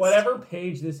absolutely biased. Whatever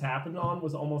page this happened on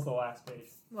was almost the last page.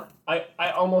 What?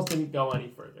 I almost didn't go any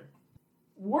further.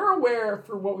 We're aware,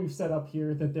 for what we've set up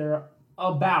here, that they're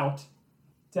about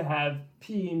to have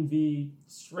P and V,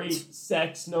 straight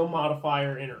sex, no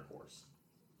modifier intercourse.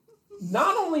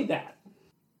 Not only that,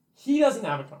 he doesn't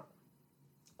have a condom.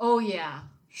 Oh yeah.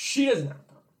 She doesn't have a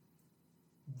condom.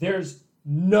 There's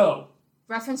no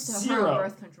Reference to Zero. her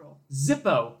birth control.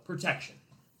 Zippo protection.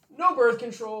 No birth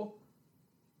control.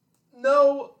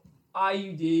 No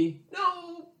IUD.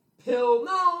 No pill.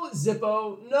 No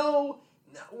Zippo. No,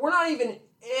 we're not even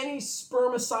any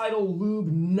spermicidal lube.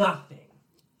 Nothing.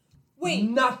 Wait.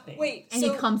 Nothing. Wait. And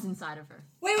so, he comes inside of her.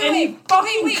 Wait. And he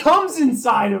fucking comes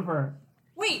inside of her.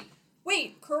 Wait.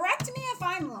 Correct me if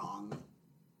I'm wrong.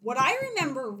 What I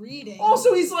remember reading.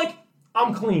 Also, he's like,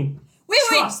 I'm clean. Wait.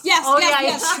 Trust. Yes. Oh, yes. yeah,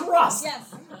 Yes. Trust.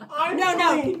 Yes. I'm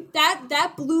No. clean.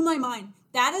 That blew my mind.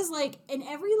 That is like in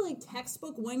every like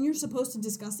textbook when you're supposed to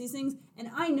discuss these things,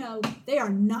 and I know they are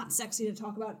not sexy to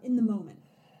talk about in the moment.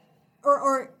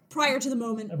 Or prior to the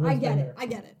moment. Everyone's I get been it. there. I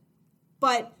get it.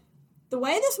 But the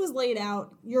way this was laid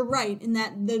out, you're right, in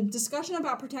that the discussion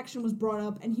about protection was brought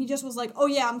up, and he just was like, oh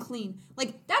yeah, I'm clean.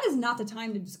 Like, that is not the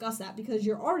time to discuss that, because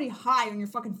you're already high on your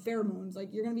fucking pheromones.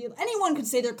 Like, you're gonna be, anyone could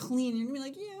say they're clean, and you're gonna be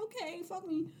like, yeah, okay, fuck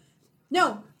me.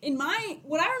 No,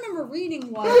 what I remember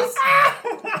reading was,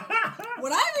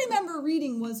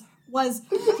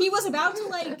 he was about to,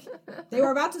 like, they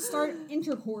were about to start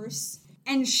intercourse,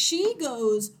 and she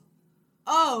goes,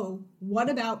 oh, what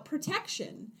about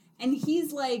protection? And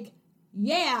he's like,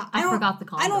 yeah, I forgot the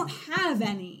condom. I don't have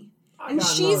any. I And got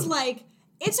she's none. like,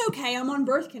 it's okay, I'm on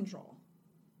birth control.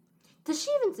 Does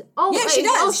she even? Oh, Yeah, wait, she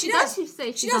does. Oh, she she does. does.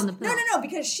 Say She she's does. on the pill. No,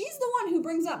 because she's the one who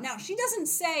brings up. Now, she doesn't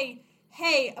say,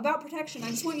 hey, about protection,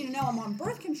 I just want you to know I'm on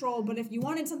birth control, but if you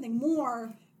wanted something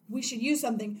more, we should use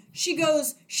something. She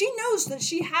goes, she knows that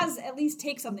she has at least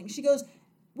take something. She goes,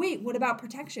 wait, what about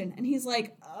protection? And he's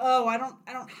like, oh, I don't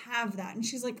have that. And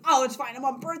she's like, oh, it's fine. I'm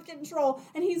on birth control.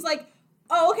 And he's like,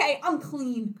 oh, okay, I'm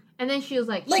clean. And then she was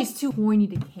like she's too horny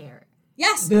to care.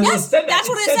 Yes, It yes, said that. that's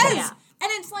what it says. Yeah. And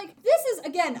it's like, this is,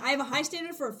 again, I have a high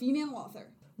standard for a female author.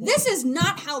 This is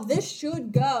not how this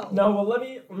should go. No, well, let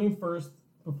me first,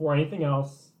 before anything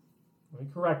else, let me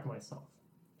correct myself.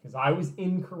 Because I was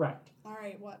incorrect. All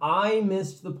right, what? I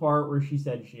missed the part where she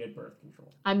said she had birth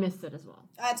control. I missed it as well.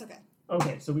 That's okay.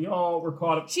 Okay, so we all were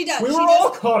caught up. She does. We she were does. all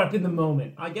caught up in the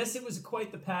moment. I guess it was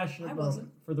quite the passionate I moment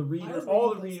wasn't. for the I reader, was all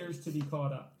the reading those readers to be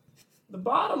caught up. The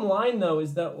bottom line, though,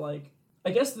 is that, like,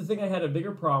 I guess the thing I had a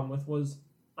bigger problem with was,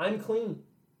 I'm clean.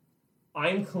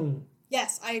 I'm clean.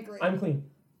 Yes, I agree. I'm clean.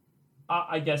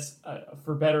 I guess,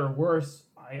 for better or worse,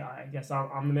 I guess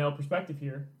I'm the male perspective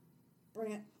here.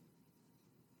 Bring it.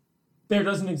 There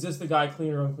doesn't exist a guy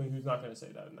clean or unclean who's not going to say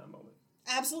that in that moment.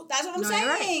 Absolutely. That's what I'm No, you're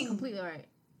right. saying. Completely right.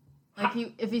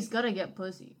 Like if he's gonna get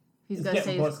pussy, he's gonna getting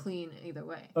say he's pussy. clean either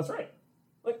way. That's right.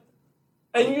 Like,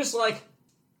 and you're just like,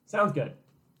 sounds good.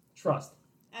 Trust.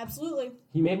 Absolutely.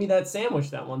 He made me that sandwich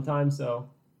that one time, so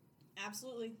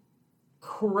Absolutely.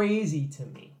 crazy to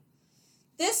me.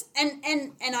 This and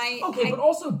I. Okay, I, but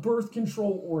also birth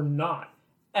control or not,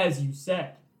 as you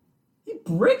said, he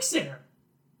bricks in her.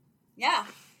 yeah,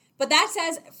 but that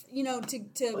says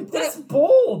to Like, put that's it,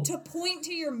 bold. to point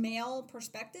to your male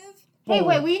perspective. Hey, Bold.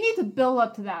 wait, we need to build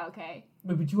up to that, okay?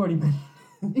 Wait, but you already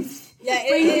mentioned. Yeah,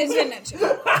 it's been mentioned.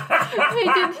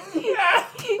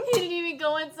 He didn't even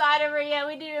go inside of her yet.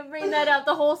 We didn't even bring that up.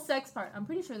 The whole sex part. I'm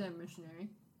pretty sure they're missionary.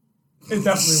 It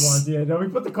definitely was, yeah. No, we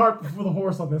put the cart before the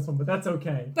horse on this one, but that's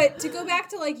okay. But to go back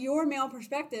to like your male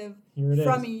perspective, Here it is.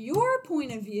 from your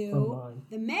point of From view, mine.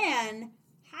 the man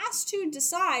has to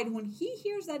decide when he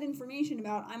hears that information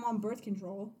about I'm on birth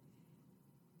control.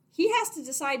 He has to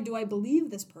decide: do I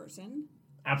believe this person?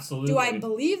 Absolutely. Do I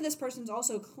believe this person's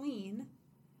also clean?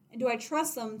 And do I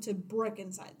trust them to brick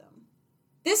inside them?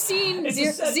 This scene It's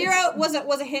a set- zero was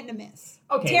a hit and a miss.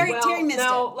 Okay, Terry well, Terry missed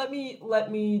now it.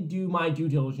 let me do my due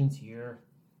diligence here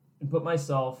and put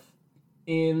myself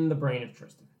in the brain of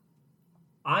Tristan.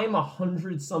 I'm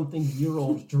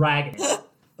 100-something-year-old dragon.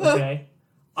 Okay,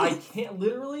 I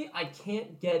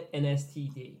can't get an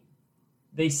STD.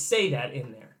 They say that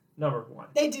in there. Number one.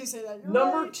 They do say that. You're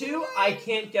Number right. two, You're I right.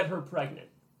 can't get her pregnant.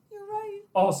 You're right.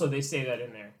 Also, they say that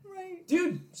in there. Right.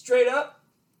 Dude, straight up,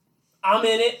 I'm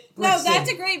in it. No, Bricks that's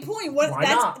in. a great point. What Why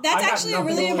not? I that's got actually a nothing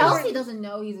really to lose. important. Kelsey doesn't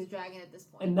know he's a dragon at this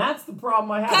point. And that's the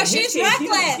problem I have. 'Cause In his she's case, he doesn't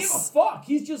give a reckless. fuck.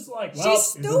 He's just like, well,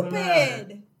 She's it doesn't matter.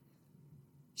 stupid.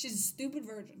 She's a stupid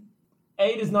virgin.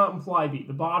 A does not imply B.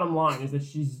 The bottom line is that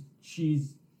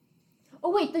she's. Oh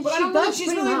wait, But I she don't know if does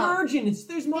she's bring really up. virgin.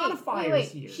 There's modifiers wait.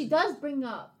 here. She does bring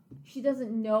up. She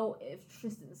doesn't know if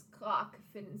Tristan's cock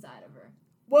fit inside of her.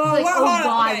 Whoa, She's like, whoa, oh hold on.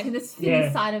 god, Okay. can this fit Yeah,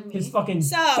 inside of me? His fucking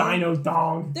So- dino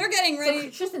dong. They're getting So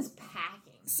ready. Tristan's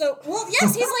packing. So, well,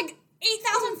 yes, he's like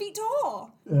 8,000 feet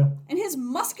tall. Yeah. And his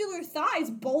muscular thighs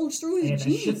bulge through his Yeah, that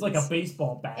jeans. shit's like a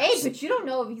baseball bat. Hey, but you don't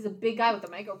know if he's a big guy with a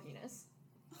micro penis.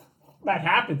 That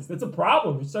happens. That's a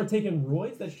problem. You start taking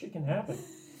roids, that shit can happen.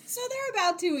 So they're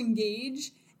about to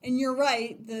engage, and you're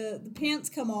right, the pants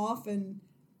come off and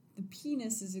the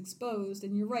penis is exposed,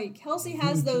 and you're right. Kelsey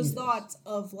has those Penis. thoughts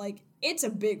of like, it's a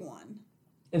big one.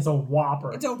 It's a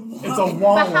whopper. It's a It's a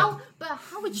whopper. wallop. But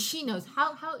how would she know?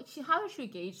 How does she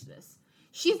gauge this?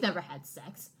 She's never had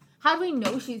sex. How do we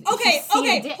know she's Okay, she's seen a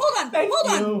okay, dick? hold on, Thank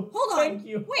hold you. on, hold on. Thank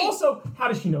you. Wait, Also, how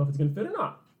does she know if it's gonna fit or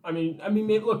not? I mean,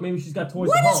 maybe she's got toys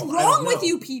what at is home. I wrong don't with know.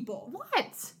 you people?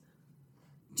 What?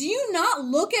 Do you not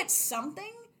look at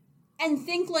something and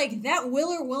think like that will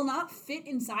or will not fit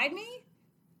inside me?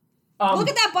 Look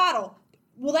at that bottle.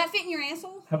 Will that fit in your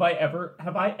asshole? Have I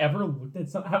ever looked at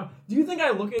something? Do you think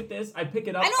I look at this? I pick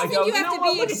it up. I don't think go, you have know to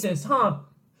what? be Look at this, huh?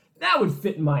 That would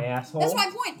fit in my asshole. That's my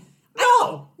point.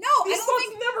 No, No, I these don't thoughts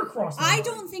think. never cross my I mind.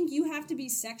 don't think you have to be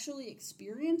sexually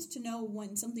experienced to know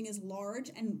when something is large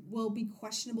and will be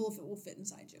questionable if it will fit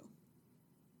inside you.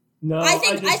 No, I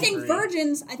think disagree.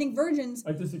 virgins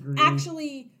I disagree.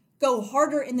 actually go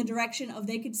harder in the direction of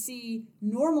they could see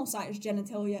normal sized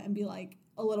genitalia and be like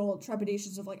a little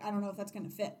trepidatious of like, I don't know if that's gonna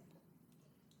fit.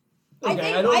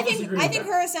 Okay, I don't think disagree I with think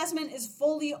that. her assessment is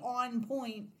fully on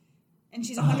point, and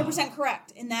she's 100%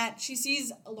 correct in that she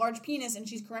sees a large penis and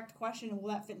she's correct to question, will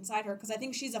that fit inside her? Because I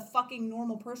think she's a fucking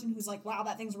normal person who's like, wow,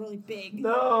 that thing's really big.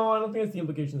 No, I don't think that's the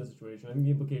implication of the situation. I think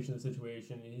the implication of the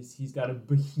situation is he's got a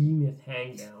behemoth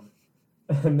hang down.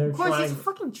 And they're Of course, trying he's a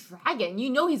fucking dragon. You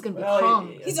know he's gonna be Well, hung.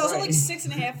 yeah. He's That's also right. like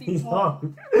 6.5 feet He's tall.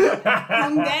 hung.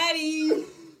 Hung daddy.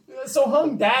 So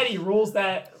hung daddy rules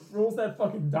that rolls that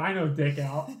fucking dino dick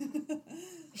out.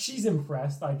 She's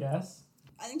impressed, I guess.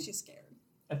 I think she's scared.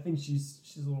 I think she's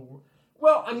a little.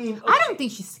 Well, I mean, okay. I don't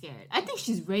think she's scared. I think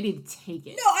she's ready to take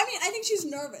it. No, I mean, I think she's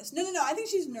nervous. No, I think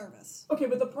she's nervous. Okay,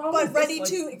 but the problem But is ready this,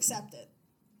 to accept it.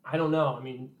 I don't know. I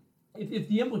mean, if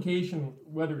the implication,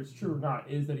 whether it's true or not,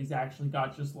 is that he's actually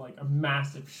got just like a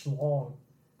massive schlong,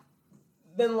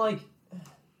 then like,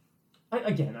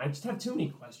 I just have too many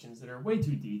questions that are way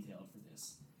too detailed for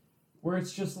this. Where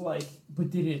it's just like, but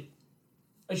did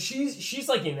it? She's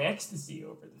like in ecstasy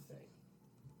over the thing.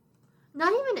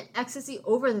 Not even ecstasy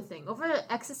over the thing.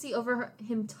 Ecstasy over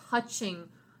him touching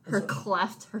her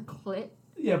cleft, her clit.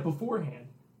 Yeah, beforehand.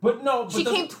 But no, but she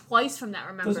came twice from that.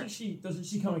 Remember? Doesn't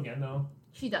she come again though?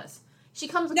 She does. She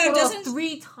comes a No, total doesn't- of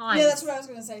 3 times. Yeah, that's what I was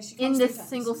gonna say. She comes in 3 this times.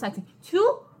 single section.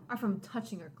 2 are from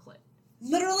touching her clit.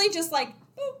 Literally, just like,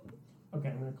 boop. Okay,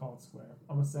 I'm gonna call it square.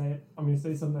 I'm gonna say it. I'm gonna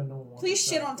say something that no one wants. Please to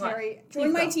shit say. on Terry. Please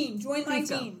Join my go. team. Join my Please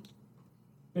go. team.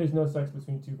 There's no sex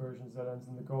between 2 versions that ends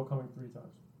in the girl coming 3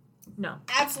 times. No.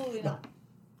 Absolutely not.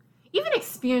 Even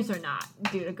experienced or not,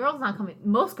 dude, a girl's not coming.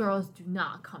 Most girls do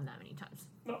not come that many times.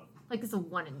 No. Like, it's a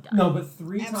one and done. No, but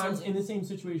 3 times Absolutely. in the same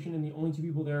situation, and the only 2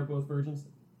 people there are both virgins.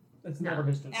 That's No. never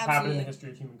happened in Absolutely. the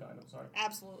history of humankind. I'm sorry.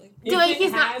 Absolutely. If Dude, it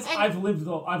he's not- has, and- I've lived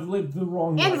the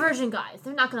wrong And life. virgin guys,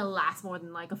 they're not gonna last more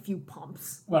than like a few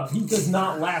pumps. Well, he does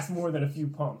not last more than a few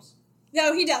pumps.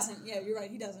 No, he doesn't. Yeah, you're right.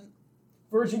 He doesn't.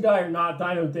 Virgin guy or not,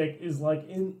 Dino Dick is like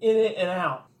in it and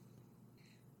out.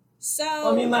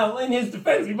 So. I mean, now, in his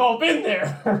defense, we've all been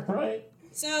there, right?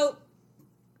 So,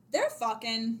 they're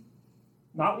fucking.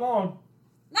 Not long.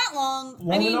 Not long.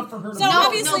 Long I mean, enough for her to so know.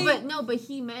 obviously. No, but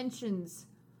he mentions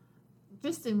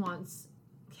Tristan wants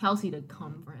Kelsey to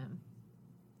come for him.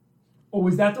 Oh,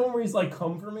 is that the one where he's like,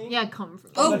 come for me? Yeah, come for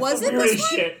me. Oh, That's was the it this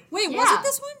weirdest one? shit. Wait, was Yeah. it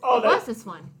this one? Oh, What's that, this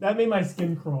one? that made my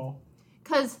skin crawl.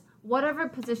 Because whatever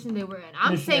position they were in,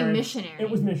 I'm saying missionary. It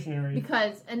was missionary.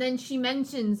 Because, and then she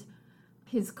mentions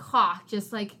his cock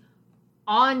just like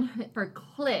on her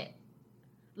clit.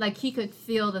 Like he could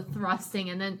feel the thrusting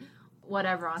and then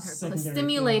whatever on her clit. Secondary,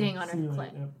 Stimulating yeah, on her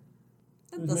stimulate, clit. yeah.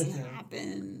 That It was doesn't missionary.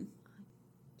 happen.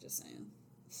 Just saying.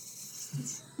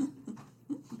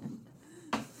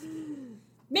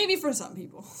 Maybe for some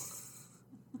people.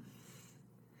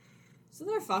 So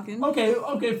they're fucking.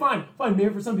 Okay, fine. Maybe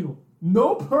for some people.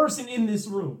 No person in this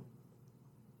room.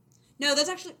 No, that's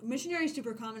actually missionary is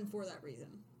super common for that reason,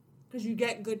 because you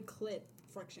get good clit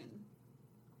friction.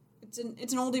 It's an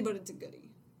oldie, but it's a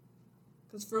goodie.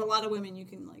 Because for a lot of women, you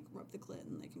can like rub the clit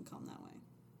and they can come that way.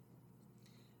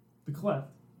 The cleft.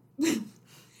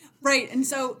 Right, and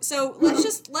so let's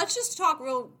just talk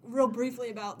real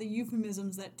briefly about the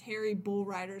euphemisms that Terry Bull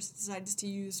Riders decides to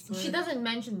use for. She doesn't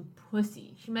mention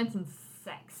pussy. She mentions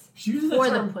sex. She uses For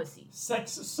the the term pussy.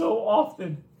 sex so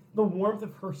often. The warmth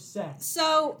of her sex.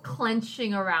 So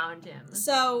Clenching around him.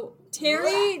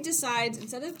 Terry decides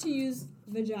instead of to use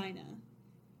vagina,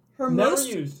 her Never most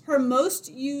used. her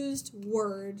most used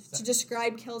word to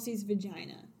describe Kelsey's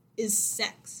vagina is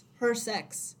sex. Her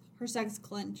sex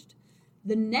clenched.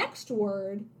 The next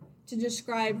word to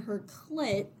describe her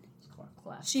clit, It's cleft.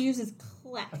 Cleft. she uses I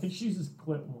cleft. think she uses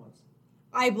clit once.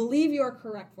 I believe you are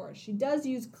correct for it. She does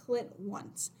use clit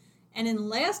once. And in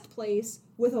last place,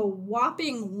 with a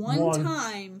whopping one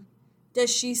time,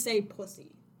 does she say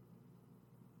pussy.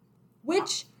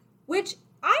 Which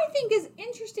I think is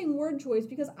interesting word choice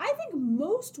because I think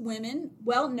most women,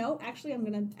 well, no, actually I'm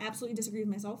going to absolutely disagree with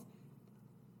myself.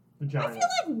 Vagina. I feel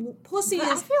like pussy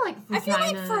I is feel like I feel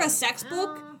like vagina- for a sex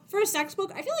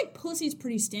book, I feel like pussy's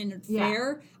pretty standard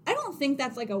fare. I don't think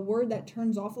that's like a word that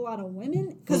turns off a lot of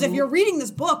women. Because if you're reading this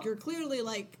book, you're clearly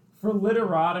like. For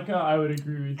literotica, I would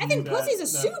agree with you. I think that- pussy's a that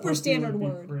super pussy standard would be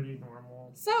word. Pretty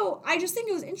normal. So I just think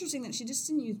it was interesting that she just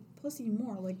didn't use pussy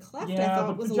more. Like cleft, I Yeah, thought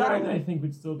but was a vagina, little. I think,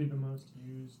 would still be the most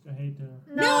used. I hate to.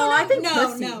 No, I think no,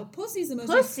 pussy. no. Pussy's the most.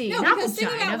 Pussy, no, not because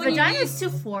think vagina. about when Vagina you is too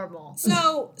formal.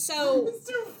 So It's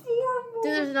too formal.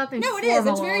 Dude, there's nothing no, it formal is.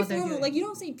 It's very about what they're formal. doing. Like you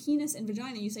don't say penis and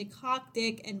vagina. You say cock,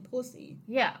 dick, and pussy.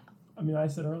 Yeah. I mean, I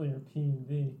said earlier P and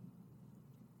V.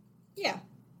 Yeah.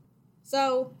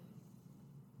 So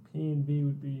P and V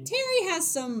would be Terry has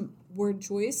some word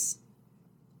choice.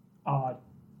 odd.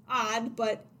 Odd,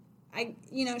 but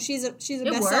she's a It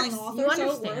best-selling works. author, You so it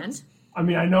understand. worked. I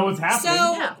mean, I know what's happening.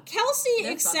 So Yeah. Kelsey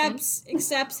They're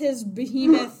accepts his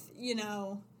behemoth,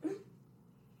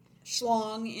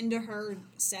 schlong into her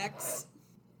sex.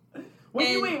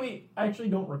 Wait. I actually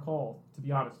don't recall, to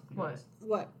be honest with you What? guys.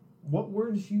 What? What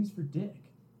word does she use for dick?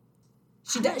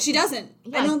 She doesn't.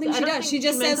 Yeah, I don't think I she don't does. think She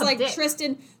just she meant says a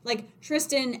dick.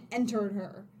 Tristan entered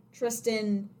her.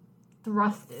 Tristan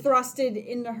thrusted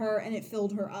into her and it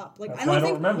filled her up. Like That's I why don't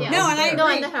think remember. Yeah. No, and I No,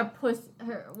 agree. and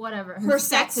then her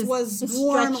sex is was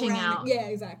warm stretching around. out Yeah,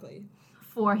 exactly.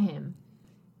 for him.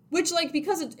 Which, like,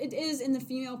 because it is in the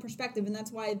female perspective, and that's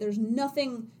why there's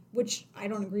nothing, which I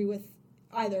don't agree with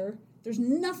either, there's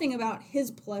nothing about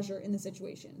his pleasure in the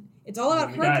situation. It's all about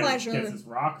The her guy pleasure, gets his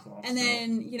rocks off, and so.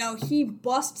 then, he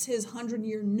busts his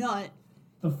 100-year nut.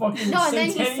 The fucking No, and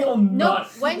then centennial nut.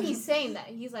 when he's saying that,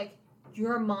 he's like,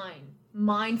 "You're mine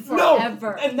No,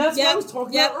 forever." and that's what I was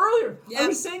talking about earlier. I Yep.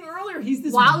 was saying earlier, he's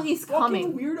this While he's fucking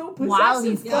coming. weirdo, While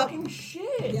possessive he's fucking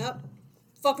shit. Yep.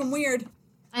 Fucking weird.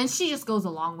 And she just goes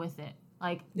along with it,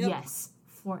 like, Yep. yes,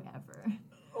 forever.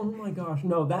 Oh my gosh,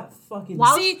 no, that fucking.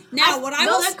 While- See, now what I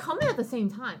no, was... they're coming at the same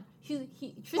time.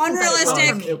 Tristan's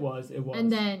Unrealistic. Like, It was.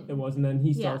 And then It was, and then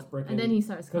he starts yeah, breaking. and then he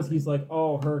starts Because coming. he's like,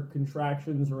 oh, her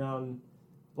contractions around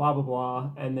blah, blah,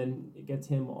 blah, and then it gets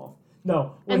him off.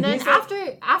 No. And then he's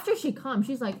like- after she comes,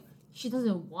 she's like, she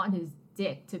doesn't want his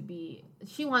dick to be.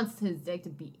 She wants his dick to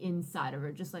be inside of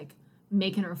her, just like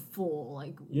making her full,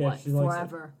 like Yeah, she likes it.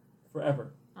 forever.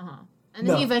 Forever. And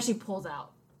then No. he eventually pulls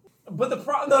out. But the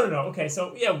no. Okay,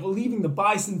 so yeah, we're leaving the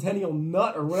bicentennial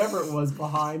nut or whatever it was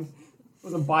behind. It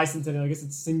wasn't bicentennial. I guess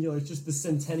it's singular. It's just the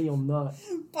centennial nut.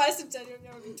 Bicentennial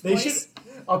never be They twice.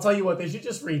 should. I'll tell you what. They should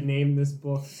just rename this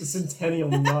book the Centennial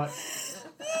Nut.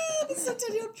 The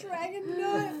Centennial Dragon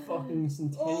Nut. Fucking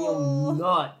Centennial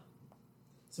Nut.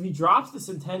 So he drops the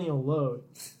Centennial load.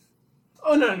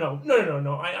 Oh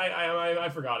no! I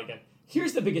forgot again.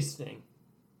 Here's the biggest thing.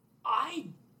 I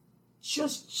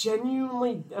just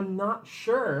genuinely am not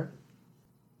sure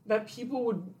that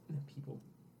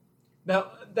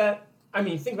that I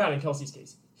mean, think about it in Kelsey's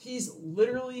case. He's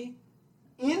literally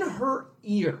in her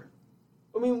ear.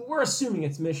 I mean, we're assuming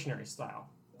it's missionary style.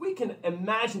 We can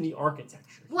imagine the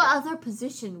architecture. What other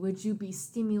position would you be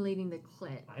stimulating the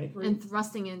clit I agree. and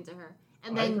thrusting into her,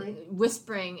 and I then agree.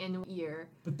 whispering in her ear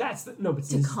But that's no. But to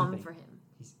this is the come thing. for him?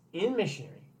 He's in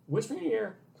missionary. Whispering in your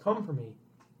ear, come for me.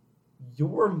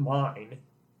 You're mine.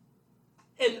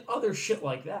 And other shit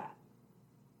like that.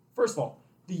 First of all,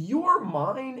 the you're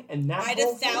mine and that I'd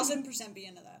whole thing- 1,000% be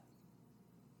into that.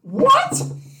 What?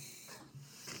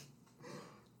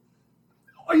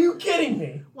 Are you kidding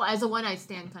me? Well, as a one night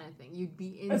stand kind of thing, you'd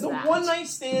be in As a that. one night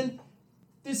stand,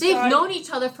 this They've guy, known each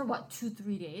other for what,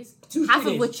 2-3 days? 2-3 Half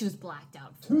days. of which she was blacked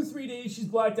out for. 2-3 days she's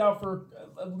blacked out for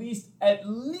at least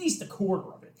a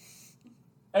quarter of it.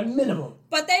 At minimum.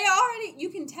 But they already, you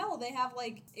can tell they have,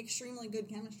 like, extremely good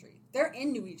chemistry. They're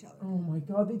into each other. Oh my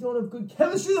god, they don't have good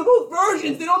chemistry. They're both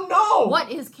virgins. They don't know.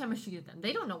 What is chemistry to them?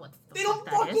 They don't know what the They fuck don't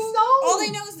that fucking is. know. All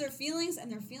they know is their feelings,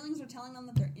 and their feelings are telling them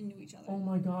that they're into each other. Oh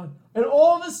my god. And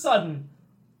all of a sudden,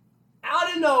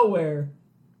 out of nowhere,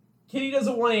 Kitty does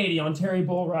a 180 on Terry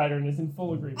Bullrider and is in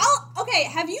full agreement. Okay,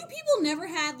 have you people never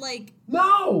had, like,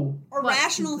 No!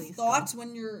 irrational Please, thoughts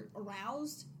when you're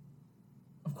aroused?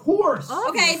 Of course! Oh.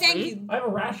 Okay, thank Obviously. you. I have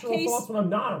irrational Case- thoughts when I'm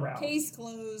not around. Case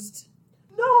closed.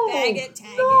 No! Bag it,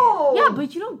 tag no! Yeah,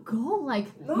 but you don't go like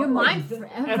Not you're like mine that,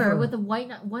 forever ever. with a one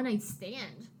night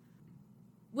stand.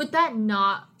 Would that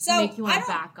not So, make you want I to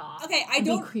don't- back off? Okay, I and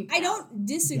be don't creeped I out? don't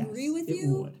disagree Yes, with it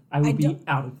you. would. I would be don't-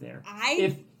 out of there.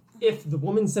 I If the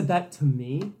woman said that to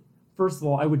me, first of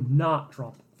all, I would not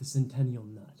drop the centennial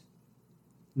nut.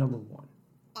 Number one.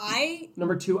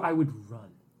 Number two, I would run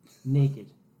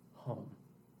naked home.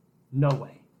 No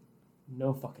way.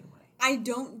 No fucking way. I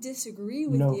don't disagree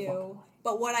with No fucking you. way.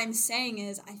 But what I'm saying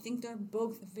is I think they're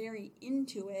both very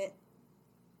into it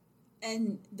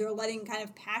and they're letting kind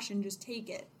of passion just take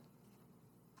it.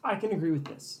 I can agree with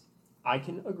this. I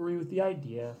can agree with the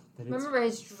idea that it's Remember,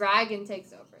 his dragon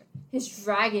takes over. His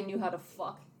dragon knew how to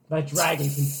fuck. that dragon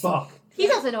can fuck. He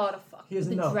doesn't know how to fuck. He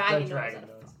doesn't the know. dragon That knows dragon how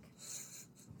to knows.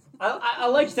 fuck. I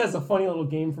like it as a funny little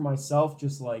game for myself,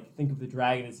 just like think of the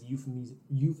dragon as a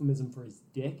euphemism for his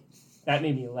dick. That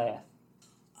made me laugh.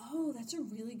 Oh, that's a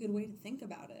really good way to think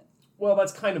about it. Well,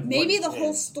 that's kind of Maybe what the it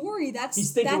whole is. story, that's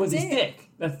He's thinking that's with his it. dick.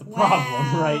 That's the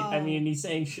problem, right? I Wow. mean, he's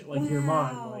saying shit like you're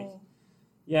mine. Like, Wow.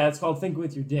 yeah, it's called thinking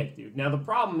with your dick, dude. Now the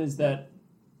problem is that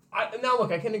now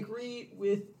look, I can agree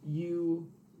with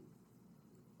you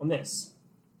on this.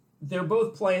 They're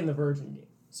both playing the virgin game,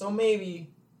 so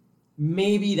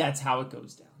maybe that's how it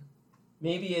goes down.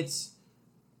 Maybe it's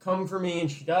come for me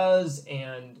and she does,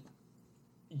 and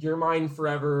you're mine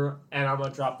forever, and I'm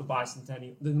gonna drop the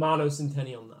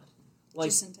monocentennial nut. Like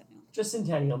Just centennial. just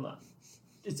centennial nut.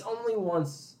 It's only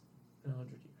once in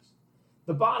 100 years.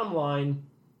 The bottom line,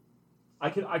 I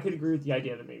could agree with the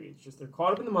idea that maybe it's just they're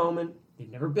caught up in the moment. They've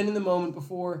never been in the moment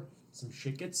before. Some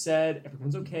shit gets said.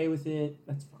 Everyone's okay with it.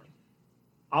 That's fine.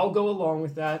 I'll go along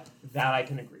with that. That I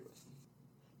can agree with.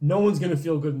 No one's gonna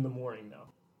feel good in the morning,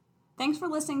 though. Thanks for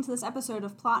listening to this episode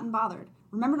of Plot and Bothered.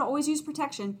 Remember to always use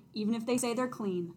protection, even if they say they're clean.